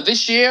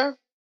this year,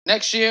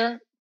 next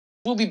year,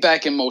 we'll be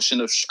back in motion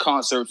of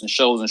concerts and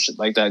shows and shit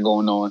like that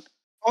going on.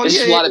 A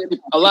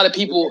lot of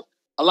people,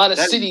 a lot of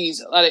cities,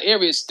 a lot of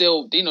areas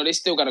still, they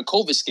still got a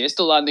COVID scare.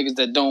 Still a lot of niggas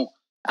that don't.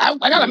 I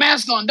got a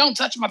mask on. Don't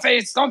touch my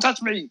face. Don't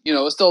touch me.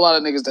 It's still a lot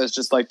of niggas that's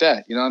just like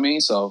that. You know what I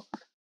mean? So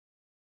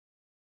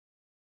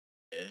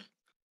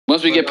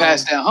once we get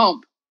past that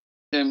hump,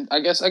 then I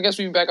guess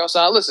we be back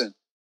outside. Listen,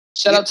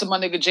 shout out to my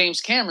nigga James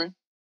Cameron.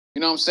 You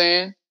know what I'm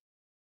saying?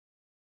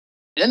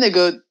 That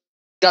nigga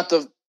got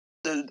the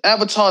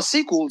Avatar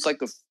sequel. It's like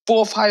the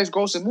fourth highest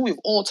grossing movie of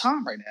all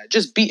time right now.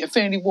 Just beat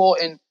Infinity War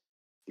and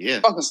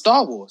fucking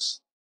Star Wars.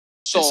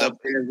 So it's up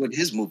there with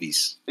his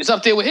movies. It's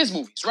up there with his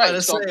movies,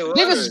 right? So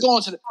niggas is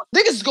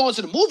going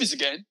to the movies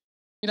again.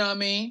 You know what I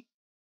mean?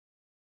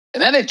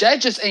 And that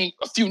just ain't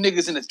a few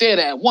niggas in the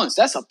theater at once.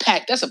 That's a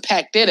pack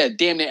theater at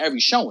damn near every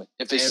showing.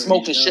 If it's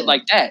smoking shit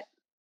like that.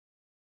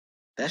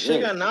 That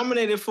shit got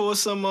nominated for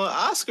some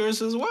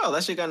Oscars as well.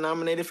 That shit got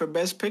nominated for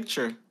Best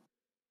Picture.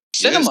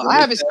 Cinema.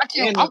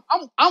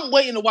 I'm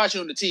waiting to watch it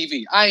on the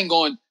TV. I ain't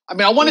going. I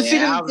mean, I want to see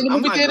it in the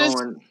movie theaters.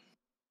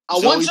 I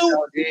want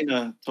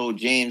to. Told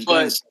James,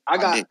 but I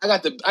got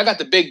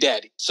the Big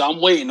Daddy, so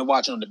I'm waiting to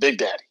watch it on the Big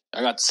Daddy.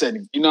 I got the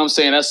 70. You know what I'm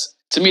saying?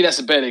 To me, that's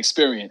a better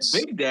experience.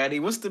 Big Daddy?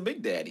 What's the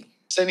Big Daddy?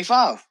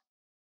 75.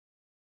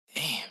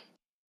 Damn.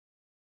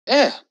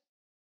 Yeah.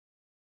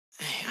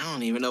 I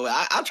don't even know.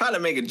 I tried to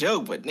make a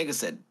joke, but nigga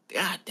said,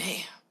 "God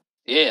damn."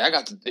 Yeah, I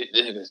got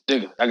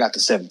the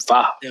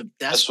 75. Yeah,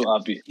 that's what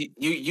I'll be.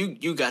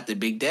 You got the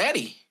Big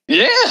Daddy.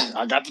 Yeah,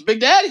 I got the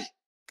Big Daddy.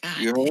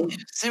 God damn,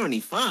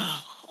 75.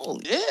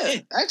 Holy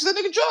shit. Actually,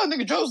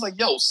 nigga Joe was like,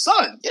 "Yo,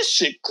 son, this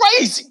shit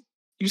crazy."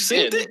 You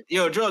synced it?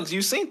 Yo, Drvgz, you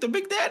synced the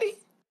Big Daddy?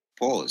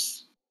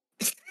 Pause.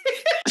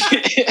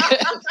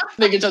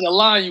 Nigga tried to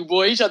line you,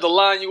 boy. He tried to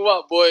line you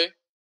up, boy.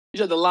 He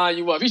tried to line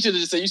you up. He should have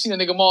just said, "You seen the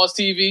nigga Marz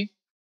TV?"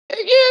 Hey,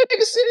 yeah,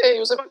 nigga said he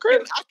was at my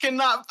crib. I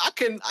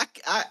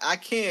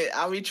can't.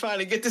 I be trying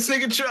to get this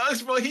nigga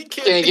Drvgz, bro. He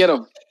can't get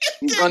him.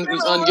 He's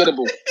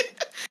ungettable.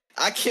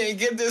 I can't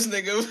get this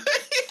nigga.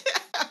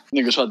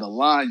 Nigga tried to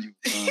line you.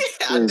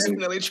 I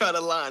definitely try to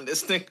line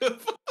this nigga.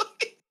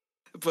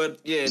 But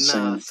yeah,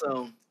 nah.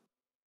 So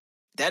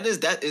that is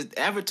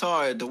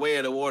Avatar: The Way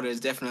of the Water is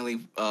definitely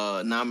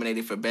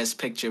nominated for Best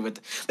Picture. With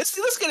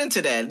let's get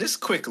into that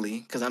just quickly,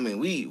 because I mean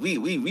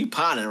we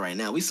potting right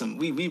now. We some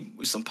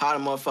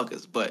potting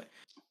motherfuckers. But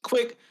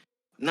quick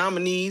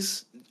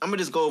nominees. I'm gonna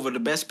just go over the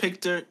Best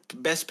Picture,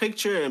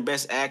 and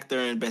Best Actor,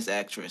 and Best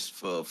Actress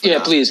for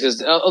please, because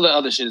the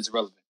other shit is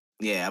irrelevant.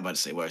 Yeah, I'm about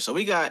to say word. So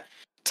we got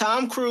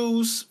Tom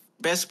Cruise,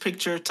 Best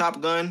Picture,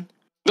 Top Gun.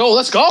 No,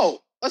 let's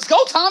go,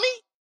 Tommy.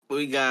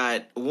 We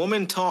got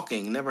Woman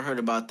Talking. Never heard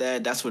about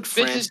that. That's what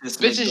Francis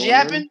bitches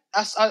yapping.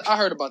 I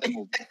heard about that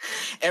movie.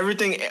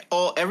 Everything,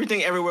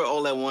 Everywhere,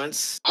 All at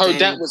Once. Heard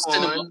that was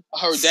cinema. I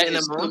heard that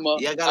is cinema.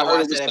 Yeah, I gotta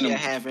watch that if you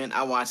haven't.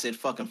 I watched it.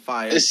 Fucking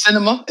fire. It's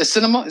cinema. Is it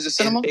cinema? It's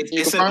cinema.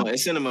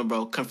 It's cinema,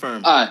 bro.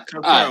 Confirmed. All right.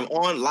 Confirmed.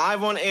 On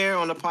live on air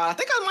on the pod. I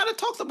think I might have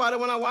talked about it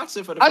when I watched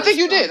it for the first time. I think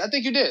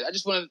you did. I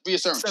just wanted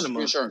reassurance.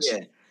 Cinema.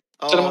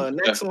 Yeah.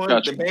 Next one,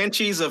 The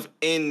Banshees of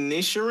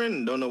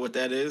Inisherin. Don't know what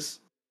that is.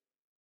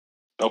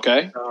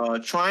 Okay.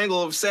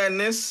 Triangle of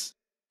Sadness.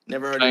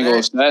 Never heard of that. Triangle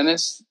of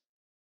Sadness.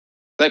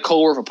 That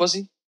code word for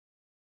pussy?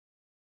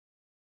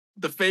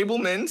 The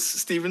Fablemans,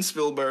 Steven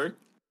Spielberg.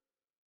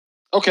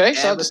 Okay,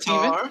 shout out to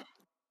Steven.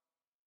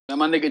 Now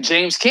my nigga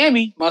James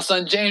Cammy, my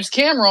son James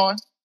Cameron.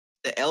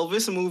 The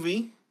Elvis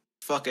movie.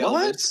 Fuck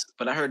Elvis.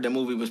 But I heard the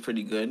movie was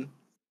pretty good.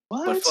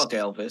 What? But fuck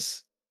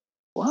Elvis.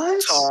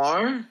 What?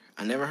 Tar.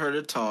 I never heard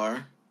of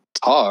Tar.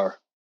 Tar.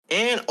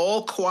 And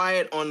All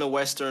Quiet on the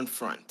Western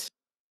Front.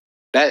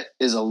 That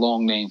is a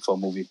long name for a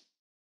movie.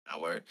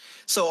 Word.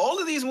 So all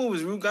of these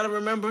movies, we've got to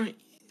remember,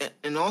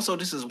 and also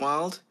this is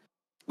wild,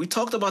 we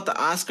talked about the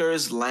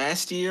Oscars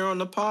last year on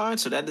the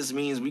pod, so that just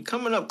means we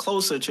coming up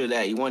closer to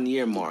that 1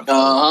 year mark.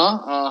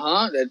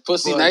 That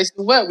pussy nice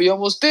and wet. We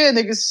almost there,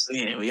 niggas.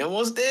 Yeah, we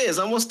almost there. It's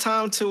almost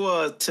time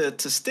to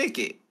stick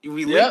it.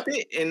 We licked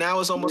it, and now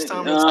it's almost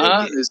time to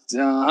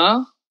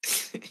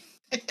stick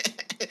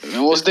it.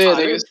 Almost there,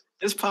 niggas.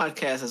 This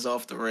podcast is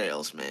off the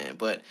rails, man.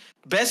 But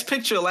Best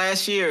Picture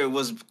last year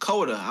was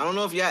Coda. I don't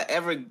know if y'all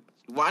ever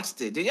watched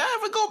it. Did y'all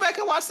ever go back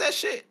and watch that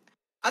shit?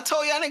 I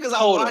told y'all niggas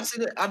I watched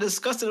it. I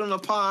discussed it on the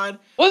pod.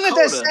 Wasn't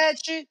that sad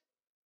shit?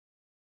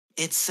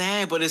 It's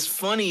sad, but it's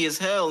funny as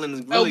hell and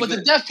it's really but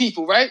the deaf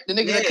people, right? The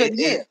niggas that couldn't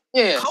hear.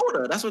 Yeah.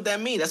 Coda. That's what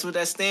that means. That's what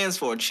that stands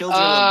for. Children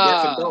of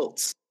deaf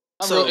adults.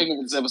 I'm real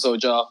ignorant this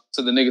episode, y'all.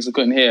 To the niggas who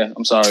couldn't hear,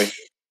 I'm sorry.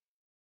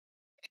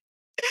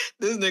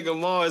 This nigga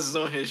Marz is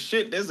on his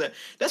shit.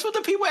 That's what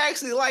the people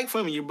actually like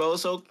from you, bro.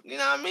 So, you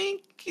know what I mean?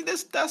 Keep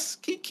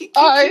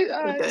all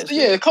right. So,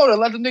 yeah, Coda,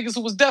 let the niggas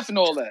who was deaf and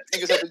all that.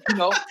 Niggas had to,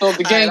 throw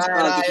the game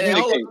to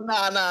communicate.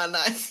 Nah.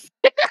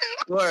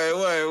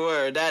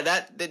 Word.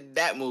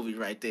 That movie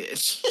right there.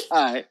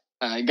 All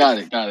right. Got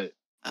it.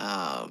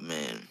 Oh,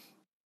 man.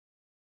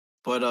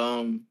 But,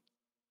 and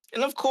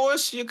of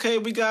course, okay,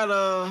 we got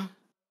a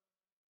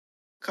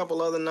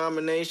couple other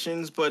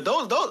nominations, but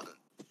those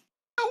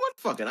what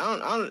fucking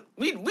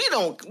we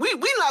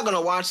not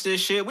gonna watch this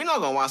shit. We're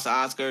not gonna watch the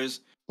Oscars.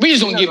 We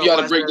just gonna give y'all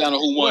the breakdown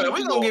of who won.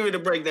 We're gonna give you the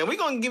breakdown. We're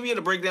gonna give you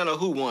the breakdown of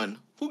who won.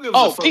 Who gives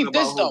a fuck about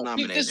who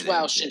nominated? Peep this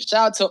wild shit.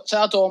 Shout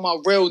out to all my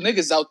real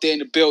niggas out there in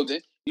the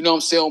building. You know what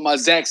I'm saying? All my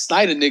Zack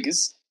Snyder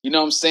niggas. You know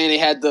what I'm saying? They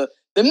had them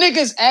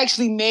niggas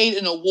actually made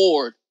an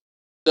award.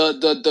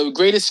 The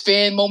greatest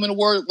fan moment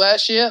award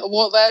last year.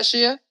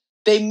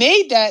 They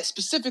made that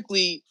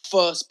specifically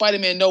for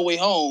Spider-Man No Way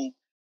Home.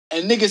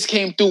 And niggas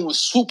came through and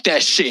swooped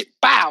that shit.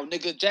 Bow,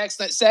 nigga.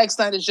 Zack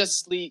Snyder's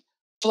Justice League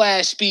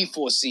Flash Speed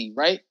Force scene,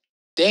 right?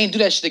 They ain't do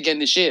that shit again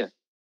this year.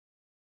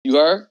 You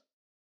heard?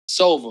 It's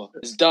over.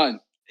 It's done.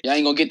 Y'all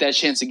ain't gonna get that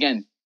chance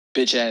again,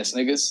 bitch ass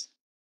niggas.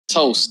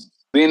 Toast.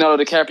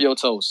 Leonardo DiCaprio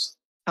toast.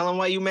 Tell him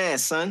why you mad,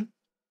 son.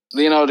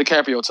 Leonardo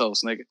DiCaprio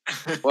toast, nigga.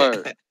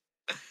 Word.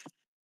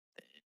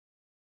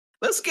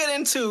 Let's get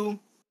into.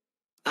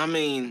 I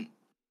mean,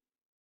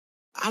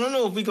 I don't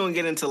know if we're gonna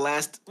get into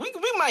Last. We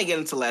might get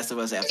into Last of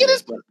Us after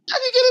this, but I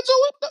can get into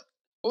it.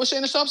 What was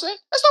Shane Sharp saying?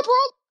 That's no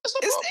problem. That's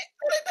no problem.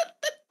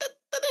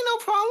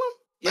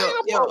 That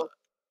ain't no problem.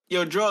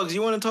 Yo, Drvgz,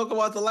 you want to talk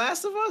about The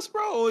Last of Us,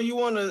 bro, or you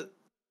want to?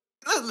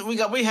 We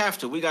got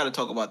to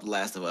talk about The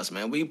Last of Us,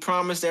 man. We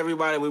promised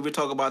everybody we would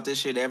talk about this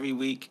shit every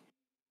week.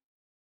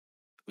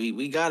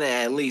 We got it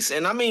at least.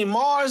 And I mean,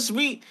 Marz,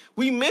 we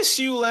missed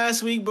you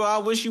last week, bro. I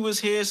wish you was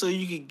here so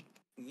you could,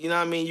 you know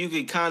what I mean, you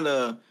could kind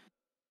of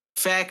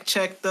fact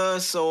check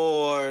us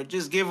or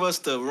just give us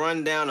the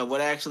rundown of what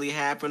actually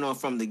happened or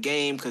from the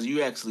game because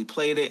you actually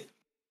played it.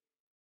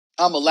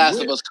 I'm a Last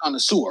of Us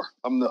connoisseur.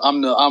 When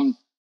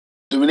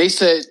they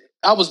said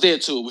I was there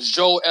too, it was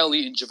Joel,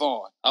 Ellie, and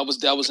Javon. I was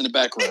in the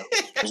background.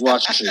 I was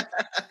watching shit.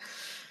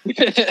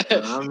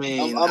 I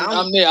mean,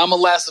 I'm there. I'm a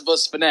Last of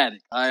Us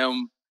fanatic.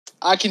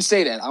 I can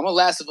say that. I'm a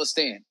Last of Us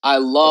stan. I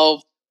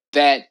love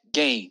that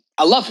game.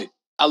 I love it.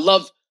 I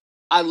love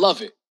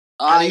it.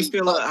 How do you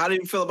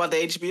feel about the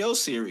HBO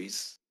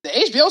series? The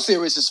HBO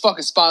series is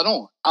fucking spot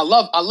on. I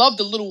love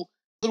the little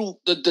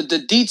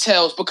the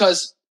details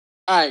because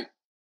all right,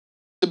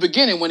 the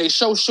beginning when they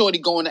show Shorty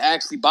going to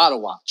actually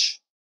bottle watch.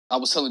 I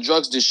was telling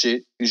Drvgz this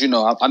shit because you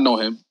know I know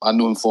him. I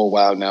knew him for a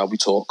while now. We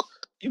talk.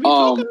 You be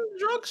talking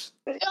to Drvgz?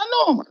 Yeah,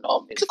 I know him.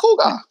 He's a cool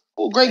guy.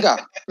 Cool, great guy.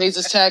 Pays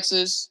his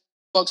taxes,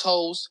 fucks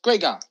hoes.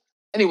 Great guy.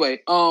 Anyway,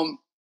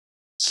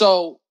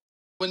 so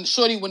when his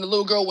daughter went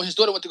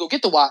to go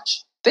get the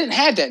watch, they didn't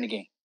have that in the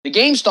game. The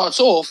game starts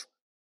off,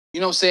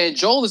 you know what I'm saying?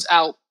 Joel is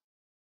out.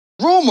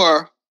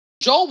 Rumor,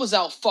 Joel was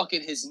out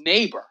fucking his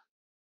neighbor.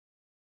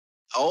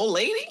 Old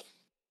lady?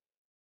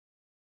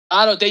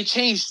 They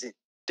changed it.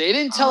 They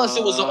didn't tell us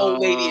it was an old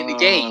lady in the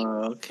game.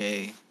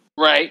 Okay.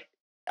 Right?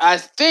 I'm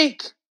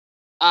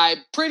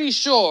pretty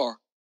sure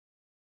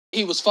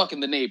he was fucking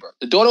the neighbor.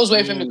 The daughter was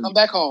waiting for him to come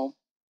back home.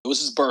 It was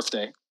his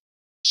birthday.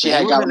 She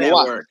had got him a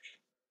watch.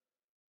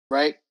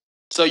 Right?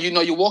 So, you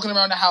know, you're walking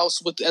around the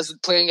house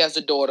playing as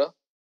the daughter.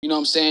 You know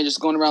what I'm saying?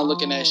 Just going around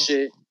looking at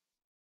shit.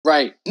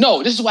 Right.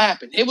 No, this is what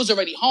happened. It was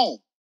already home.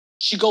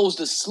 She goes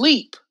to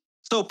sleep.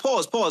 So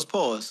pause.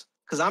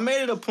 Because I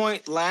made it a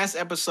point last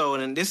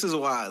episode, and this is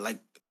why, like,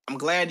 I'm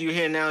glad you're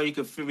here now. We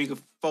could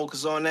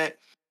focus on that.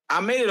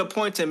 I made it a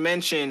point to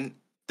mention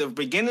the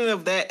beginning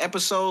of that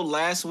episode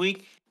last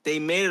week. They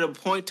made it a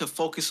point to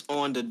focus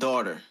on the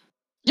daughter.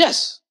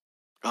 Yes.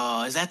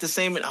 Oh, is that the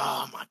same?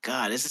 Oh my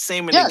God, it's the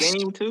same in the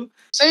game too.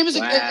 Same as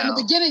in the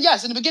beginning.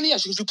 Yes, in the beginning,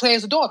 yes, because you play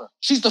as the daughter.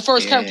 She's the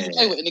first character you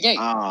play with in the game.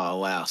 Oh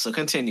wow! So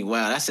continue.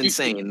 Wow, that's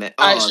insane.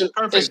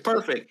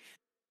 Perfect.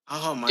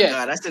 Oh my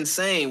God, that's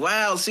insane.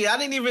 Wow. See, I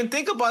didn't even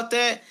think about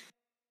that.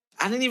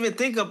 I didn't even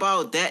think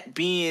about that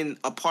being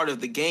a part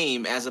of the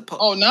game as a.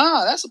 Oh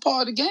nah, that's a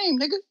part of the game,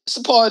 nigga. It's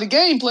a part of the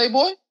game,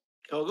 Playboy.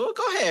 Oh,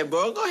 go ahead,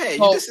 bro. Go ahead.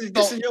 This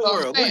is your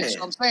world. Go ahead.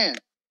 I'm saying.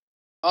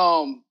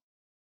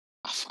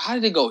 How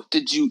did it go?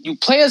 Did you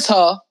play as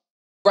her?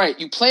 Right,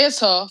 you play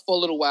as her for a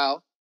little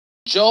while.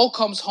 Joel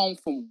comes home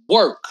from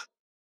work.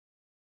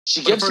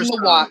 She gives him the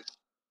watch.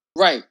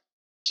 Right.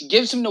 She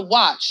gives him the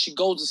watch. She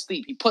goes to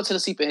sleep. He puts her to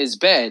sleep in his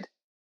bed.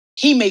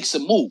 He makes a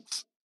move.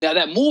 Now,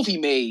 that move he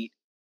made,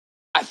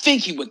 I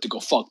think he went to go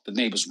fuck the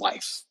neighbor's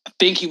wife. I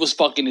think he was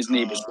fucking his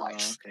neighbor's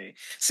wife. Okay.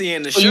 See,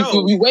 in the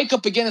show... You wake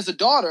up again as a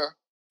daughter,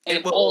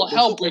 and all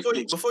hell breaks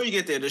loose. Before you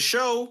get there, the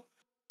show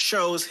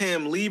shows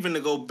him leaving to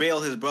go bail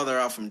his brother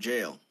out from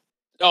jail.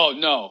 Oh,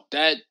 no.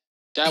 He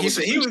was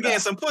getting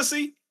some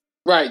pussy?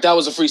 Right, that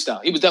was a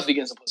freestyle. He was definitely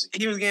getting some pussy.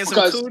 He was getting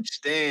some cooch?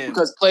 Damn.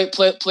 Because play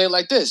it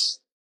like this.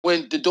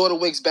 When the daughter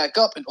wakes back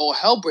up and all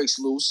hell breaks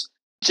loose,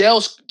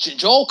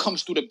 Joel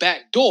comes through the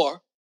back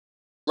door,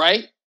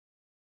 right?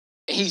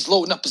 And he's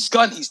loading up his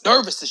gun. He's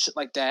nervous and shit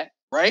like that,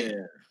 right?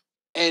 Yeah.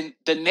 And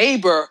the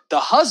neighbor, the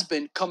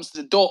husband, comes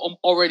to the door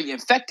already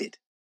infected,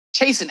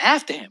 chasing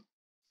after him.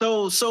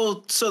 So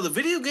the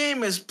video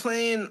game is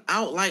playing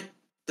out like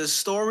the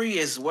story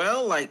as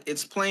well? Like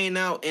it's playing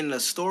out in the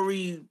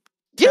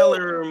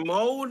storyteller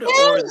mode?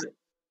 Yeah. Or is it...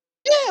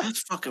 Yeah.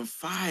 That's fucking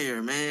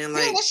fire, man.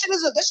 Like that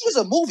shit is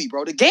a movie,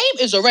 bro. The game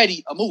is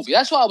already a movie.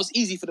 That's why it was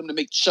easy for them to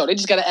make the show. They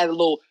just got to add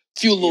a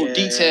few little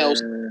details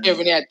here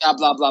and there,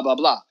 blah, blah, blah,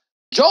 blah.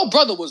 Joe's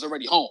brother was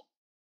already home.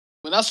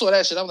 When I saw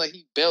that shit, I'm like,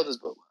 he bailed his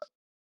brother.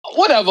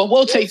 Whatever,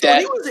 we'll take that.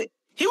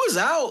 He was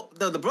out.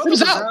 The brother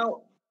was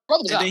out.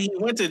 And then he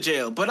went to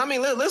jail. But I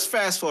mean, let's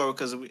fast forward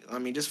because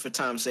just for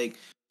time's sake.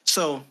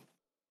 So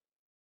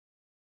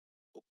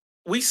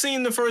we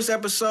seen the first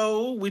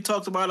episode. We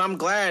talked about it. I'm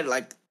glad,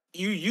 like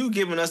you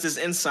giving us this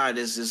insight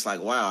is just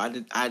like, wow.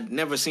 I'd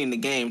never seen the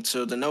game,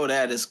 so to know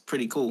that is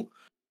pretty cool.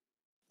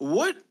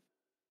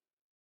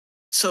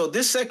 So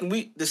the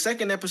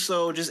second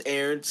episode just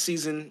aired.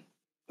 Season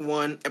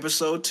 1,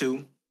 episode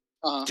 2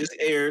 just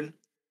aired.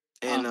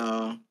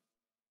 And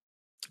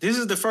this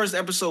is the first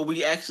episode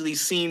we actually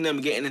seen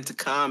them getting into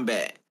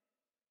combat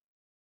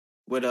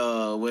with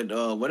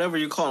whatever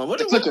you call them.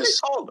 What are they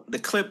called? The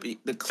clickers.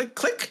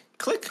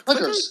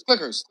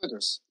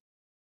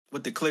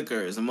 With the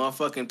clickers, the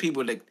motherfucking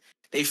people that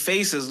they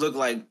faces look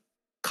like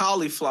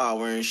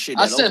cauliflower and shit.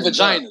 I said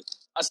vaginas.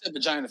 I said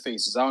vagina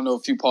faces. I don't know, a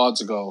few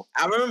pods ago.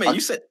 I remember you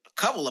said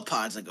a couple of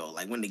pods ago,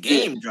 like when the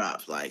game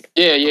drops, like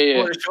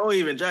before the show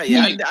even dropped.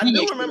 Yeah, I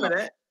do remember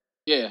that.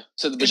 Yeah,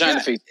 so the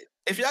vagina face.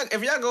 If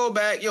y'all go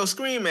back,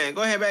 Screen Man,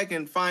 go ahead back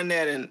and find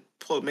that and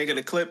make it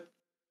a clip.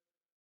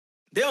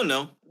 They'll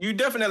know. You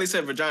definitely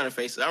said vagina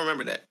faces. I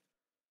remember that.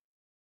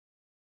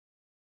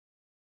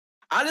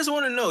 I just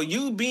want to know,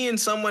 you being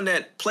someone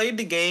that played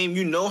the game,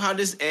 you know how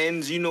this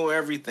ends, you know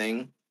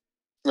everything.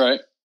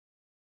 Right.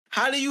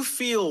 How do you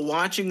feel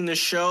watching the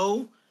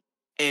show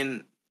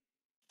and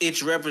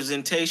its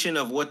representation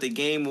of what the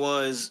game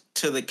was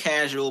to the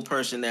casual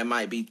person that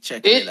might be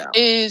checking it out?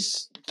 It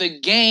is the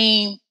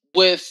game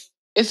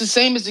it's the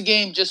same as the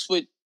game, just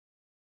with,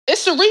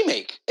 it's the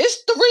remake.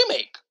 It's the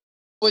remake,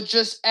 but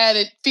just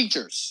added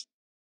features.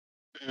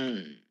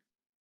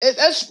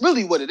 That's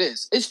really what it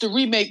is. It's the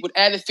remake with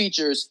added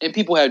features, and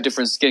people have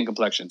different skin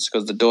complexions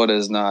because the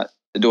daughter's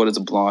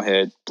a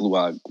blonde-haired,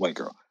 blue-eyed white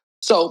girl.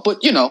 So,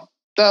 but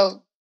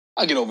I'll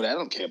get over that. I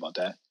don't care about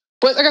that.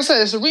 But like I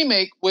said, it's a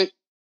remake with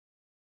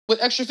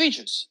extra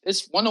features.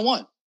 It's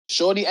 1-to-1.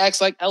 Shorty acts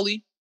like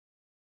Ellie.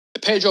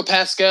 Pedro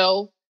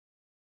Pascal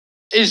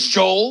is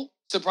Joel.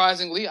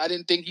 Surprisingly, I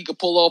didn't think he could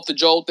pull off the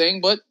Joel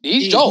thing, but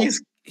he's Joel.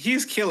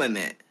 He's killing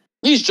that.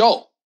 He's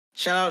Joel.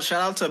 Shout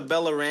out to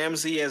Bella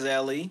Ramsey as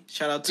Ellie.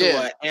 Shout out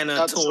to Anna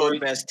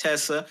Torv as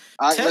Tessa.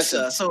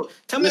 So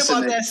tell me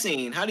about that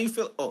scene. How do you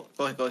feel? Oh,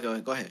 go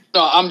ahead.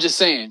 No, I'm just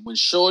saying, when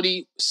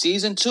Shorty,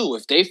 season 2,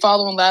 if they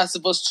following Last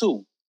of Us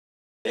 2,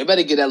 they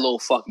better get that little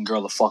fucking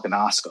girl a fucking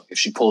Oscar if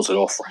she pulls it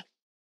off right.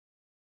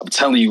 I'm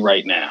telling you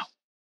right now.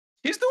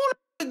 She's doing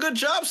a good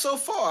job so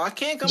far. I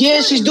can't complain.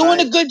 Yeah, she's doing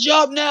a good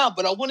job now,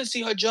 but I want to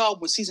see her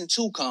job when season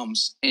 2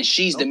 comes and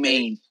she's the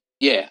main.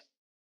 Yeah.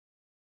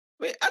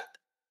 Wait,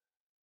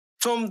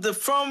 From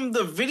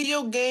the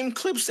video game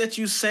clips that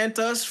you sent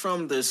us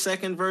from the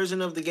second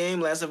version of the game,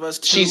 Last of Us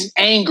 2. She's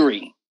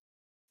angry.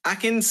 I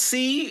can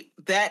see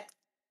that.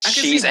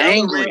 She's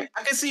angry.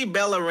 I can see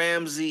Bella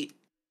Ramsey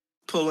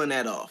pulling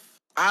that off.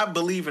 I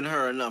believe in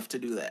her enough to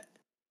do that.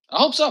 I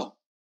hope so.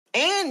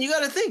 And you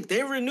got to think,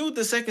 they renewed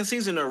the second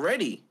season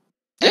already.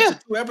 Yeah.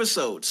 After 2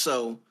 episodes,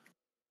 so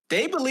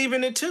they believe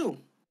in it too.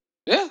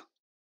 Yeah.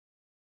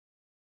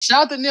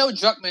 Shout out to Neil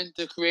Druckmann,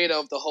 the creator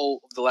of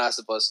The Last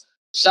of Us.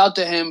 Shout out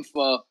to him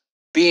for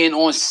being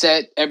on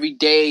set every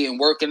day and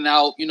working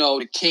out,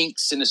 the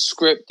kinks in the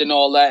script and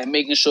all that and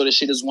making sure the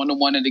shit is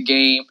 1-to-1 in the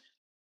game.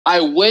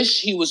 I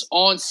wish he was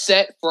on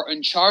set for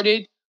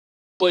Uncharted,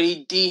 but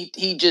he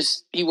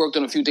worked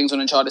on a few things on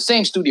Uncharted.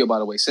 Same studio, by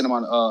the way,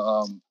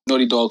 Cinema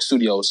Naughty Dog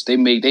Studios. They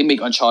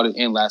make Uncharted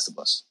and Last of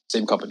Us,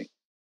 same company.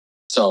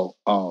 So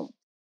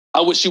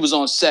I wish he was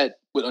on set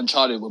with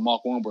Uncharted with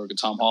Mark Wahlberg and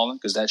Tom Holland,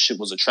 because that shit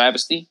was a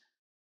travesty.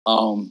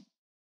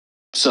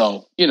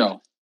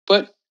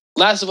 But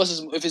Last of Us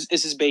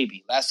is his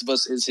baby. Last of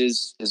Us is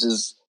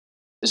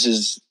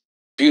his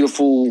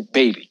beautiful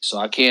baby. So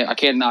I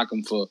can't knock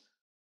him for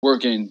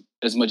working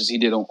as much as he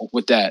did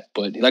with that.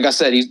 But like I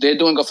said, they're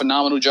doing a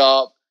phenomenal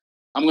job.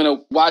 I'm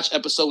gonna watch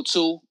episode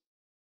 2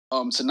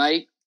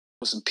 tonight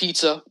with some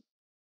pizza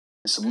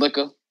and some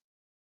liquor.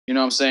 You know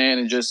what I'm saying?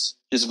 And just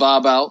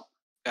vibe out.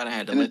 Gotta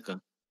have the liquor.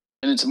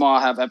 And then tomorrow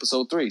I have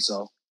episode 3.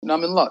 So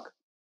I'm in luck.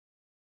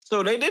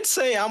 So they did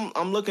say,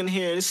 I'm looking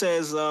here. It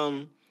says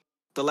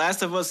The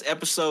Last of Us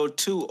episode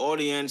 2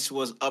 audience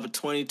was up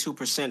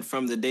 22%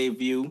 from the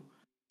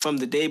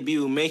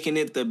debut, making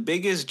it the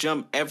biggest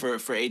jump ever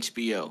for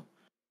HBO.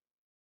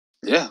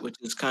 Yeah. Which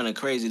is kind of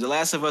crazy. The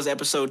Last of Us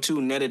episode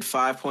 2 netted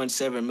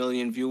 5.7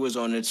 million viewers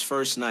on its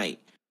first night.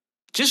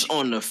 Just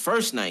on the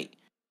first night.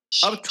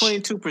 Up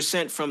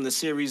 22% from the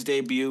series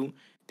debut.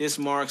 This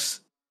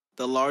marks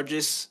the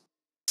largest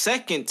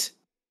second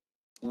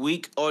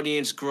week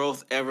audience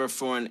growth ever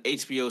for an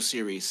HBO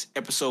series.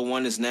 Episode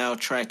 1 is now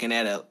tracking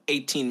at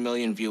 18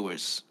 million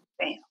viewers.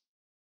 Damn.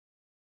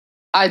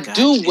 I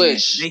do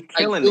wish. They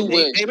killing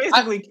it. They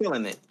basically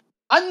killing it.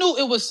 I knew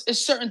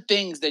it's certain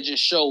things that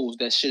just shows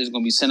that shit is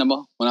going to be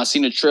cinema. When I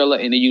seen the trailer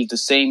and they used the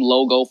same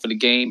logo for the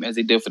game as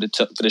they did for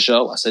the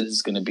show, I said this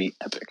is going to be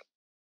epic.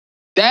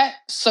 That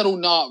subtle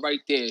nod right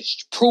there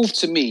proved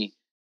to me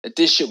that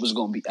this shit was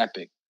going to be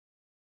epic.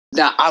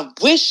 Now, I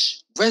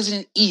wish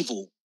Resident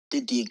Evil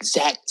did the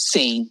exact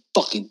same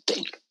fucking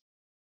thing.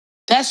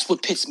 That's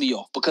what pissed me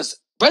off, because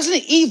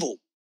Resident Evil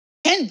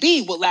can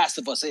be what Last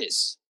of Us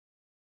is.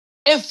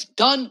 If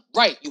done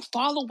right, you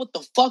follow what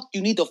the fuck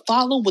you need to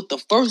follow with the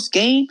first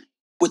game,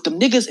 with them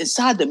niggas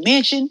inside the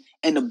mansion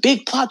and the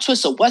big plot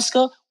twist of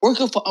Wesker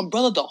working for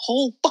Umbrella the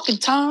whole fucking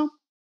time.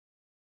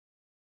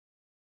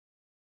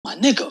 My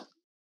nigga,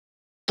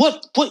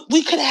 what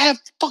we could have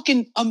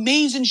fucking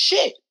amazing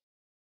shit.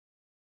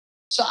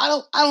 So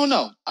I don't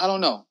know.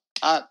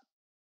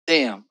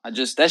 damn,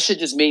 that shit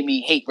just made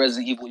me hate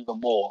Resident Evil even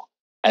more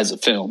as a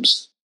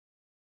films.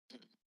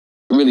 It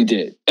really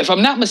did. If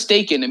I'm not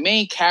mistaken, the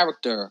main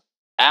character,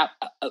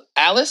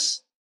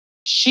 Alice,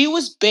 she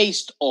was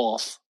based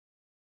off.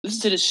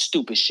 Listen to this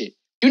stupid shit.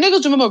 You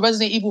niggas remember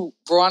Resident Evil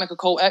Veronica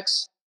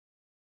Co-X?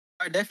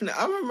 I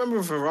remember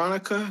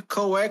Veronica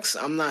Co-X.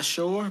 I'm not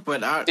sure,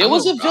 but there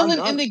was a villain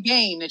in the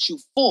game that you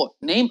fought.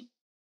 Named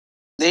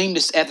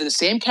this after the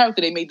same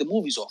character they made the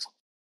movies off of.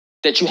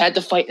 That you had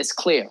to fight as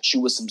Claire. She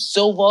was some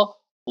silver,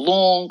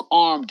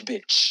 long-armed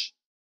bitch.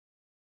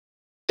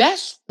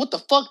 That's what the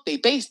fuck they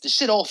based the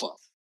shit off of.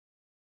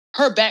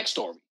 Her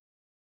backstory.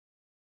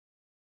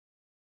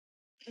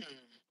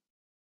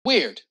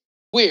 Weird.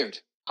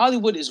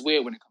 Hollywood is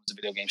weird when it comes to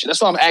video game shit.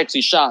 That's why I'm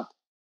actually shocked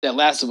that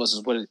Last of Us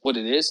is what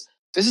it is.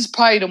 This is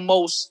probably the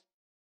most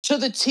to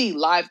the T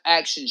live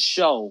action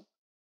show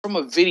from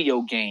a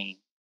video game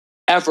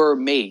ever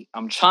made.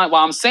 While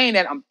I'm saying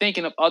that, I'm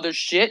thinking of other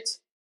shit,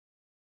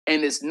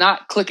 and it's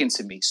not clicking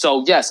to me.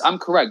 So yes, I'm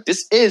correct.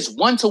 This is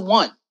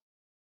 1-to-1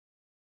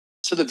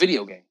 to the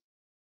video game.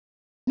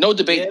 No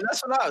debate. Yeah,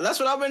 that's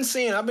what I've been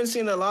seeing. I've been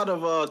seeing a lot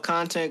of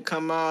content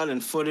come out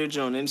and footage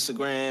on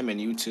Instagram and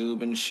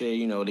YouTube and shit.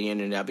 You know, the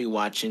internet. I be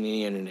watching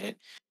the internet.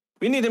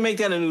 We need to make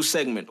that a new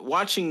segment.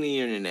 Watching the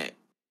internet.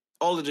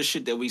 All of the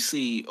shit that we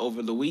see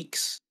over the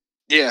weeks.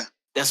 Yeah.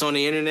 That's on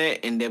the internet,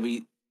 and that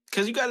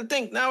because you got to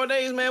think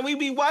nowadays, man, we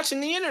be watching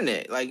the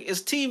internet. Like,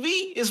 it's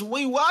TV.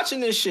 We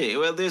watching this shit.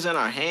 Whether it's in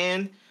our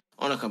hand,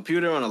 on a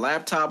computer, on a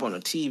laptop, on a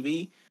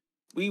TV.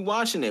 We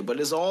watching it, but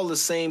it's all the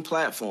same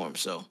platform.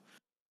 So,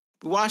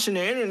 we watching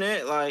the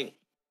internet, like,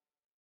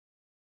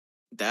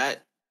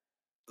 that,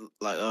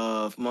 like,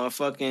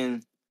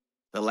 motherfucking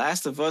The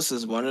Last of Us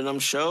is one of them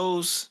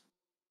shows.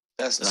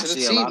 That's I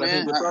see a lot of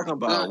people talking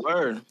about.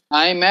 Word.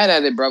 I ain't mad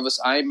at it,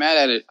 brothers. I ain't mad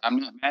at it. I'm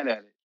not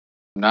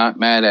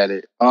mad at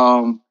it.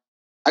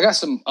 I got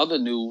some other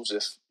news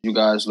if you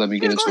guys let me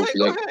get into it.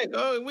 Go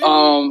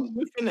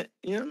ahead.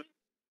 You know?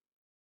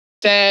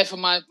 Sad for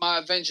my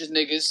Avengers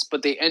niggas,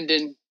 but they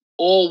ending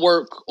all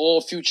work,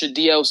 all future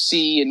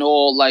DLC, and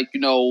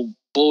all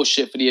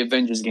bullshit for the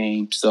Avengers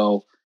game.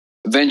 So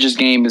Avengers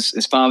game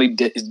is finally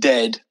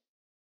dead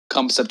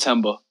come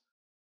September.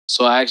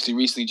 So I actually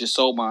recently just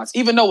sold mine.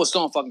 Even though it's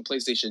still on fucking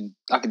PlayStation,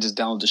 I could just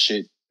download the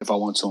shit if I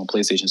want to on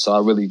PlayStation. So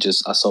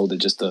I sold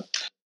it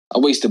I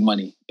wasted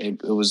money.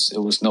 It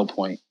was no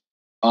point.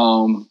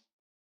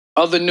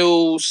 Other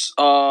news,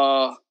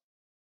 Xbox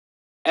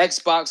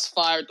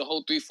fired the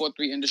whole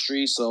 343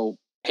 industry, so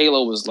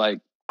Halo is like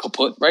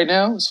kaput right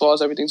now as far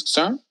as everything's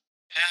concerned.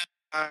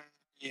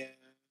 Yeah.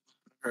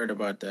 Heard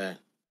about that.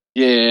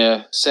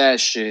 Yeah,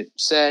 sad shit.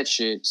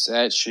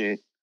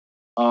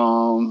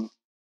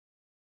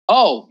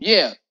 Oh,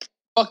 yeah.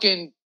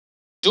 Fucking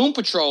Doom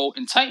Patrol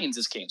and Titans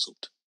is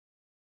canceled.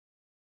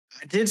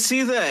 I did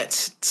see that.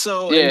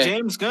 So yeah. And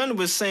James Gunn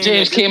was saying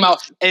James came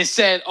out and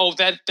said, "Oh,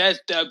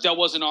 that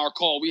wasn't our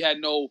call. We had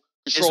no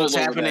control over that. This was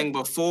happening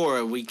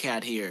before we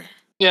got here."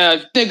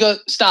 Yeah, nigga,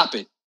 stop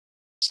it.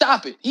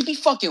 He be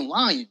fucking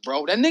lying,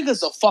 bro. That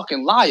nigga's a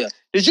fucking liar.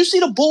 Did you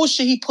see the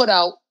bullshit he put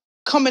out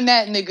coming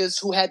at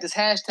niggas who had this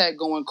hashtag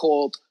going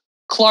called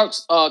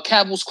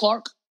Cabell's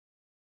Clark,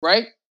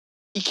 right?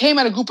 He came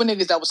at a group of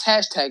niggas that was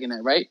hashtagging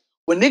that, right?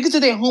 When niggas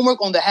did their homework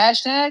on the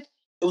hashtag,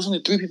 it was only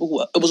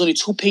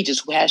 2 pages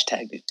who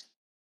hashtagged it.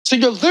 So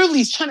you're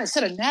literally trying to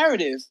set a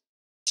narrative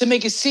to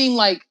make it seem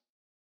like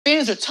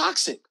fans are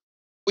toxic.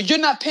 But you're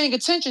not paying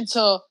attention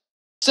to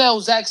tell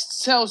Zack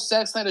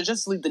Snyders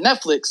Justice League the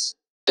Netflix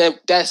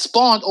that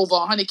spawned over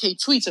 100K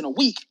tweets in a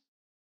week,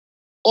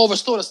 or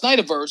restore the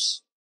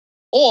Snyderverse,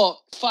 or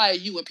fire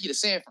you and Peter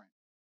Safran.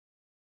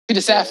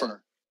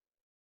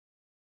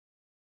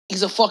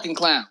 He's a fucking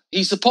clown.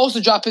 He's supposed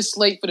to drop his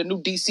slate for the new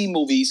DC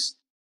movies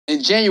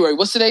in January.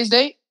 What's today's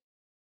date?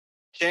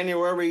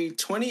 January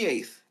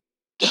 28th.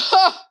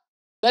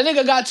 That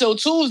nigga got till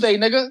Tuesday,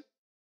 nigga.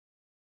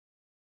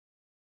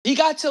 He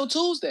got till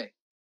Tuesday.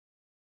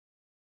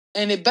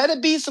 And it better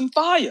be some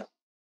fire.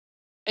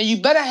 And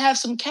you better have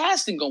some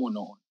casting going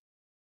on.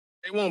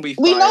 It won't be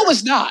fire. We know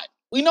it's not.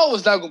 We know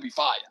it's not going to be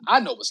fire. I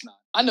know it's not.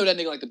 I know that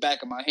nigga like the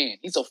back of my hand.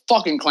 He's a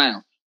fucking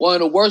clown. One of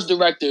the worst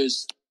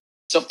directors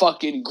to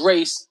fucking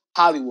grace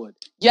Hollywood.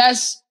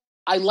 Yes,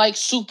 I like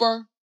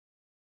Super.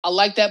 I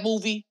like that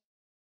movie.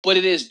 But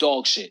it is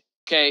dog shit,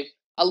 okay?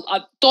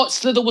 I thought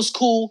Slither was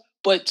cool,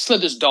 but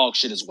Slither's dog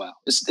shit as well.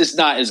 It's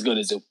not as good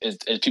as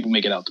people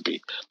make it out to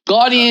be.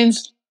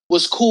 Guardians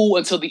was cool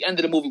until the end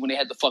of the movie when they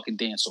had the fucking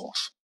dance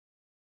off.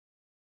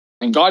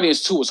 And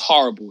Guardians 2 was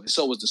horrible, and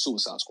so was the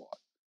Suicide Squad.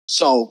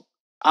 So,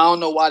 I don't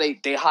know why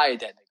they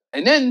hired that nigga.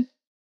 And then,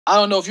 I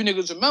don't know if you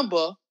niggas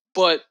remember,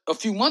 but a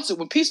few months ago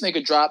when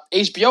Peacemaker dropped,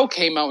 HBO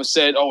came out and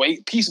said,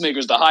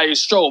 Peacemaker's the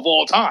highest show of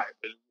all time.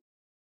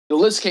 The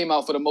list came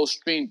out for the most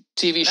streamed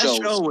TV shows.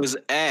 That show was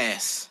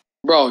ass.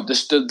 Bro,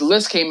 the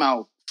list came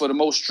out for the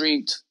most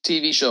streamed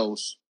TV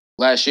shows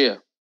last year.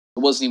 It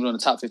wasn't even on the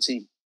top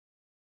 15.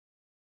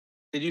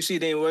 Did you see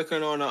they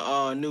working on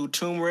a new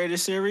Tomb Raider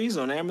series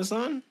on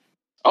Amazon?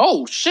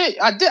 Oh shit!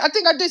 I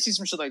think I did see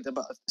some shit like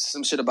that.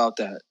 Some shit about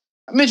that.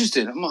 I'm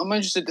interested. I'm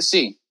interested to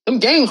see. Them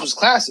games was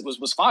classic.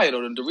 Was fire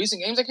though. The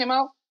recent games that came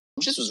out,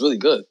 them shit was really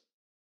good.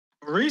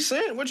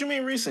 Recent? What you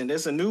mean recent?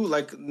 There's a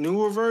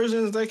newer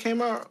versions that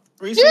came out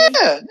recently.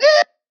 Yeah.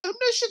 Them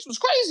shits was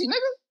crazy,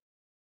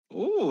 nigga.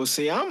 Ooh,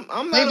 see, I'm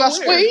not Made by aware.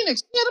 Square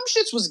Enix. Yeah, them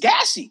shits was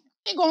gassy.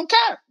 Ain't gonna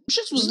cap. Them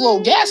shits was a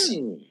little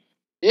gassy.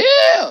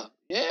 Yeah.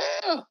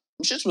 Them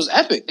shits was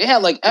epic. They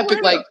had like epic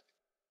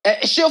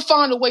she'll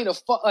find a way to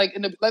fuck like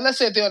let's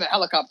say if they're on a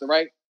helicopter,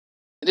 right?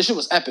 And this shit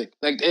was epic.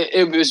 Like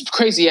it was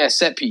crazy ass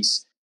set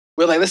piece.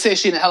 Where like let's say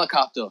she's in a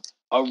helicopter,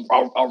 a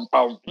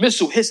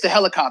missile hits the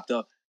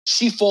helicopter,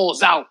 she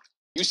falls out.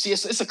 You see,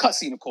 it's a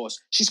cutscene, of course.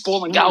 She's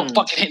falling out,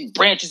 fucking hitting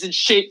branches and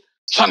shit,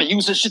 trying to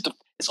use her shit.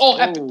 It's all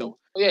epic though.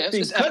 Yeah,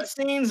 it's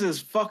cutscenes is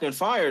fucking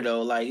fire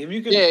though. Like if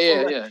you could,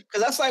 yeah.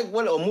 Because that's like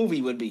what a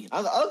movie would be.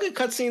 I look at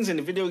cutscenes in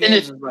the video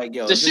games. It's like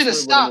yo, the shit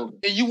is stopped,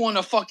 and you on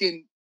a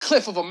fucking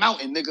cliff of a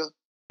mountain, nigga.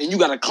 And you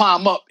gotta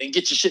climb up and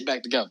get your shit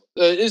back together.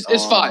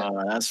 It's fire.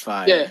 That's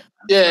fire. Yeah.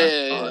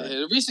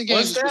 The recent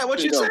games. What's that?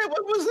 What you said?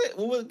 What was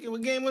it?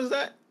 What game was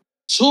that?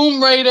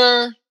 Tomb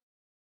Raider.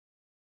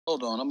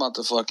 Hold on, I'm about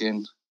to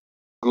fucking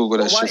Google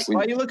that shit for you.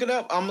 While you look it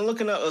up, I'm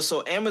looking up.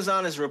 So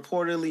Amazon is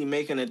reportedly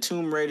making a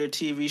Tomb Raider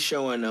TV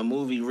show and a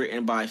movie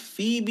written by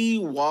Phoebe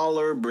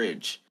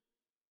Waller-Bridge.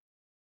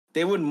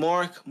 They would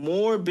mark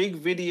more big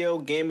video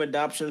game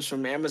adoptions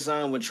from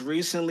Amazon, which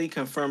recently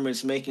confirmed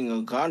it's making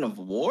a God of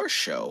War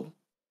show.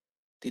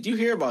 Did you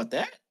hear about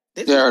that?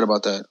 I heard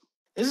about that.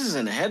 This is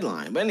in the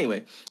headline. But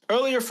anyway,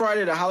 earlier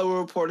Friday, the Hollywood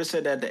Reporter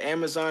said that the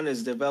Amazon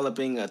is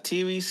developing a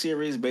TV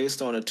series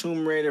based on a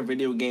Tomb Raider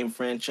video game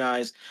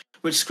franchise,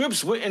 with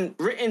scripts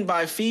written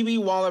by Phoebe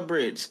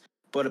Waller-Bridge,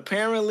 but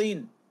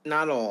apparently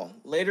not all.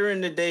 Later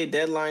in the day,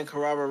 Deadline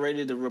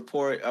corroborated the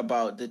report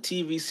about the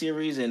TV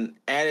series and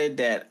added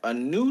that a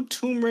new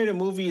Tomb Raider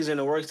movie is in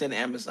the works at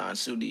Amazon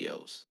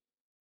Studios.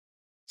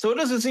 So it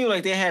doesn't seem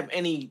like they have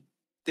any...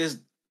 This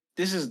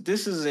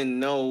is in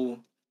no...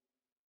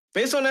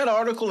 Based on that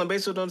article and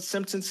based on those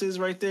sentences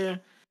right there,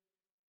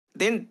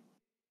 then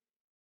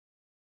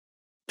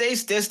they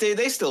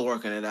still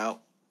working it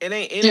out. It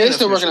ain't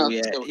still working out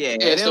yet.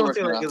 They don't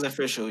feel like it's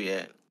official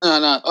yet.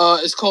 No.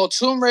 It's called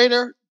Tomb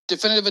Raider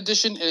Definitive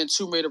Edition, and then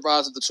Tomb Raider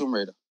Rise of the Tomb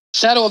Raider,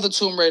 Shadow of the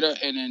Tomb Raider,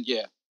 and then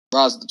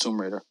Rise of the Tomb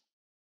Raider.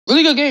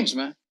 Really good games,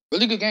 man.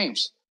 Really good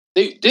games.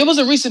 There was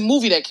a recent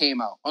movie that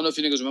came out. I don't know if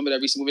you niggas remember that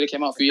recent movie that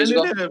came out a few years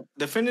ago.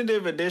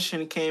 Definitive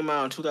Edition came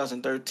out in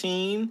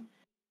 2013.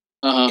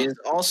 It's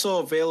also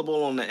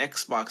available on the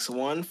Xbox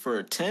One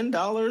for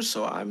 $10,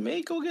 so I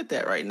may go get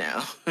that right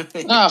now.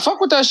 Nah, fuck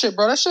with that shit,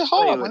 bro. That shit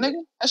hard, my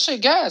nigga. That shit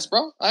gas,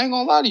 bro. I ain't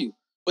gonna lie to you.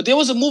 But there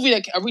was a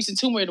recent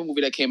Tomb Raider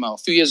movie that came out a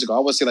few years ago. I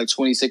would say like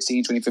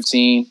 2016,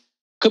 2015.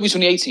 Could be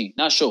 2018.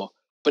 Not sure.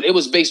 But it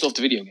was based off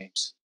the video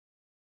games.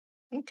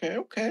 Okay.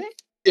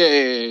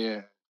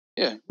 Yeah.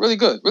 Really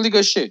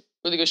good shit.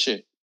 Really good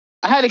shit.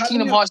 I had a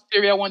Kingdom Hearts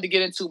theory I wanted to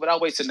get into, but I'll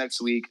wait till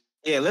next week.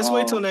 Yeah, let's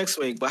wait till next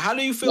week. But how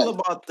do you feel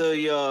about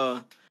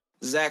the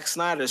Zack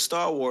Snyders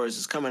Star Wars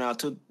is coming out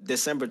to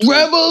December 20th?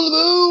 Rebel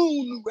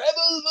Moon.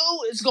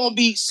 It's gonna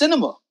be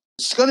cinema.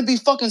 It's gonna be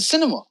fucking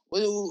cinema.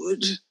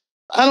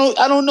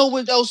 I don't know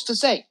what else to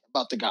say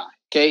about the guy.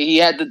 Okay, he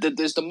had it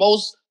was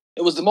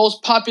the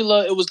most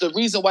popular. It was the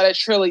reason why that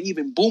trailer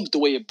even boomed the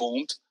way it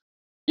boomed.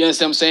 You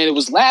understand what I'm saying? It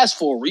was last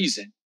for a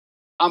reason.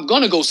 I'm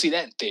gonna go see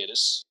that in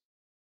theaters.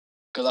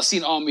 Because I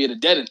seen Army of the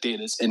Dead in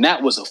theaters, and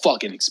that was a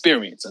fucking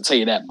experience. I'll tell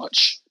you that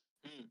much.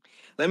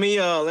 Let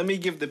me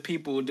give the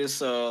people this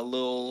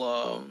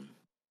little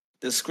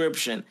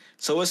description.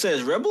 So it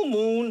says Rebel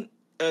Moon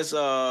is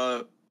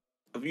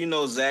if you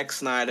know Zack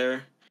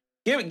Snyder.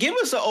 Give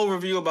us an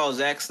overview about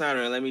Zack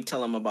Snyder and let me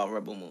tell him about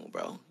Rebel Moon,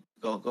 bro.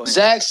 Go ahead.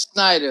 Zack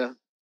Snyder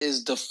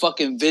is the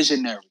fucking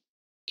visionary.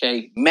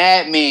 Okay,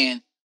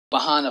 madman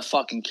behind a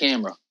fucking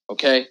camera.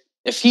 Okay,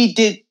 if he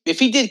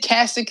did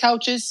casting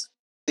couches.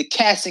 The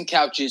casting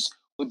couches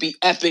would be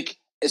epic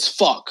as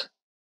fuck.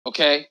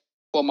 Okay?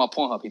 For my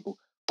Pornhub people.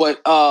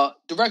 But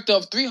director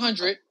of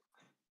 300,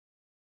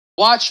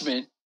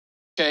 Watchmen,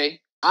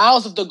 okay?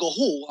 Isles of the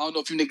Gahul. I don't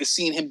know if you niggas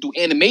seen him do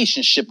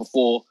animation shit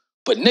before,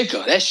 but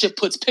nigga, that shit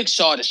puts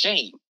Pixar to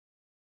shame.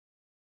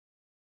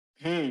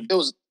 It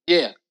was,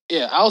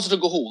 Isles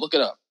of the Gahul. Look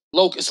it up.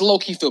 It's a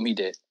low-key film he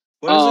did.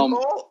 What is it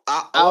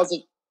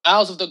called?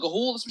 Isles of the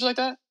Gahul or something like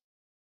that?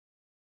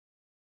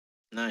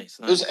 Nice.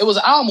 It was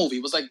an owl movie.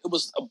 It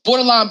was a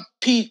borderline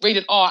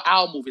rated R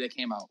owl movie that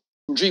came out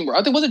from DreamWorks.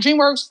 I think was it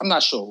DreamWorks? I'm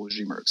not sure it was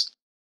DreamWorks,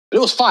 but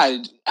it was fire.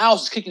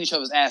 Owls was kicking each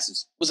other's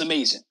asses. It was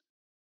amazing.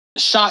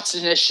 The shots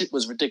in that shit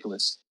was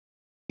ridiculous.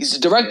 He's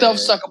the director of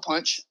Sucker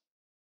Punch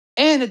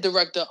and the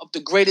director of the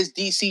greatest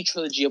DC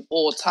trilogy of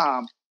all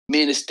time: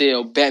 Man of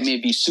Steel,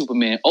 Batman v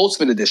Superman,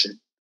 Ultimate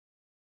Edition,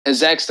 and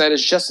Zack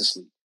Snyder's Justice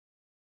League.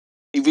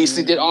 He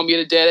recently did Army of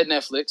the Dead at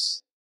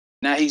Netflix.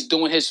 Now he's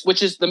doing let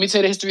me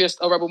tell you the history of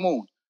Rebel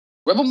Moon.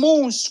 Rebel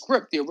Moon's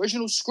script, the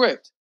original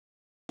script,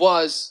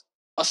 was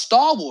a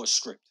Star Wars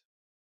script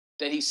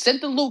that he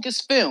sent to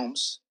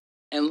Lucasfilms,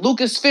 and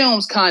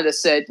Lucasfilms kind of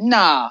said,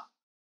 nah,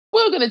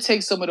 we're going to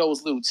take some of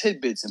those little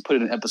tidbits and put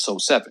it in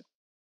episode 7.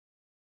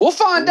 We'll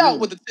find out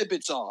what the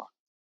tidbits are,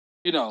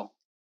 you know.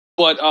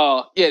 But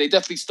yeah, they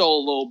definitely stole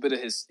a little bit of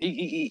his.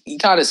 He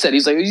kind of said,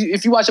 he's like,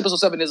 if you watch episode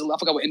 7, I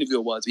forgot what interview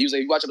it was. But he was like,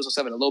 if you watch episode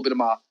 7, a little bit of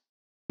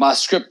my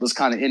script was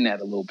kind of in that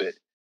a little bit.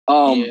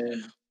 Yeah.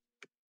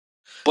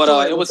 But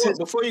so, it was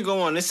before you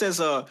go on, it says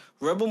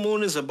Rebel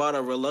Moon is about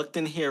a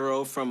reluctant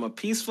hero from a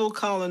peaceful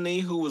colony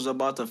who was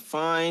about to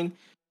find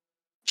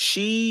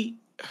she's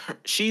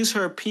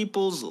her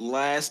people's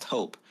last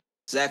hope.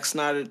 Zack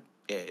Snyder,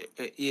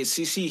 he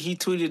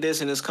tweeted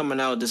this and it's coming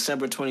out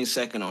December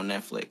 22nd on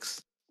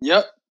Netflix.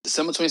 Yep,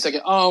 December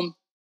 22nd.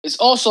 It's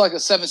also like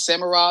a Seven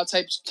Samurai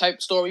type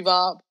story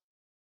vibe.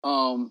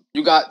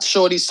 You got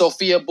Shorty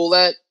Sophia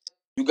Bullet.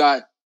 You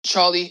got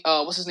Charlie.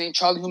 What's his name?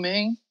 Charlie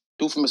Humane,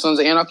 dude from the Sons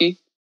of Anarchy.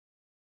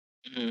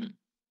 Mm-hmm.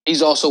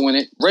 He's also in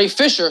it. Ray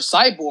Fisher,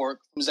 Cyborg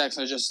from Zack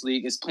Snyder's Justice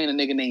League, is playing a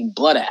nigga named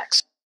Blood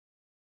Axe.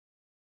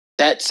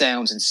 That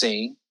sounds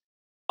insane.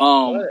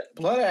 Blood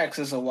Axe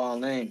is a wild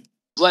name.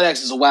 Blood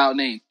Axe is a wild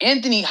name.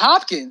 Anthony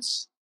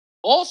Hopkins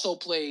also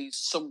plays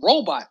some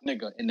robot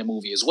nigga in the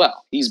movie as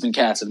well. He's been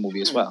cast in the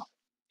movie as well.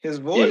 His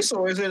voice,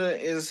 or is it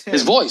him?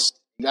 His voice?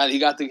 He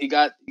got the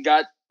goat.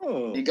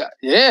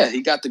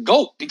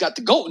 He got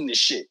the goat in this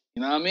shit.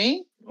 You know what I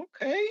mean?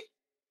 Okay.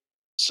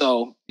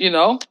 So,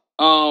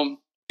 a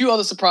few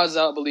other surprises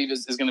I believe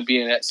is going to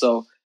be in that.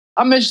 So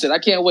I'm interested. I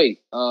can't wait.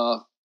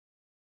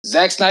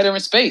 Zack Snyder in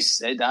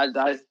space. I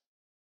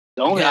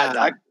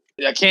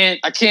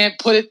can't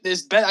put it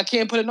this better. I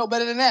can't put it no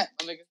better than that.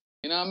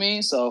 You know what I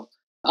mean? So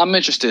I'm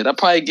interested. I'll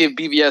probably give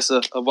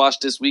BVS a watch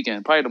this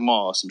weekend, probably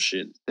tomorrow or some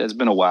shit. It's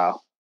been a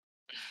while.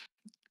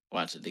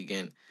 Watch it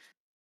again.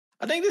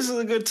 I think this is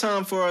a good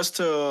time for us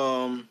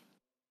to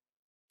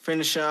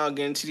finish out,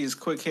 get into these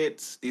quick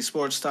hits, these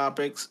sports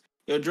topics.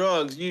 Yo,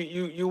 Drvgz,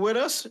 you with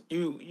us?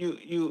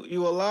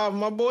 You alive,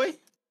 my boy?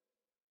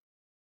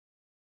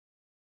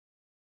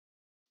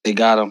 They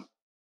got him.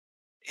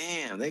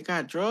 Damn, they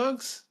got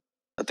Drvgz?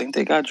 I think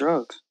they got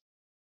Drvgz.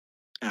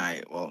 All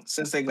right, well,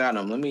 since they got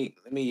him, let me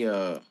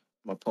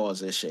pause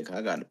this shit, 'cause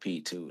I got to pee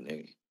too,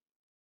 nigga.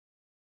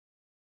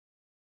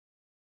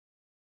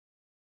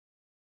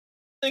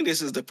 I think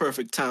this is the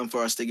perfect time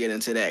for us to get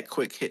into that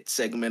quick hit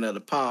segment of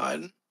the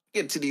pod.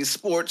 Get to these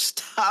sports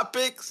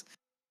topics.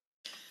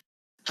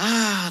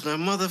 The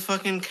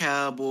motherfucking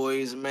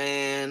Cowboys,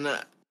 man.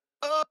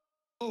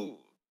 Oh,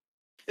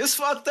 it's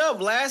fucked up.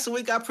 Last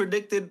week I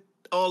predicted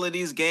all of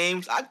these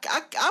games.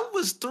 I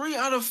was 3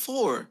 out of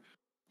 4.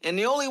 And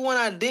the only one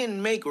I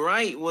didn't make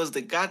right was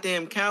the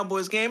goddamn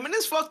Cowboys game. And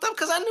it's fucked up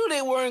because I knew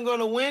they weren't going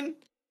to win.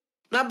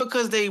 Not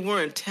because they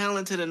weren't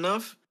talented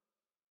enough.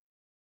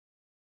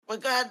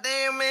 But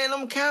goddamn, man,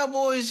 them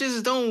Cowboys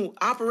just don't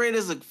operate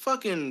as a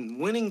fucking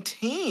winning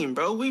team,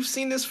 bro. We've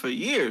seen this for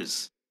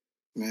years.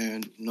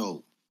 Man,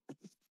 no.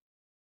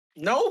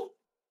 No?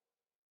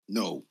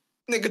 No.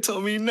 Nigga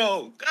told me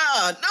no.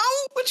 God, no?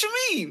 What you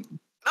mean?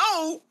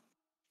 No.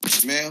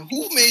 Man,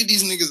 who made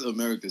these niggas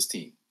America's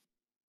team?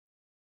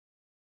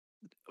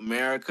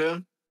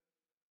 America.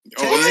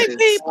 Oh, yeah.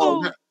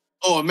 People.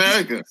 Oh,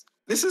 America.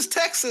 This is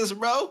Texas,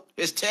 bro.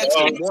 It's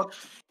Texas, boy.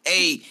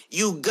 Hey,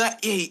 you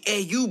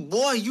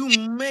boy, you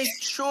make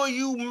sure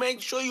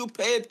you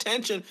pay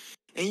attention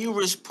and you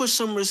put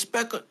some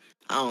respect on.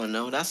 I don't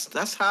know.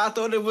 That's how I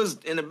thought it was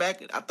in the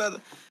back.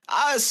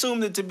 I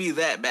assumed it to be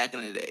that back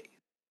in the day.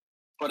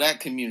 For that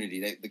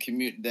community, the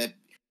community that,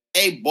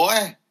 hey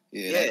boy.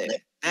 Yeah,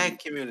 that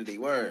community,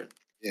 word.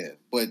 Yeah,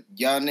 but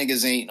y'all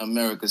niggas ain't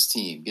America's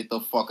team. Get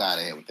the fuck out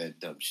of here with that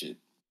dumb shit.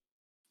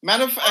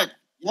 Matter of fact,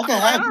 y'all can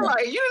have all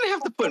right. You didn't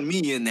have to put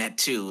me in that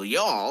too,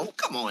 y'all.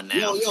 Come on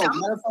now. Yo,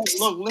 matter of fact,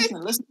 look,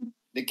 listen.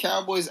 The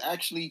Cowboys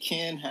actually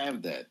can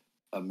have that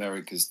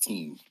America's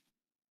team.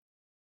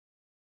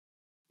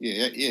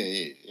 Yeah.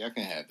 Y'all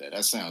can have that.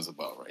 That sounds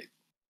about right.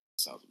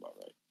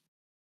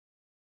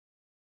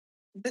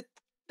 They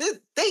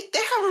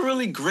have a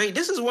really great.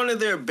 This is one of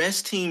their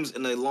best teams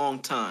in a long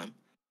time.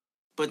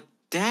 But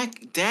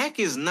Dak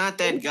is not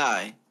that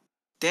guy.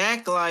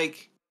 Dak,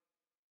 like,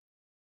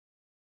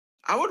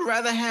 I would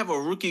rather have a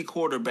rookie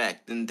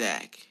quarterback than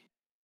Dak.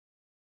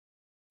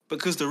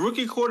 Because the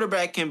rookie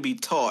quarterback can be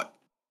taught.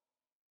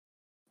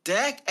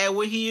 Dak, at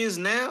what he is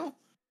now,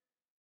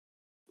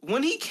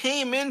 when he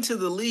came into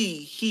the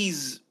league,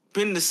 he's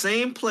been the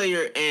same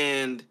player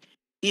and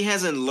he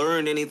hasn't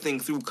learned anything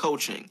through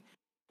coaching.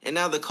 And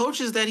now the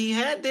coaches that he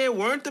had there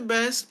weren't the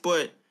best,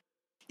 but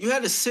you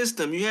had a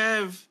system. You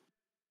have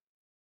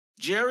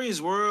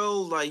Jerry's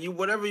World, like,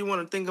 whatever you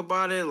want to think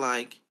about it,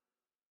 like,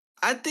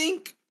 I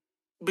think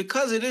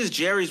because it is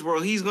Jerry's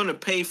World, he's going to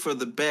pay for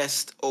the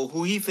best, or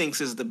who he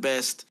thinks is the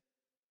best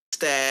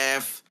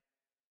staff,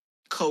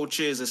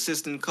 coaches,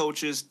 assistant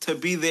coaches, to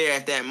be there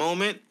at that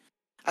moment.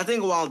 I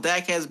think while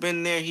Dak has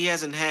been there, he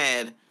hasn't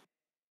had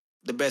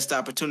the best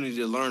opportunity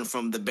to learn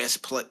from the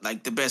best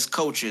the best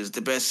coaches,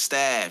 the best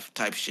staff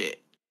type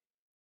shit.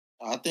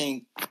 I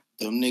think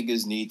them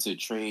niggas need to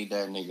trade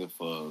that nigga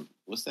for,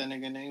 what's that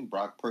nigga name?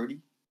 Brock Purdy?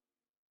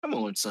 Come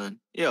on, son.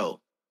 Yo,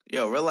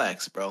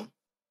 relax, bro.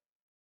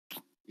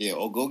 Yeah,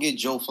 or go get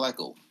Joe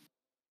Flacco.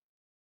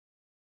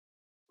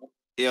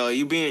 Yo,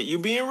 you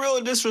being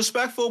real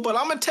disrespectful, but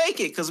I'm gonna take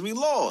it because we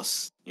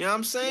lost. You know what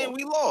I'm saying? Yeah.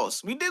 We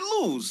lost. We did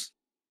lose.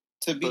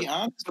 To be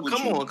honest But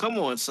with come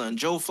on, son.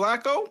 Joe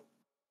Flacco?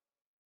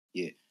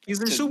 Yeah. He's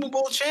the Super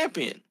Bowl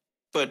champion.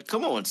 But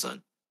come on,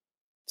 son.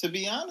 To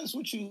be honest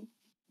with you,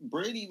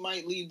 Brady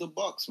might leave the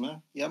Bucs,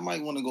 man. Y'all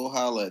might want to go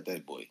holler at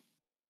that boy.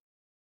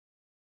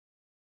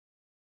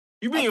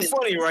 You're being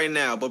funny right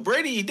now, but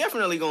Brady, he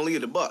definitely gonna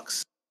leave the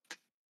Bucs.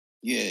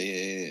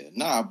 Yeah.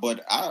 Nah,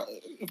 but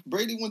if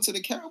Brady went to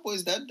the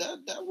Cowboys, that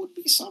would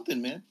be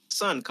something, man.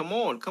 Son, come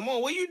on.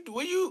 What you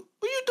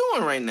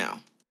doing right now?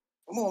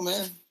 Come on,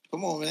 man.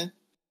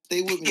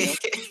 Stay with me.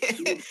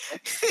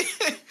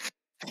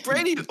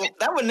 Brady,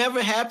 that would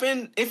never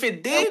happen. If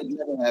it did, that would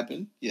never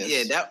happen.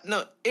 Yes. Yeah,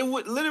 it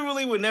would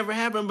literally never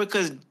happen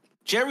because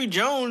Jerry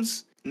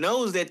Jones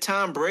knows that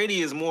Tom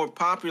Brady is more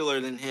popular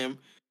than him,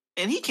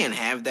 and he can't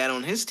have that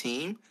on his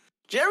team.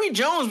 Jerry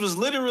Jones was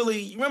literally,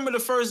 you remember the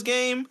first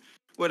game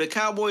where the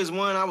Cowboys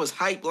won? I was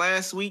hyped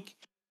last week.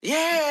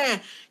 Yeah,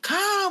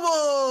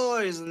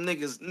 Cowboys!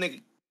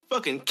 Nigga,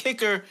 fucking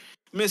kicker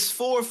missed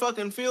 4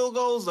 fucking field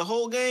goals the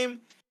whole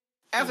game.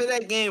 After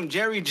that game,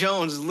 Jerry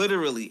Jones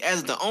literally,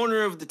 as the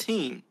owner of the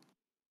team,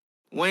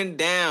 went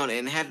down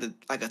and had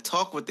a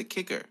talk with the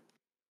kicker.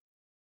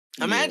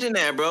 Imagine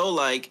that, bro.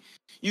 Like,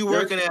 you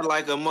working at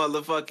like a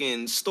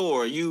motherfucking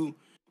store. You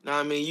know what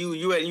I mean?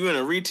 You in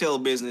a retail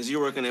business.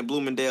 You're working at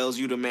Bloomingdale's.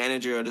 You the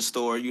manager of the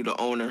store. You the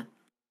owner.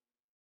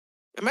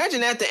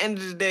 Imagine at the end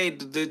of the day,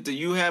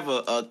 you have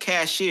a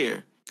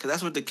cashier, because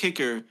that's what the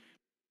kicker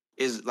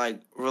is like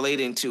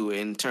relating to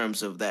in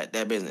terms of that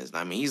business.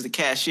 I mean, he's the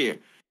cashier.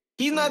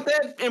 He's not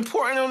that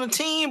important on the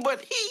team,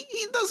 but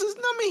he does his.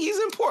 I mean, he's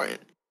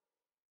important.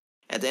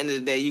 At the end of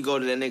the day, you go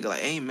to that nigga like,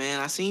 hey man,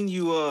 I seen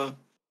you.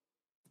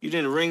 You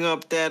didn't ring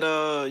up that.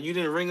 You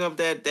didn't ring up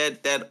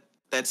that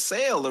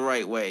sale the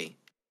right way.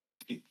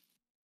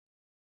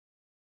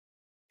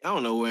 I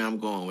don't know where I'm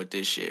going with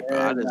this shit,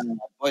 bro.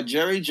 But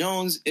Jerry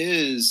Jones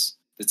is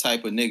the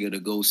type of nigga to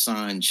go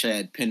sign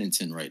Chad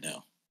Pennington right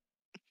now.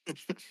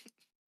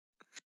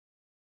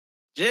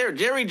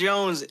 Jerry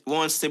Jones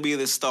wants to be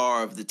the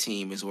star of the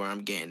team is where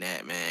I'm getting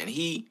at, man.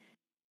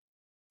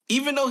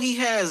 Even though he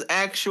has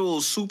actual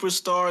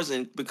superstars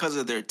and because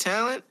of their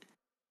talent,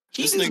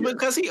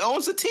 because he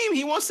owns the team,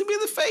 he wants to be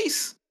the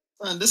face.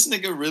 Man, this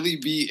nigga really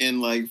be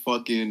in like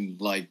fucking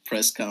like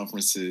press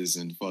conferences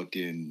and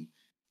fucking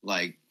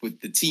like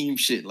with the team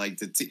shit, like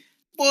the team.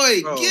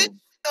 Boy, bro, get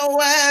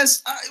your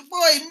ass. Boy,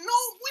 no, we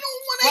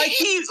don't want to.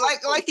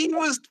 Like he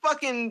was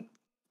fucking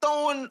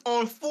throwing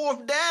on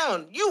 4th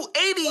down. You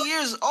 80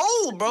 years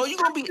old, bro. You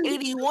gonna be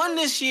 81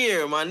 this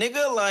year, my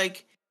nigga.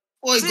 Like,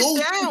 boy, sit go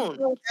down. Put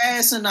your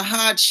ass in the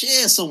hot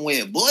chair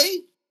somewhere,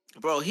 boy.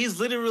 Bro, he's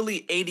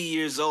literally 80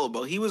 years old,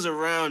 bro. He was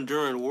around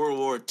during World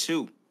War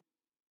II.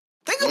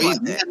 Think about he's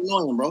that. Mad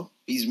annoying, bro.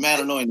 He's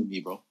mad annoying to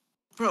me, bro.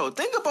 Bro,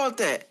 think about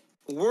that.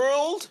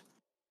 World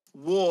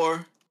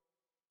War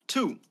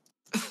II.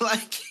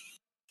 Like,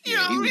 you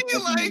know what I mean?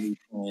 Like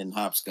playing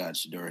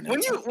hopscotch during that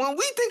when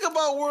we think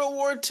about World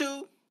War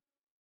II,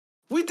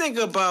 we think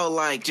about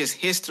like just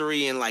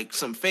history and like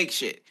some fake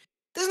shit.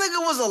 This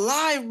nigga was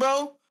alive,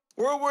 bro.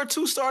 World War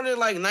II started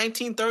like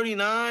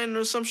 1939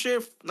 or some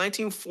shit,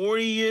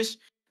 1940-ish,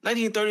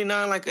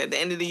 1939, like at the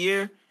end of the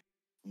year.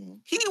 Mm-hmm.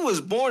 He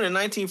was born in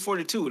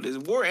 1942. The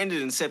war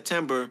ended in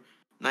September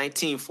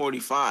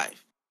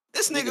 1945.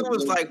 This nigga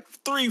was like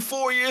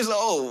 3-4 years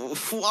old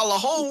while the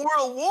whole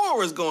world war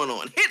was going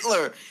on.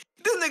 Hitler.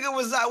 This nigga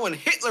was out when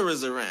Hitler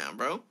was around,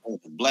 bro. Oh,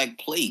 the Black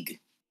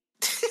Plague.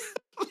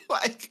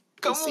 Like,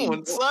 come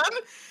on, son.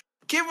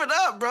 Give it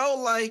up, bro.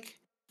 Like,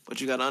 but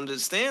you gotta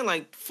understand,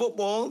 like,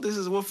 football, this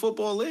is what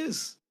football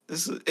is.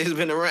 It's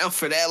been around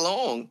for that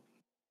long.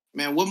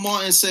 Man, what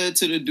Martin said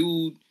to the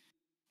dude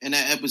in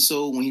that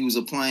episode when he was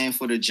applying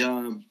for the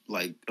job,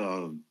 like,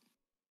 damn.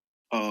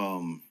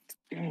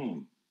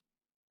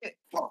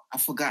 I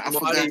forgot.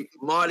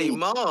 Marty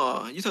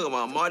Ma. You talking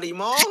about Marty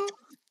Ma?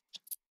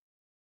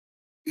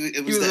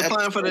 He was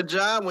applying for the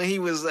job when he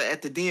was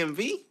at the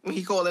DMV? When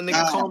he called that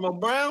nigga Carmel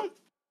Brown?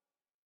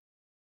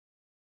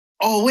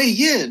 Oh, wait,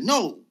 yeah.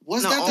 No.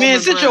 What's that? Man,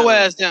 sit your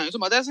ass down. You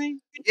talking about that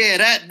scene? Yeah,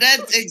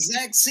 that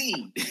exact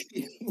scene.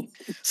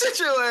 Sit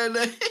your ass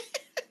down.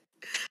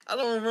 I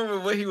don't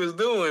remember what he was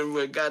doing,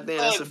 but goddamn,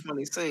 that's a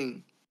funny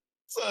scene.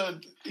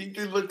 Son, he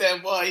did look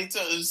that boy. He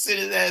told him sit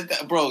his ass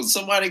down. Bro,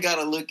 somebody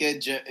gotta look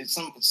at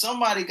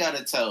somebody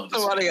gotta tell.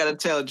 Somebody gotta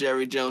tell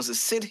Jerry Jones to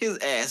sit his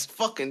ass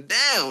fucking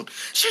down.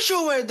 Shut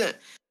your ass down.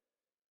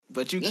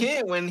 But you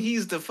can't when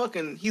he's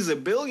a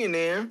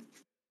billionaire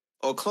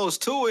or close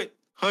to it,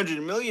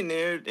 100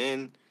 millionaire,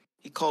 and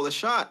he call the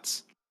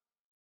shots.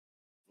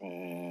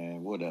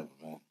 Man, whatever,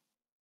 man.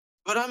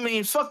 But I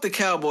mean, fuck the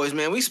Cowboys,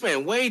 man. We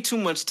spent way too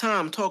much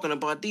time talking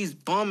about these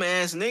bum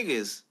ass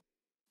niggas.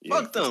 Yeah,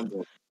 fuck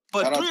them.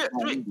 But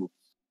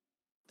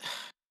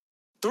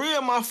three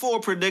of my 4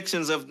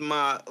 predictions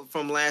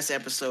from last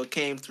episode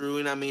came through,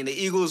 and I mean the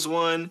Eagles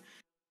won,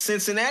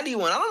 Cincinnati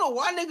won. I don't know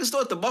why niggas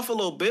thought the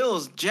Buffalo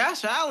Bills.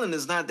 Josh Allen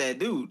is not that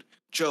dude.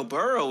 Joe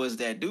Burrow is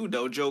that dude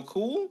though. Joe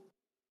Cool.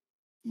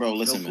 Bro,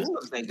 listen, Joe man. Cool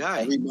is that guy.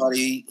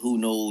 Everybody who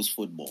knows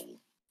football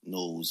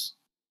knows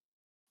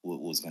what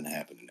was going to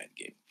happen in that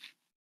game.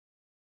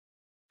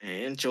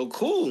 And Joe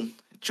Cool.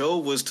 Joe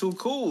was too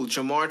cool.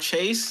 Jamar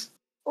Chase.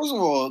 First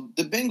of all,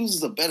 the Bengals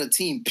is a better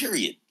team,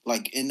 period.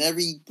 Like, in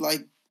every,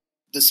 like,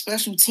 the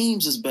special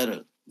teams is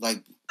better.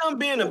 Like, I'm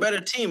being a better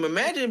team.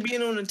 Imagine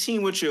being on a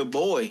team with your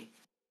boy.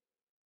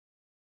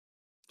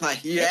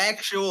 Like, your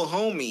actual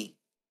homie.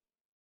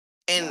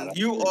 And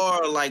you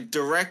are, like,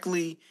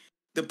 directly...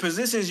 The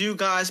positions you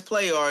guys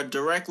play are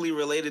directly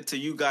related to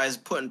you guys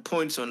putting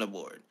points on the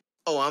board.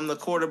 Oh, I'm the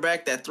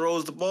quarterback that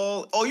throws the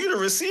ball. Oh, you the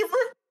receiver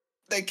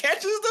that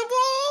catches the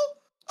ball?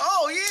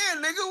 Oh,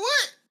 yeah, nigga,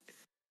 what?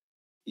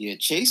 Yeah,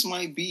 Chase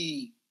might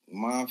be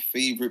my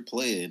favorite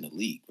player in the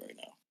league right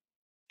now.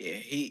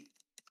 Yeah,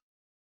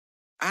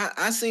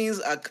 I seen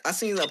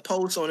a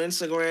post on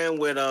Instagram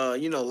with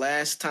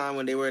last time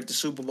when they were at the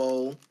Super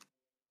Bowl,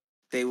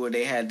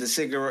 they had the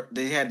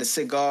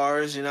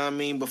cigars, you know what I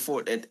mean,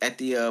 before at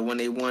the when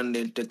they won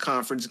the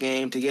conference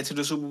game to get to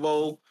the Super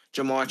Bowl,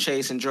 Jamar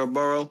Chase and Joe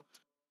Burrow.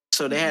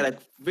 So they had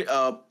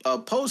a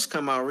post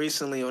come out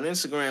recently on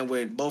Instagram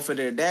with both of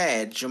their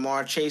dads,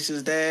 Jamar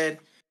Chase's dad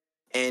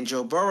and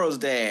Joe Burrow's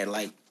dad,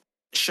 like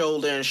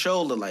shoulder and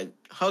shoulder, like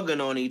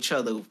hugging on each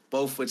other,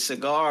 both with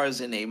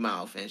cigars in their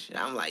mouth and shit.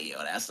 I'm like, yo,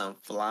 that's some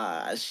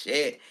fly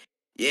shit.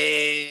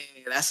 Yeah,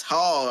 that's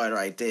hard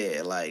right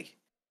there. Like,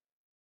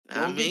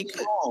 Don't get me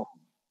wrong.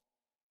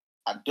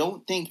 I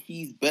don't think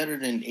he's better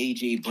than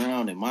AJ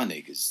Brown and my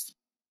niggas.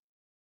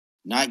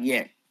 Not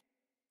yet.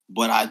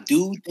 But I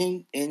do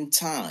think in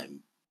time,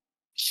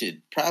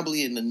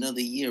 probably in another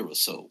year or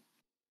so,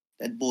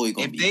 that boy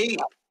gonna be.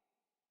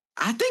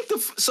 I think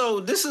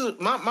this is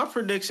my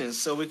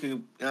predictions. So we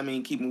could,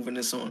 keep moving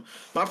this on.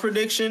 My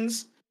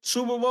predictions: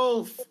 Super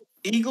Bowl,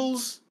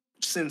 Eagles,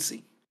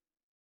 Cincy.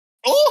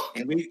 Oh,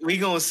 and we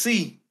gonna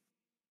see.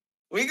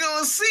 We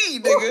gonna see,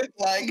 nigga.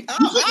 Like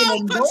I'll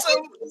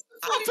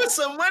put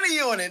some money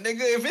on it,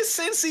 nigga. If it's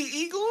Cincy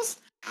Eagles,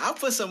 I'll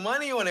put some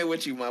money on it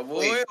with you, my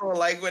boy, or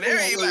like with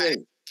everybody.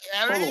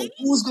 Hold on.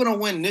 Who's gonna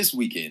win this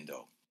weekend,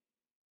 though?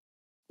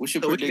 What's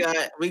your prediction?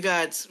 We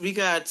got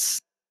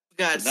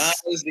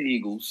Niners, the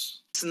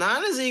Eagles.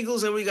 Niners,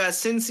 Eagles, and we got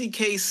Cincy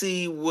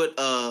KC with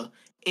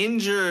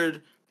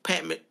injured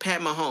Patrick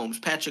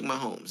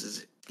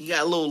Mahomes. He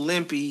got a little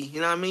limpy, you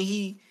know what I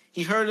mean?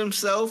 He hurt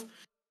himself.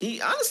 He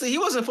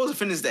wasn't supposed to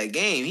finish that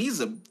game.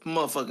 He's a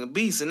motherfucking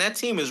beast, and that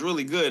team is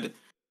really good.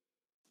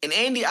 And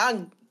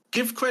I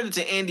give credit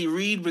to Andy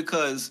Reid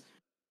because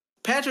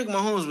Patrick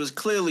Mahomes was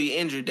clearly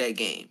injured that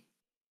game.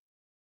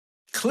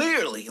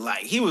 Clearly,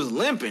 like, he was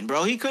limping,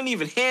 bro. He couldn't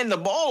even hand the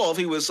ball off.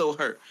 He was so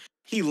hurt.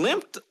 He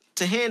limped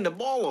to hand the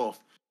ball off.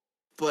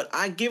 But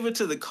I give it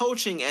to the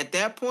coaching at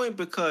that point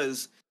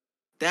because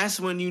that's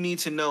when you need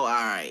to know, all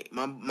right,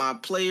 my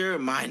player,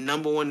 my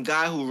number one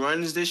guy who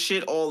runs this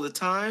shit all the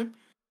time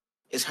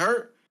is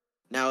hurt.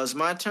 Now it's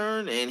my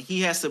turn, and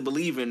he has to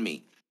believe in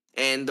me.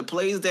 And the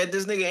plays that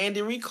this nigga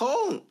Andy Reid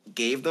called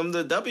gave them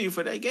the W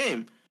for that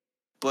game.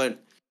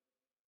 But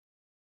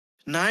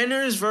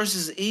Niners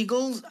versus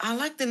Eagles, I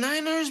like the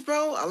Niners,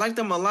 bro. I like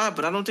them a lot,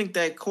 but I don't think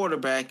that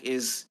quarterback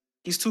he's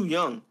too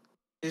young.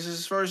 This is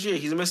his first year.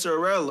 He's Mr.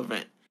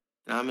 Irrelevant.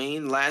 You know what I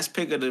mean? Last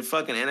pick of the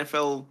fucking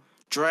NFL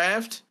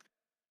draft.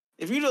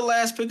 If you're the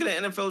last pick of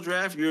the NFL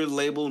draft, you're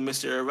labeled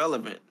Mr.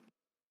 Irrelevant.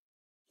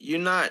 You're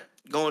not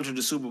going to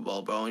the Super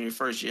Bowl, bro, in your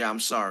first year. I'm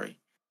sorry.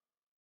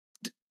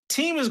 The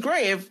team is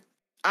great.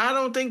 I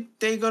don't think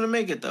they're going to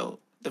make it, though.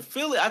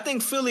 I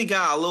think Philly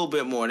got a little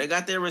bit more. They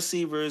got their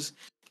receivers.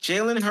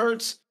 Jalen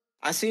Hurts,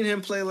 I seen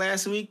him play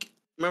last week.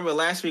 Remember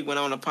last week when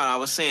on the pod, I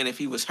was saying if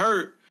he was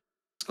hurt,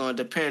 it's going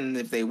to depend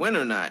if they win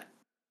or not.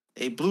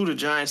 They blew the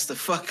Giants the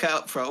fuck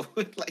out, bro.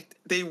 Like,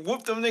 they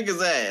whooped them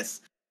niggas' ass.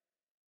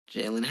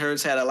 Jalen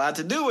Hurts had a lot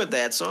to do with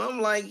that. So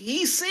I'm like,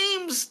 he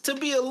seems to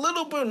be a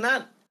little bit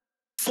not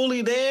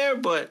fully there,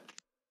 but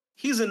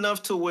he's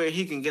enough to where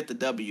he can get the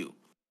W.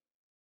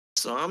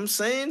 So I'm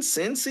saying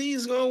Cincy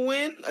is going to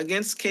win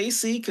against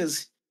KC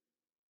because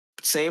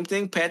same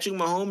thing, Patrick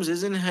Mahomes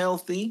isn't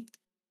healthy.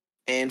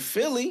 And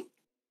Philly,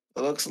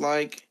 looks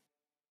like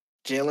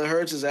Jalen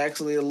Hurts is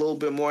actually a little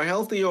bit more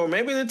healthy, or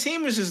maybe the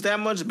team is just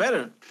that much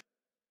better.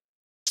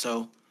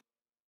 So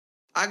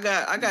I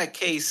got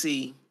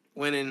KC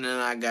winning, and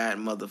I got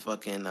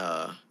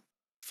motherfucking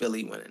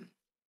Philly winning.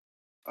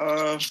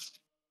 I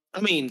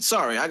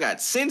got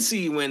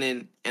Cincy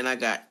winning, and I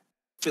got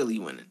Philly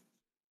winning.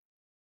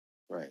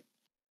 Right.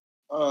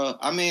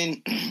 I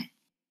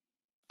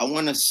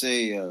want to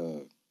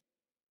say,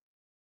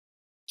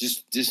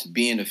 just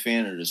being a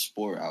fan of the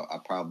sport, I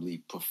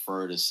probably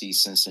prefer to see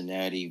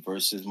Cincinnati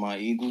versus my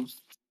Eagles.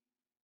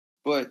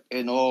 But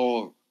in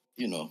all,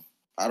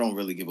 I don't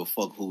really give a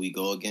fuck who we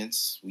go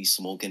against. We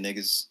smoking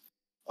niggas.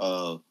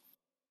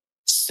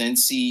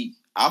 Cincy,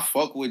 I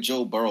fuck with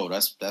Joe Burrow.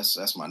 That's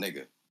my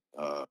nigga.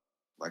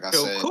 Like I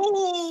said,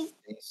 cool.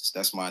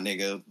 That's my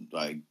nigga.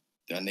 Like,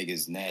 that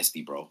nigga's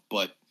nasty, bro.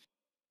 But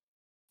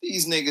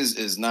these niggas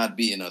is not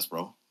beating us,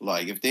 bro.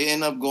 Like, if they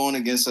end up going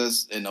against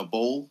us in a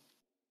bowl,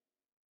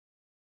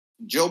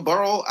 Joe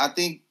Burrow, I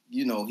think,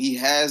 he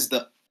has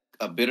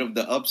a bit of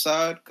the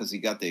upside because he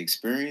got the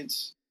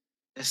experience.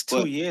 That's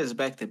 2 years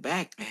back to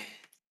back, man.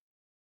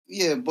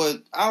 Yeah,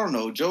 but I don't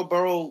know. Joe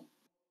Burrow,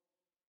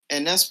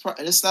 and that's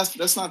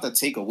not to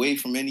take away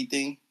from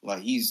anything.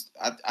 Like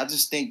I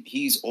just think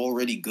he's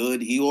already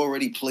good. He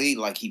already played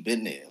like he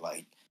been there.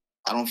 Like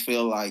I don't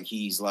feel like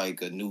he's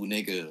like a new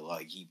nigga.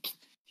 Like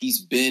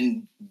he's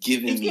been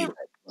giving me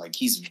like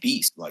he's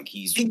beast. Like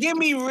he give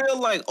me real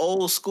like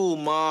old school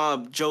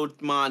mob Joe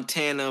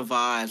Montana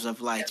vibes of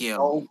like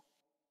yo,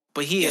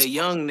 but he a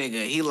young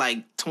nigga. He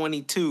like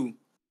 22.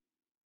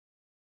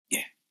 Yeah.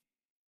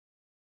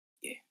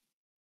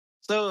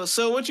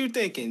 So what you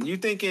thinking? You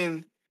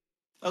thinking?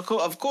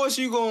 Of course,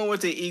 you going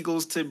with the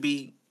Eagles to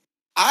beat.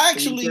 I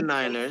actually the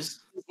Niners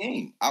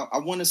game. I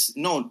want to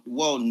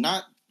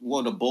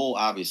the bowl.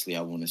 Obviously,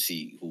 I want to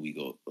see who we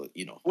go. But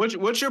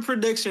what's your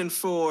prediction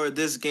for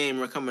this game?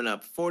 We're coming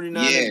up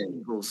 49ers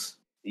Eagles.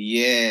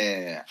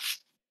 Yeah,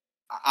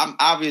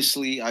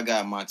 I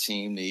got my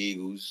team, the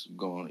Eagles,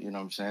 going. You know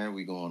what I'm saying?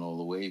 We going all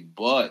the way,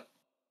 but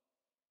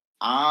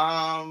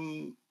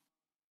I'm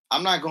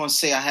not going to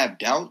say I have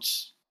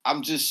doubts.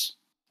 I'm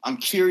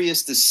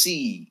curious to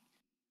see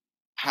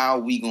how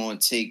we going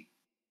to take,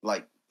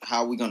 like,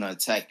 how we going to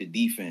attack the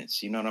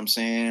defense. You know what I'm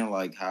saying?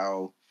 Like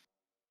how,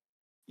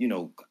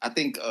 I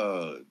think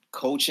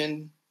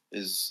coaching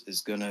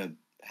is going to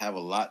have a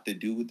lot to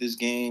do with this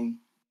game.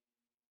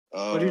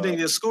 What do you think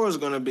the score is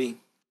going to be?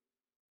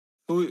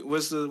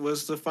 What's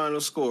the final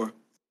score?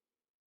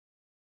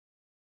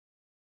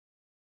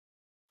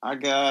 I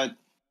got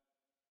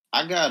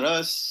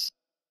us.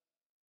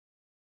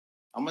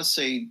 I'm gonna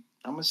say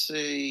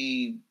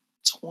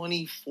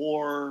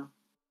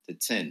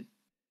 24-10.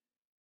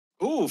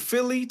 Ooh,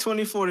 Philly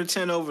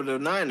 24-10 over the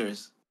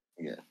Niners.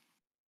 Yeah.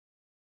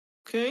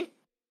 Okay.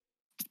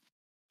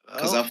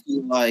 Because I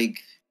feel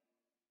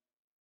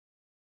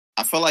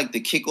like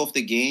to kick off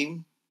the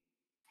game,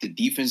 the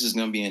defense is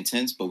gonna be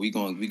intense, but we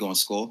gonna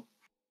score.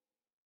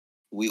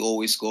 We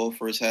always score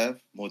first half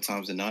more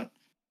times than not,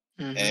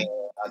 and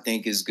I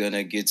think it's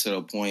gonna get to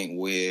the point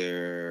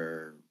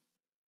where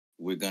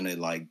we're gonna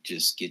like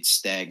just get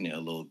stagnant a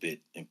little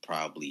bit and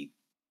probably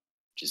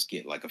just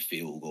get like a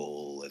field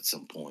goal at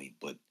some point.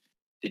 But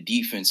the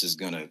defense is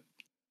gonna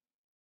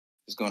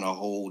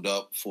hold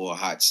up for a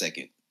hot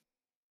second.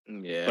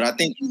 Yeah. But I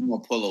think he's gonna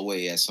pull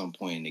away at some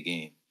point in the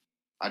game.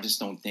 I just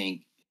don't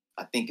think.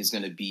 I think it's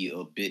gonna be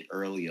a bit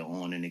earlier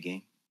on in the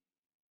game.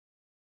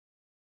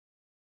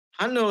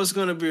 I know it's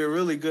gonna be a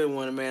really good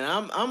one, man.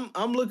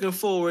 I'm looking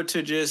forward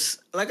to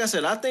just like I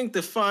said. I think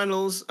the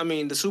finals. I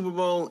mean, the Super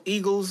Bowl,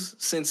 Eagles,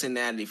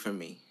 Cincinnati for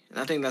me, and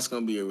I think that's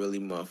gonna be a really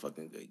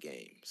motherfucking good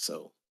game.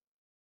 So,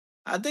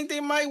 I think they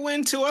might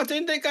win too. I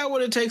think they got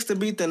what it takes to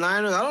beat the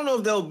Niners. I don't know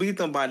if they'll beat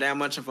them by that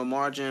much of a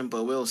margin,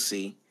 but we'll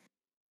see.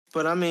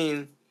 But I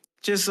mean,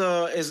 just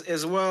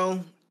as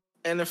well,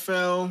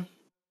 NFL.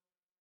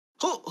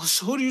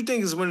 Who do you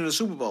think is winning the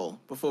Super Bowl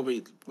before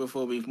we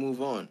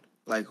move on?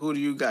 Like, who do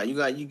you got? You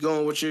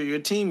going with your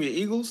team, your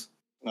Eagles?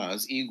 No,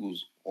 it's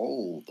Eagles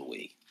all the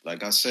way.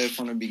 Like I said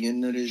from the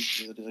beginning of this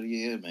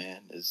year,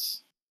 man,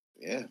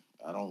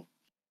 I don't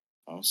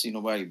see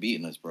nobody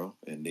beating us, bro.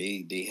 And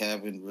they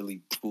haven't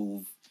really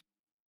proved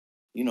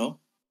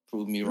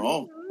me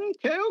wrong.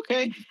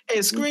 Okay.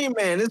 Hey, Scream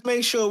Man, let's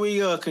make sure we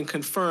can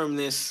confirm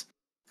this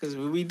because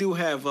we do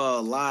have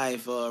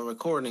live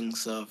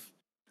recordings of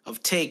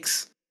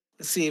takes.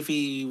 Let's see if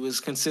he was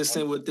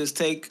consistent with this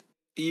take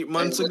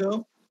months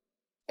ago.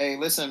 Hey,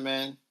 listen,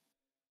 man.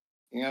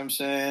 You know what I'm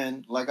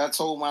saying? Like I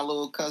told my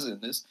little cousin,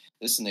 this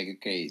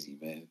nigga crazy,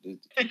 man.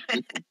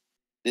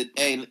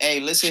 Hey,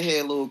 listen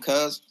here, little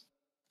cuz.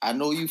 I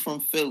know you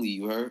from Philly,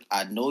 you heard?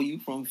 I know you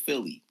from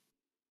Philly.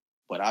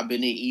 But I've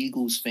been an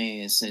Eagles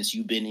fan since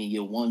you've been in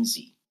your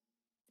onesie.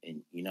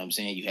 And you know what I'm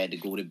saying? You had to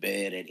go to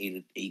bed at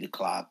 8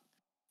 o'clock.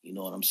 You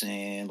know what I'm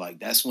saying? Like,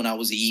 that's when I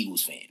was an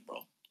Eagles fan, bro.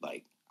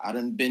 Like, I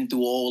done been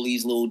through all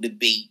these little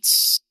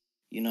debates.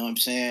 You know what I'm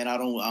saying? I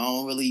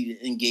don't really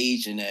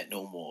engage in that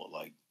no more.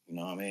 Like, you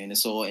know what I mean?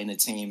 It's all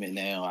entertainment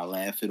now. I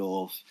laugh it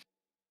off.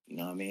 You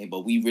know what I mean?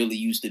 But we really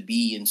used to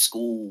be in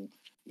school.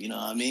 You know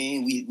what I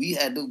mean? We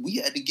had to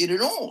get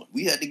it on.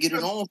 We had to get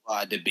it on for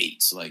our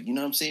debates. Like, you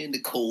know what I'm saying? The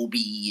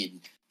Kobe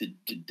and the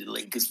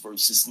Lakers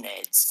versus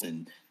Nets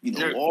and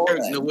all Dirk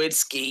that.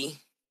 Nowitzki.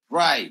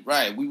 Right.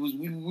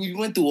 We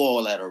went through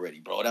all that already,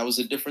 bro. That was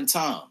a different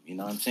time. You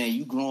know what I'm saying?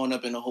 You growing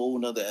up in a whole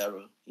nother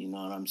era. You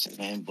know what I'm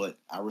saying? But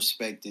I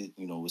respect it.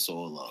 It's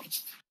all love.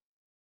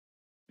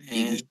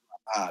 Eagles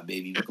fly high,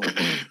 baby.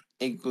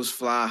 Eagles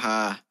fly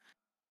high.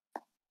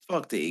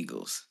 Fuck the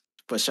Eagles.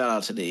 But shout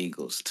out to the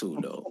Eagles too,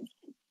 though.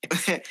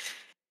 Shout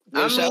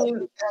out to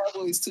the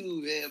Cowboys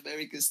too, man.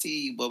 America's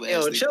team.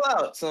 Chill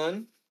out,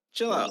 son.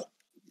 Chill out.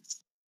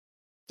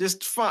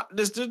 Just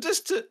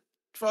to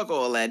fuck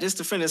all that. Just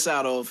to finish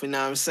out off, you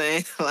know what I'm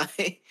saying?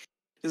 Like,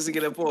 just to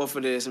get up off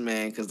of this,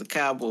 man, because the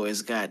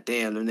Cowboys,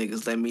 goddamn, them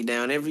niggas let me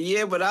down every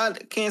year, but I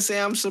can't say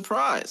I'm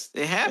surprised.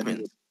 It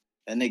happens.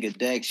 That nigga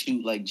Dak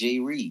shoot like Jay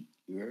Reed.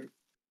 You heard?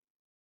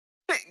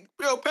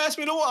 Yo, pass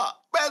me the wok.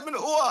 Pass me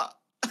the wok.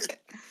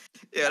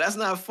 Yeah, that's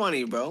not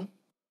funny, bro.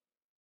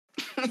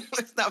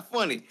 That's not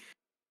funny.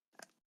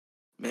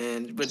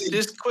 Man, but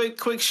just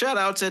quick shout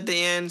outs at the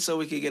end so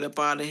we could get up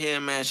out of here,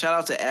 man. Shout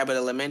out to Abbott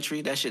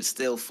Elementary. That shit's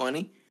still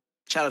funny.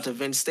 Shout out to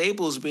Vince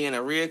Staples being a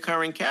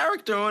reoccurring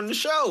character on the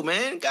show,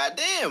 man.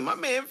 Goddamn, my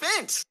man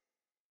Vince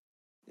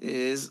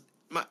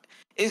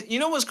you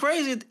know what's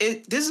crazy?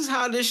 This is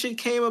how this shit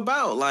came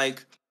about.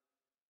 Like,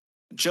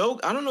 I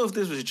don't know if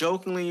this was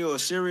jokingly or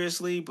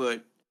seriously,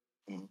 but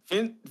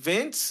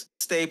Vince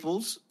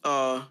Staples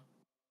on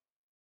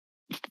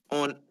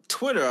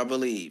Twitter, I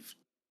believe,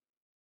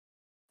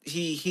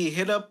 he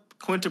hit up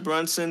Quinta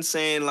Brunson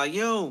saying like,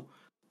 "Yo,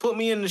 put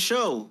me in the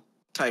show,"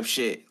 type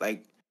shit.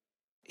 Like,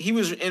 it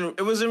was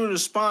in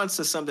response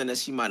to something that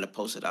she might have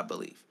posted, I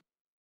believe.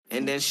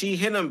 And then she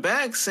hit him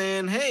back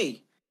saying,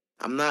 "Hey,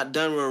 I'm not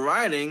done with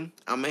writing.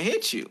 I'm gonna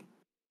hit you."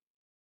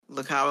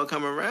 Look how it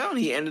come around.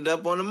 He ended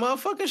up on the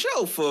motherfucking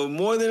show for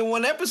more than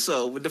one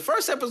episode. The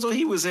first episode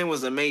he was in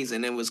was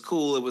amazing. It was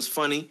cool. It was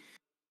funny.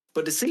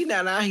 But to see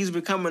that now he's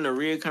becoming a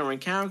reoccurring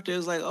character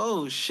is like,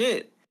 oh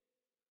shit.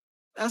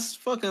 That's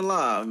fucking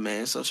live,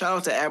 man. So shout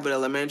out to Abbott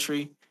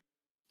Elementary.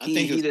 I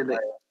think he did it.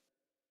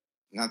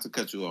 Not to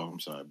cut you off, I'm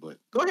sorry, but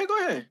Go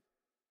ahead.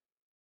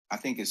 I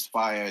think it's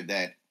fire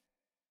that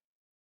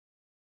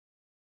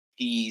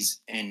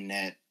he's in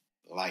that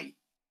light.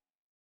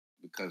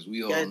 Because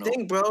we all know. I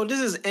think, bro,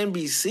 this is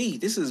NBC.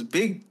 This is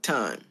big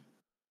time.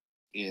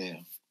 Yeah.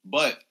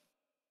 But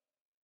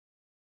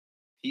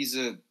I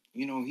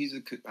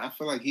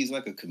feel like he's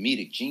like a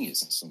comedic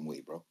genius in some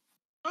way, bro.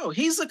 Oh,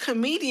 he's a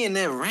comedian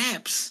that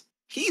raps.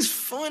 He's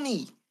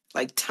funny.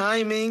 Like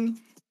timing.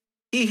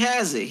 He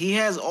has it. He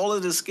has all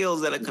of the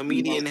skills that a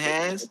comedian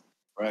has.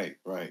 Right.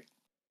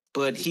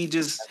 But he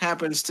just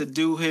happens to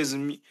do his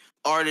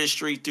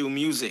artistry through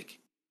music.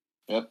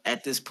 Yep.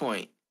 At this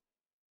point.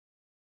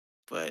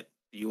 But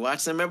you watch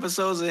some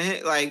episodes of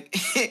him, like,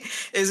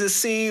 there's a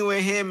scene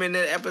with him in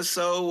that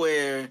episode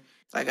where,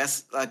 like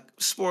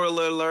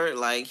spoiler alert,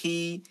 like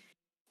he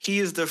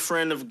is the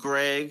friend of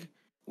Greg,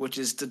 which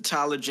is the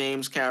Tyler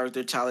James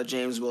character. Tyler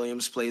James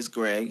Williams plays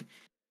Greg,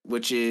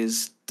 which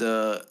is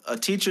a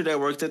teacher that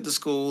worked at the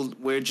school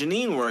where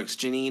Janine works.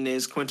 Janine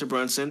is Quinta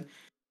Brunson.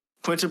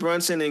 Quinta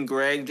Brunson and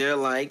Greg, they're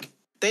like,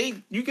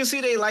 you can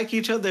see they like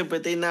each other,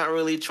 but they're not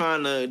really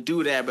trying to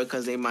do that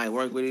because they might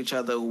work with each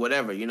other or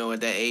whatever. You know,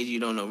 at that age, you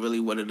don't know really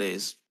what it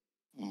is.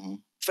 Mm-hmm.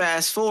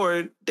 Fast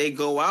forward, they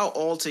go out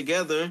all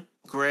together.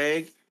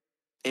 Greg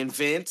and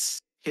Vince,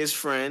 his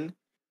friend,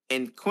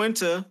 and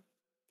Quinta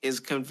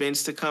is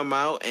convinced to come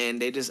out, and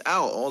they just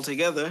out all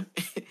together.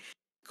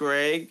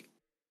 Greg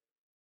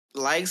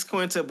likes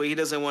Quinta, but he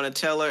doesn't want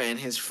to tell her, and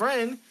his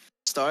friend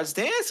starts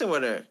dancing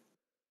with her.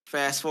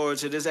 Fast forward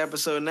to this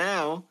episode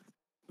now.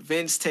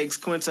 Vince takes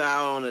Quinta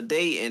out on a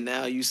date, and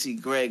now you see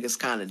Greg is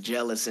kind of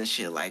jealous and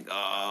shit. Like,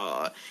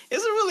 oh,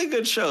 it's a really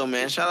good show,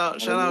 man. Shout out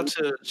to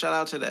that. Shout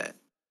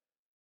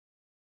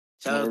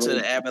out to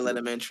the Abbott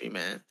Elementary,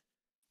 man.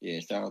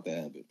 Yeah, shout out to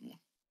Abbott,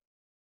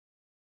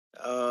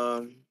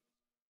 man.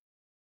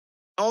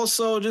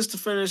 Also, just to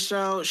finish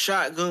out,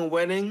 Shotgun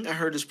Wedding. I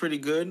heard it's pretty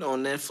good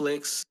on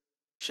Netflix.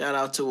 Shout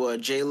out to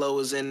J-Lo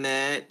is in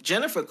that.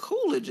 Jennifer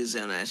Coolidge is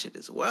in that shit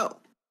as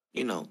well.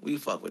 You know, we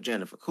fuck with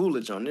Jennifer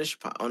Coolidge on this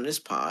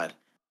pod.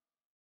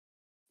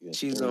 Yes,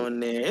 she's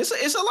on there. It's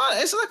a lot.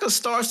 It's like a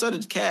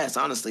star-studded cast,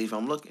 honestly. If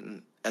I'm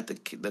looking at the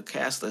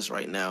cast list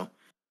right now,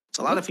 it's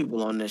a lot of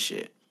people on this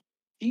shit.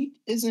 She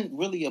isn't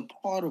really a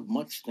part of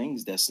much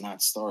things that's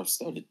not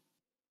star-studded.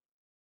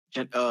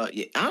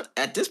 Yeah,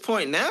 at this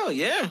point now,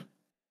 yeah.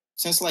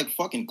 Since like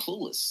fucking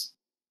Clueless.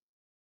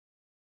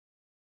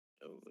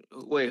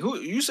 Wait, who?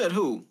 You said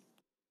who?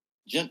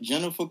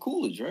 Jennifer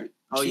Coolidge, right?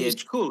 Oh, yeah,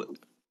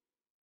 Coolidge.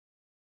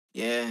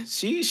 Yeah,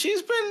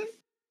 she's been...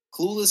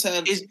 Clueless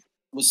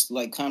was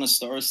like kind of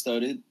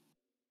star-studded.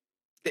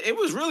 It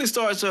was really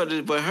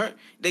star-studded, but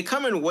they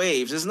come in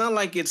waves. It's not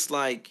like it's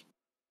like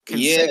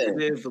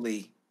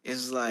consecutively. Yeah.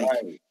 It's like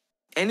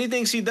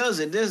anything she does,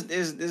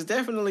 there's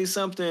definitely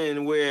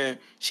something where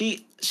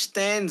she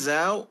stands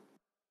out,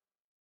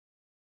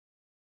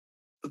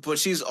 but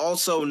she's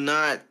also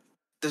not...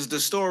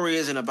 The story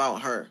isn't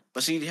about her,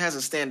 but she has a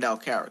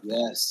standout character.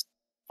 Yes.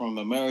 From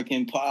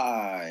American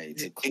Pie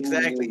to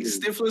exactly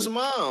Stifler's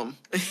mom.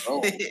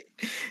 Oh,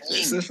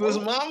 Stifler's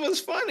mom was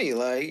funny,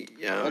 like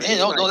no,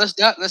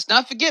 let's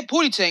not forget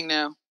Pootie Tang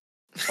now.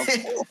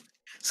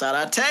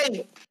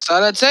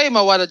 Sarate,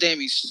 my water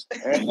damies.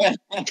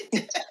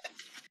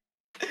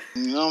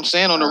 You know what I'm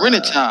saying? On the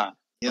rented time.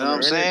 You know what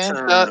I'm saying?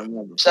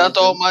 Shout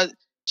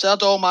out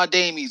to all my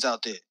damies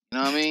out there. You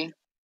know what I mean?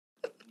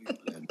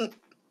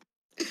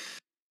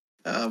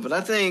 But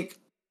I think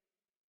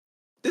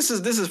this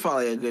is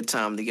probably a good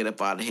time to get up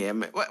out of here,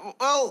 man.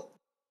 Well,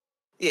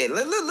 yeah,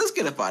 let's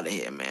get up out of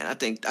here, man. I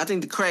think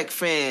the crack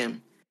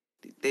fam,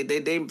 they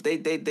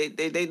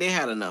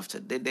had enough to.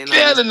 They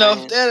had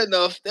enough.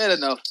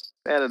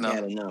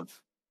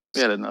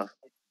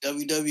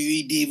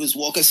 WWE divas,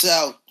 walk us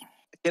out.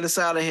 Get us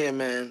out of here,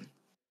 man.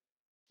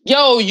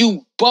 Yo,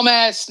 you bum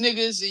ass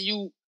niggas and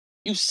you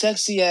You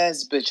sexy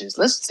ass bitches.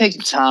 Let's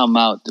take time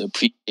out to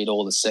appreciate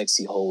all the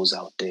sexy hoes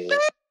out there.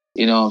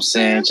 You know what I'm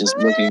saying? Just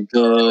looking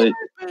good.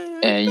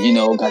 And, you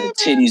know, got the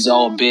titties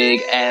all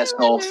big, ass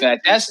all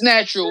fat. That's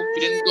natural. You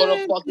didn't go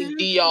to fucking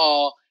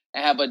DR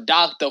and have a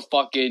doctor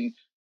fucking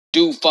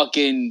do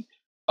fucking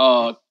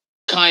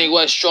Kanye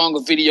West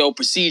stronger video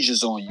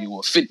procedures on you,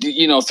 or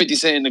 50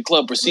 Cent in the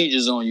Club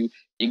procedures on you.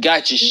 You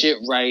got your shit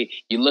right.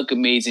 You look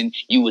amazing.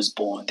 You was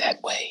born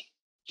that way.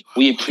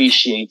 We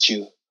appreciate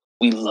you.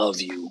 We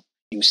love you.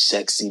 You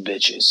sexy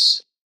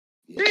bitches.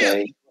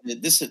 Okay?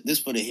 This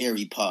for the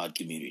hairy pod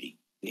community.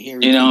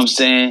 You know what I'm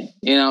saying?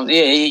 You know,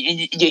 yeah,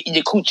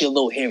 your coochie a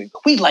little hairy.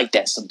 We like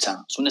that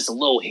sometimes when it's a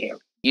little hairy.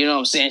 You know what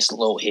I'm saying? It's a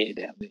little hair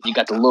down there. You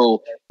got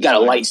a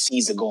light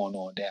Caesar going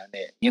on down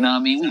there. You know what I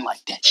mean? We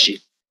like that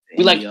shit.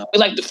 We like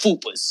the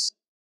fupas.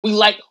 We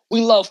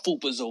love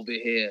fupas over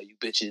here, you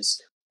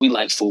bitches. We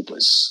like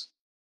fupas.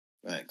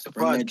 Right. The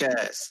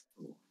podcast.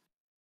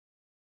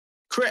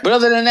 But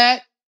other than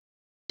that,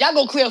 y'all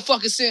go clear a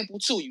fucking sample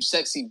too, you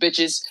sexy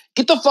bitches.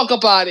 Get the fuck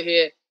up out of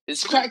here.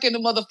 It's cracking the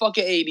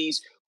motherfucking 80s.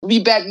 We'll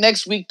be back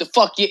next week to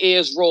fuck your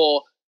ears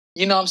raw.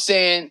 You know what I'm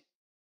saying?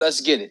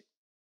 Let's get it.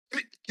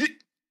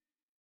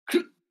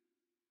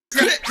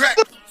 Crack.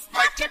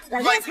 Mike,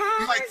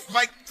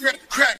 crack.